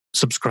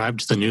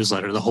subscribed to the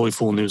newsletter, the Holy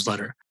Fool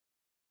newsletter,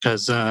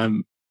 because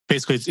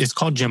basically it's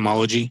called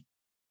Gemology,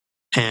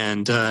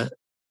 and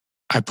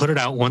I put it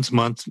out once a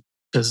month.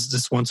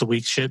 This once a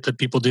week shit that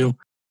people do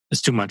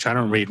is too much. I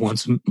don't read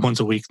once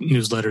a week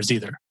newsletters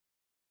either.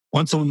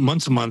 Once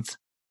a month.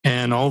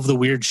 And all of the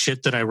weird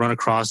shit that I run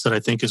across that I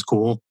think is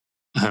cool,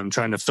 I'm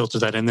trying to filter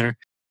that in there.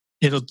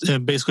 It'll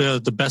basically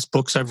the best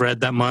books I've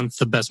read that month,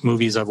 the best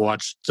movies I've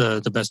watched,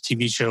 the best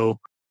TV show,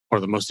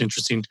 or the most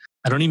interesting.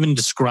 I don't even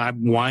describe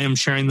why I'm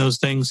sharing those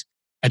things.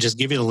 I just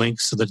give you the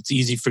links so that it's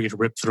easy for you to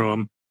rip through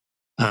them.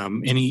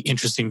 Any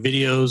interesting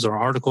videos or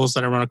articles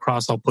that I run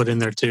across, I'll put in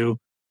there too.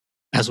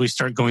 As we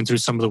start going through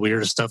some of the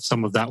weirder stuff,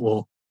 some of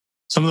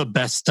the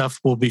best stuff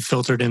will be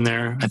filtered in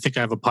there. I think I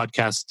have a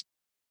podcast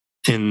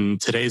in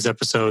today's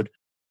episode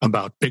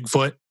about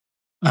Bigfoot.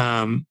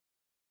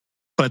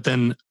 But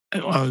then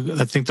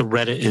I think the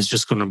Reddit is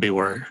just going to be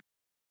where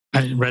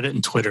Reddit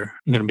and Twitter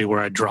are going to be where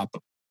I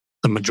drop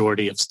the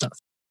majority of stuff.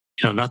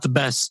 Not the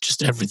best,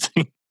 just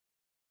everything.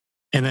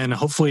 And then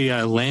hopefully,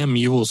 Lamb,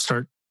 you will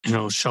start,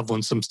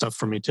 shoveling some stuff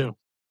for me too.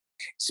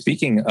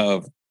 Speaking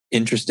of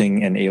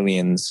interesting and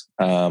aliens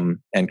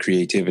and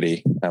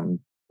creativity,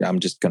 I'm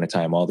just going to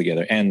tie them all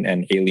together.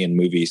 And alien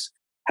movies.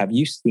 Have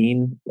you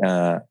seen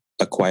A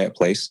Quiet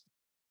Place?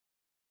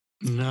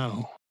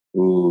 No.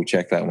 Ooh,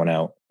 check that one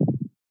out.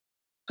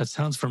 That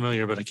sounds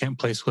familiar, but I can't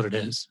place what it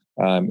is.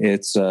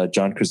 It's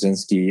John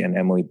Krasinski and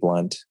Emily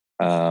Blunt.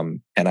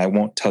 And I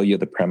won't tell you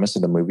the premise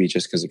of the movie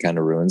just because it kind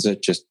of ruins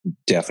it. Just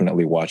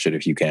definitely watch it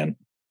if you can.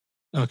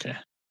 Okay.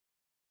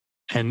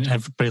 And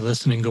everybody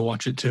listening, go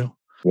watch it too.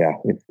 Yeah,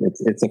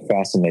 it's a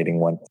fascinating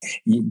one.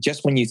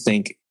 Just when you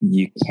think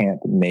you can't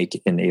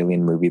make an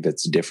alien movie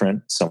that's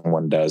different,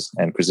 someone does.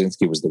 And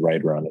Krasinski was the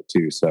writer on it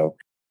too. So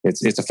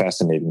it's a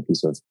fascinating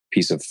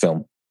piece of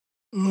film.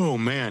 Oh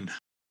man,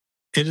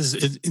 it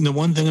is. The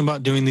one thing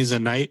about doing these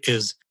at night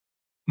is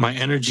my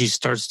energy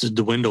starts to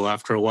dwindle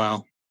after a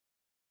while.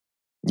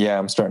 Yeah,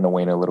 I'm starting to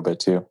wane a little bit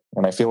too,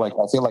 and I feel like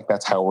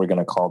that's how we're going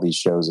to call these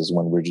shows, is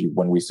when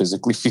we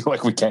physically feel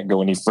like we can't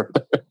go any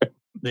further.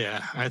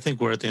 Yeah, I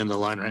think we're at the end of the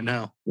line right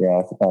now.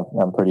 Yeah,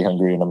 I'm pretty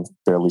hungry and I'm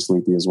fairly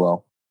sleepy as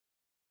well.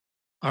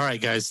 All right,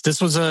 guys,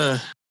 this was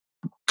a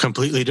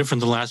completely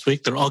different than last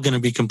week. They're all going to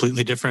be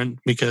completely different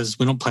because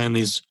we don't plan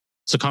these.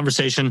 It's a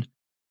conversation,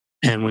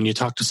 and when you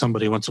talk to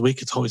somebody once a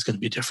week, it's always going to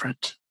be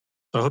different.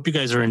 So I hope you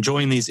guys are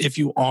enjoying these. If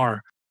you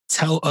are,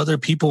 tell other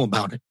people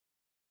about it.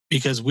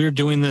 Because we're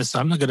doing this,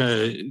 I'm not going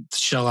to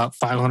shell out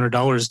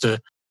 $500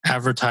 to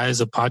advertise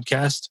a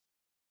podcast.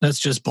 That's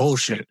just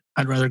bullshit.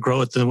 I'd rather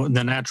grow it the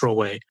natural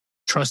way,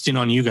 trusting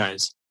on you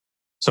guys.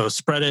 So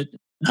spread it,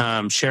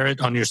 share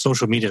it on your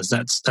social medias.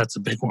 That's a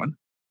big one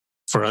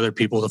for other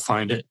people to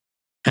find it.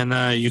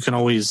 And you can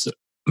always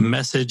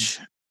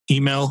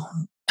email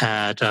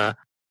at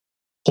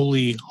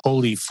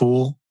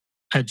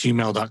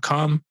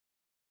holyfool@gmail.com.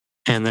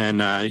 And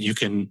then you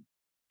can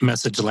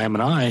message Lam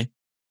and I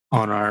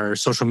on our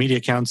social media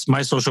accounts.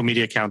 My social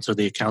media accounts are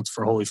the accounts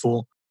for Holy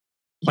Fool.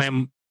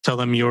 Lam, tell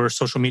them your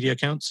social media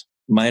accounts.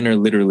 Mine are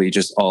literally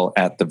just all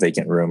at The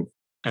Vacant Room.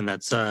 And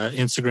that's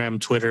Instagram,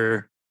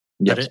 Twitter.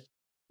 Yep. That it?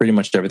 Pretty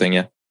much everything,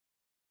 yeah.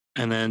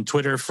 And then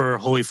Twitter for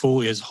Holy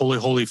Fool is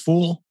Holy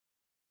Fool.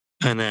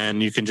 And then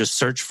you can just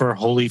search for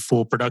Holy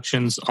Fool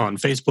Productions on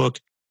Facebook.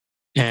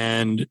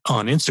 And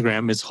on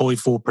Instagram is Holy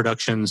Fool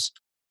Productions,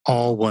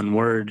 all one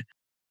word.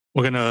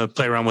 We're going to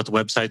play around with the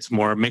websites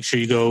more. Make sure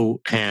you go,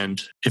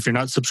 and if you're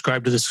not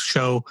subscribed to this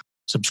show,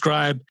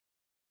 subscribe.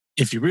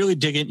 If you really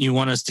dig it and you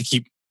want us to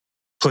keep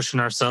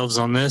pushing ourselves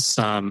on this,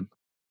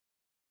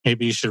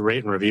 maybe you should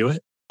rate and review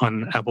it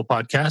on Apple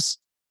Podcasts.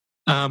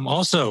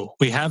 Also,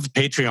 we have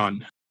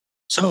Patreon.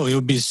 So it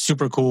would be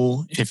super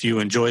cool if you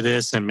enjoy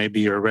this and maybe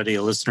you're already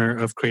a listener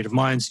of Creative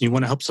Minds and you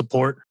want to help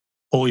support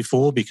Holy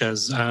Fool,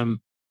 because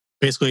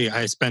basically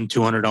I spend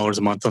 $200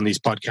 a month on these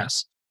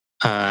podcasts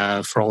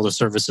for all the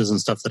services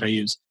and stuff that I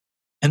use.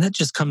 And that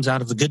just comes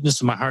out of the goodness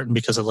of my heart and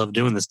because I love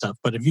doing this stuff.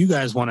 But if you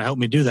guys want to help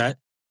me do that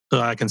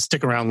so I can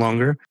stick around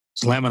longer,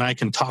 so Lam and I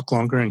can talk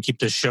longer and keep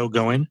this show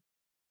going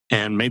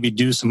and maybe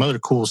do some other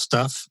cool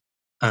stuff,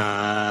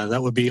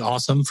 that would be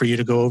awesome for you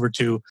to go over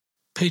to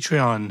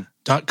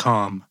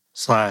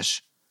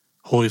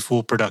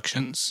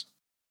patreon.com/holyfoolproductions.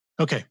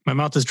 Okay, my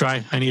mouth is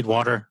dry. I need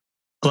water.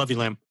 I love you,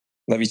 Lam.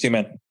 Love you too,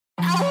 man.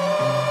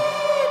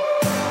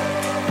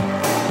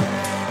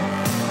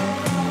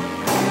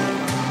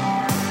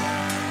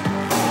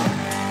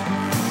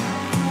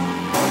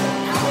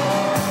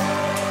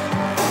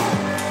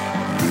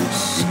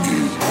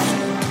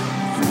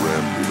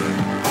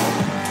 Rambling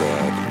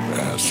Bad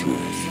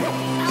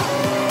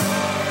Asses.